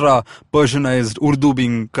ultra Persianized Urdu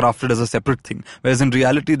being crafted as a separate thing. Whereas in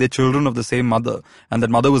reality, they're children of the same mother, and that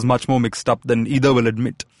mother was much more mixed up than either will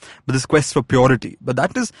admit. But this quest for purity, but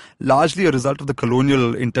that is largely a result of the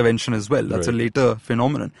colonial intervention as well. That's a later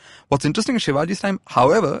phenomenon. What's interesting in Shivaji's time,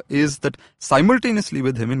 however, is that simultaneously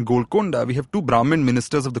with him in Golconda, we have two Brahmin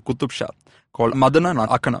ministers of the Qutub Shah called Madana and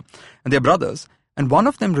Akana, and they're brothers. And one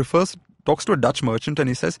of them talks to a Dutch merchant, and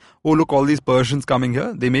he says, "Oh, look, all these Persians coming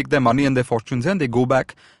here, they make their money and their fortunes here, and they go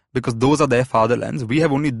back because those are their fatherlands. We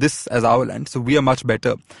have only this as our land, so we are much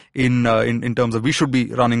better in terms of we should be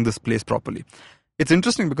running this place properly." It's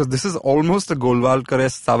interesting because this is almost a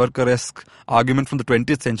Golwalkar-esque, Savarkar-esque argument from the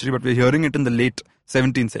 20th century, but we're hearing it in the late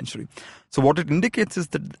 17th century. So what it indicates is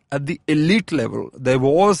that at the elite level, there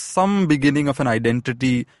was some beginning of an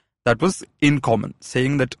identity that was in common,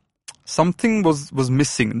 saying that something was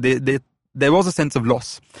missing. There was a sense of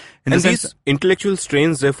loss. And these intellectual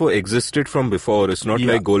strains therefore existed from before. It's not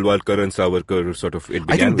like Golwalkar and Savarkar sort of it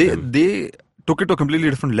began. I think they took it to a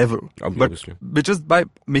completely different level, which is by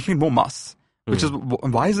making it more mass. Which is,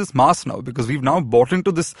 why is this mass now? Because we've now bought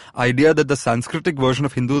into this idea that the Sanskritic version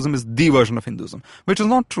of Hinduism is the version of Hinduism, which is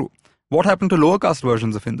not true. What happened to lower caste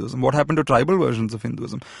versions of Hinduism? What happened to tribal versions of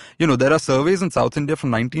Hinduism? There are surveys in South India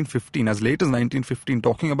from 1915, as late as 1915,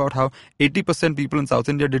 talking about how 80% people in South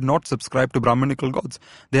India did not subscribe to Brahmanical gods.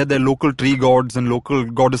 They had their local tree gods and local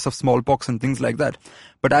goddess of smallpox and things like that.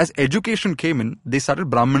 But as education came in, they started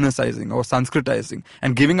Brahmanicizing or Sanskritizing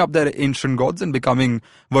and giving up their ancient gods and becoming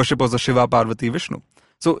worshippers of Shiva, Parvati, Vishnu.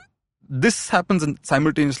 So this happens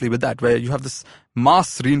simultaneously with that, where you have this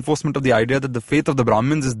mass reinforcement of the idea that the faith of the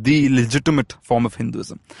Brahmins is the legitimate form of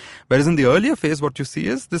Hinduism. Whereas in the earlier phase, what you see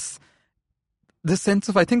is this sense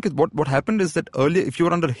of, I think what happened is that earlier, if you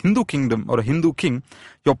were under a Hindu kingdom or a Hindu king,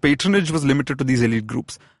 your patronage was limited to these elite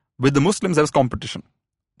groups. With the Muslims, there was competition.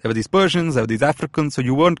 There were these Persians, there were these Africans, so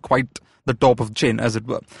you weren't quite the top of the chain, as it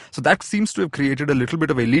were. So that seems to have created a little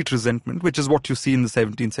bit of elite resentment, which is what you see in the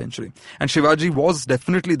 17th century. And Shivaji was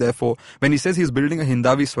definitely, therefore, when he says he's building a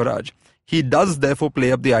Hindavi Swaraj, he does therefore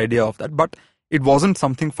play up the idea of that. But it wasn't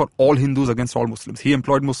something for all Hindus against all Muslims. He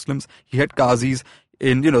employed Muslims, he had Qazis.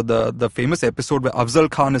 In the famous episode where Afzal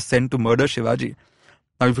Khan is sent to murder Shivaji.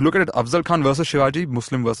 Now, if you look at it, Afzal Khan versus Shivaji,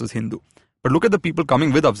 Muslim versus Hindu. But look at the people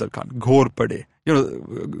coming with Afzal Khan. Ghor Pade.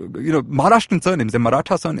 Maharashtrian surnames, they're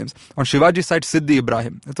Maratha surnames. On Shivaji's side, Siddhi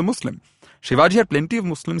Ibrahim. It's a Muslim. Shivaji had plenty of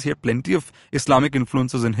Muslims. He had plenty of Islamic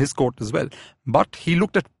influences in his court as well. But he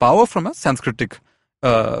looked at power from a Sanskritic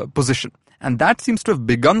position. And that seems to have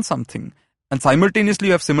begun something. And simultaneously,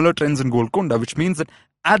 you have similar trends in Golconda, which means that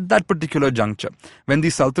at that particular juncture, when the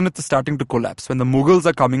Sultanate is starting to collapse, when the Mughals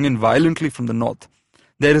are coming in violently from the north,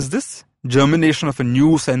 there is this germination of a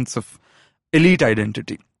new sense of elite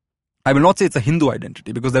identity. I will not say it's a Hindu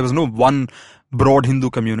identity, because there was no one broad Hindu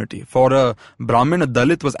community. For a Brahmin, a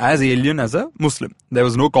Dalit was as alien as a Muslim. There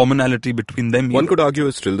was no commonality between them. One could argue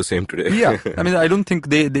it's still the same today. Yeah. I mean, I don't think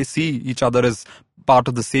they see each other as part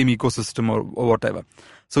of the same ecosystem or whatever.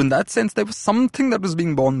 So in that sense, there was something that was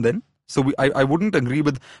being born then. So I wouldn't agree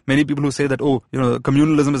with many people who say that,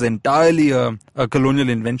 communalism is entirely a colonial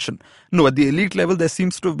invention. No, at the elite level, there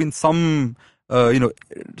seems to have been some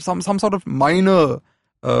sort of minor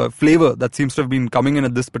flavor that seems to have been coming in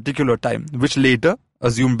at this particular time, which later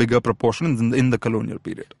assumed bigger proportions in the colonial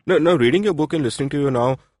period. Now, reading your book and listening to you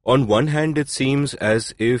now, on one hand, it seems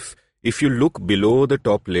as if you look below the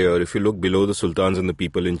top layer, if you look below the sultans and the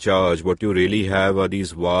people in charge, what you really have are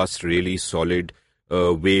these vast, really solid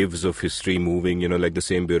waves of history moving, like the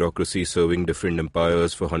same bureaucracy serving different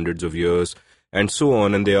empires for hundreds of years and so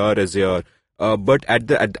on, and they are as they are. But at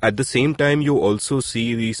the same time, you also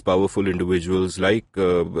see these powerful individuals like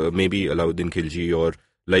maybe Alauddin Khilji or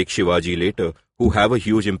like Shivaji later, who have a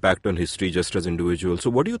huge impact on history just as individuals. So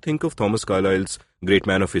what do you think of Thomas Carlyle's great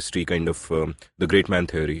man of history, kind of the great man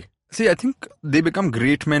theory? See, I think they become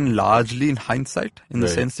great men largely in hindsight, in the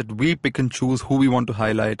sense that we pick and choose who we want to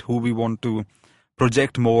highlight, who we want to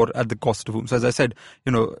project more at the cost of whom. So as I said,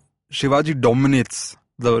 Shivaji dominates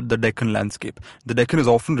the Deccan landscape. The Deccan is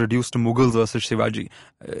often reduced to Mughals versus Shivaji,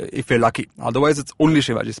 if you're lucky. Otherwise, it's only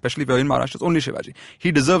Shivaji, especially if you're in Maharashtra, it's only Shivaji.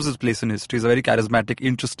 He deserves his place in history. He's a very charismatic,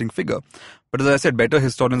 interesting figure. But as I said, better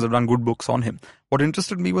historians have done good books on him. What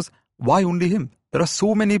interested me was, Why only him? There are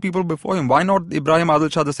so many people before him. Why not Ibrahim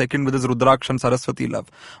Adil Shah II with his Rudraksh and Saraswati love?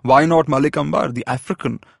 Why not Malik Ambar, the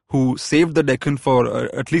African who saved the Deccan for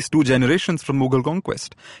at least 2 generations from Mughal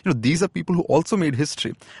conquest? These are people who also made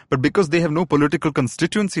history. But because they have no political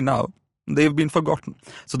constituency now, they've been forgotten.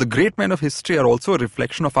 So the great men of history are also a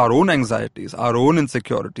reflection of our own anxieties, our own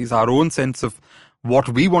insecurities, our own sense of what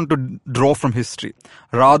we want to draw from history,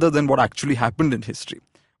 rather than what actually happened in history.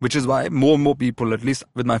 Which is why more and more people, at least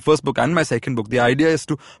with my first book and my second book, the idea is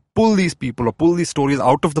to pull these people or pull these stories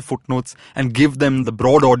out of the footnotes and give them the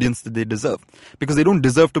broad audience that they deserve. Because they don't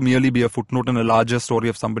deserve to merely be a footnote in a larger story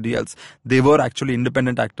of somebody else. They were actually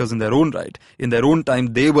independent actors in their own right. In their own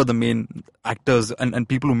time, they were the main actors and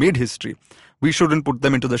people who made history. We shouldn't put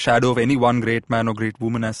them into the shadow of any one great man or great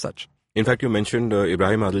woman as such. In fact, you mentioned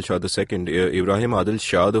Ibrahim Adil Shah II. Ibrahim Adil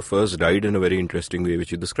Shah I died in a very interesting way,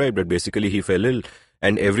 which you described. That basically he fell ill,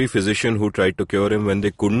 and every physician who tried to cure him, when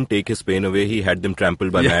they couldn't take his pain away, he had them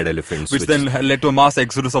trampled by mad elephants. Which then led to a mass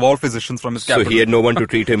exodus of all physicians from his capital. So he had no one to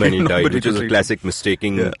treat him and he died, which is a classic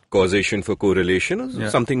mistaking causation for correlation.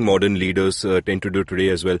 Something modern leaders tend to do today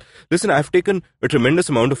as well. Listen, I've taken a tremendous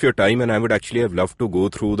amount of your time, and I would actually have loved to go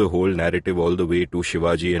through the whole narrative all the way to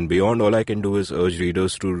Shivaji and beyond. All I can do is urge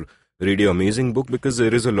readers to read your amazing book, because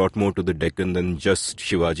there is a lot more to the Deccan than just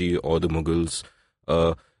Shivaji or the Mughals.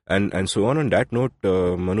 And so on that note,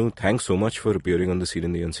 Manu, thanks so much for appearing on The Seen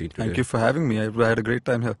and the Unseen today. Thank you for having me. I had a great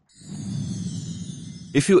time here.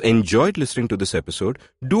 If you enjoyed listening to this episode,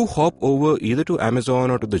 do hop over either to Amazon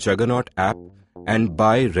or to the Juggernaut app and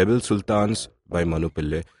buy Rebel Sultans by Manu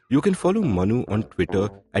Pillai. You can follow Manu on Twitter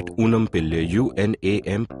at Unam Pillai,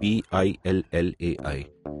 UNAMPILLAI.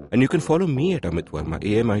 And you can follow me at Amit Verma,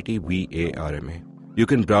 AMITVARMA. You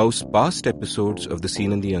can browse past episodes of The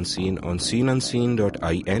Seen and the Unseen on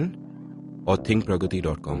seenunseen.in or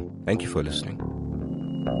thinkpragati.com. Thank you for listening.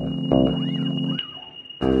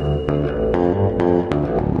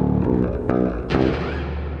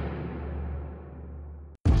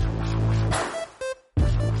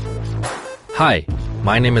 Hi,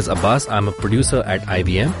 my name is Abbas. I'm a producer at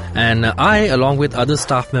IVM, and I, along with other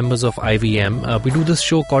staff members of IVM, we do this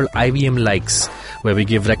show called IVM Likes, where we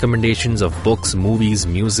give recommendations of books, movies,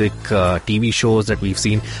 music, TV shows that we've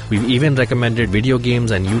seen. We've even recommended video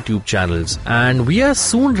games and YouTube channels. And we are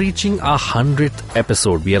soon reaching our 100th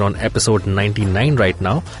episode. We are on episode 99 right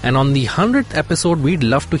now. And on the 100th episode, we'd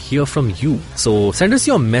love to hear from you. So send us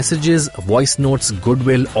your messages, voice notes,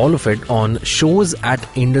 goodwill, all of it on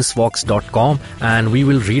shows@indusvox.com, and we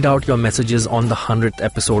will read out your messages on the 100th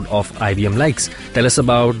episode of IVM Likes. Tell us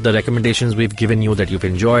about the recommendations we've given you that you've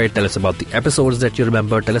enjoyed. Tell us about the episodes that you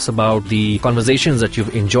remember. Tell us about the conversations that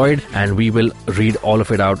you've enjoyed, and we will read all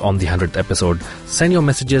of it out on the 100th episode. Send your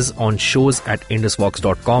messages on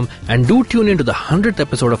shows@indusvox.com, and do tune into the 100th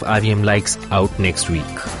episode of IVM Likes out next week.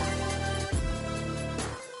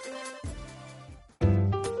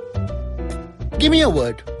 Give me a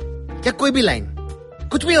word. या कोई भी line,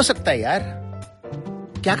 कुछ भी हो सकता है यार.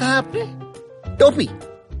 क्या कहा आपने? टोपी.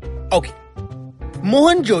 Okay.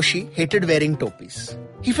 Mohan Joshi hated wearing topis.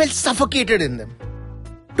 He felt suffocated in them.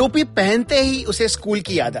 टोपी पहनते ही उसे स्कूल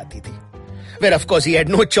की याद आती थी. Where of course he had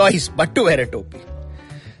no choice but to wear a टोपी.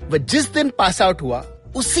 But जिस दिन पास आउट हुआ,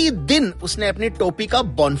 उसी दिन उसने अपनी टोपी का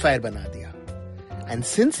bonfire बना दिया. And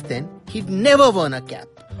since then, he'd never worn a cap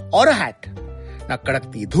or a hat. ना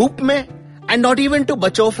कड़कती धूप में, and not even to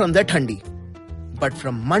बचो from the ठंडी. But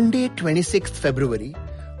from Monday 26th February,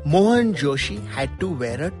 Mohan Joshi had to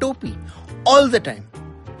wear a topi all the time.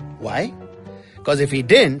 Why? Because if he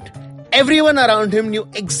didn't, everyone around him knew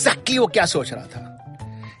exactly what kya soch raha tha.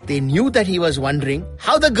 They knew that he was wondering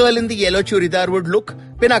how the girl in the yellow churidar would look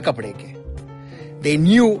bina kapde ke. They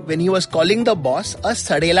knew when he was calling the boss a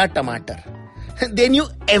sadela tomato. They knew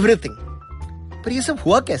everything. पर ये सब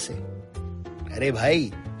हुआ कैसे? अरे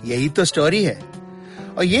भाई, यही तो story है.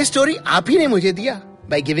 और ये स्टोरी आप ही ने मुझे दिया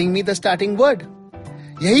by giving me the starting word.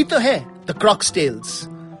 यही तो है The Croc's Tales.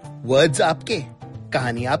 Words आपके,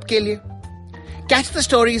 कहानी आपके लिए. Catch the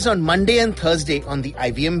stories on Monday and Thursday on the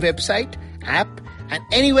IVM website, app, and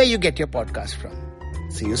anywhere you get your podcast from.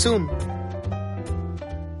 See you soon.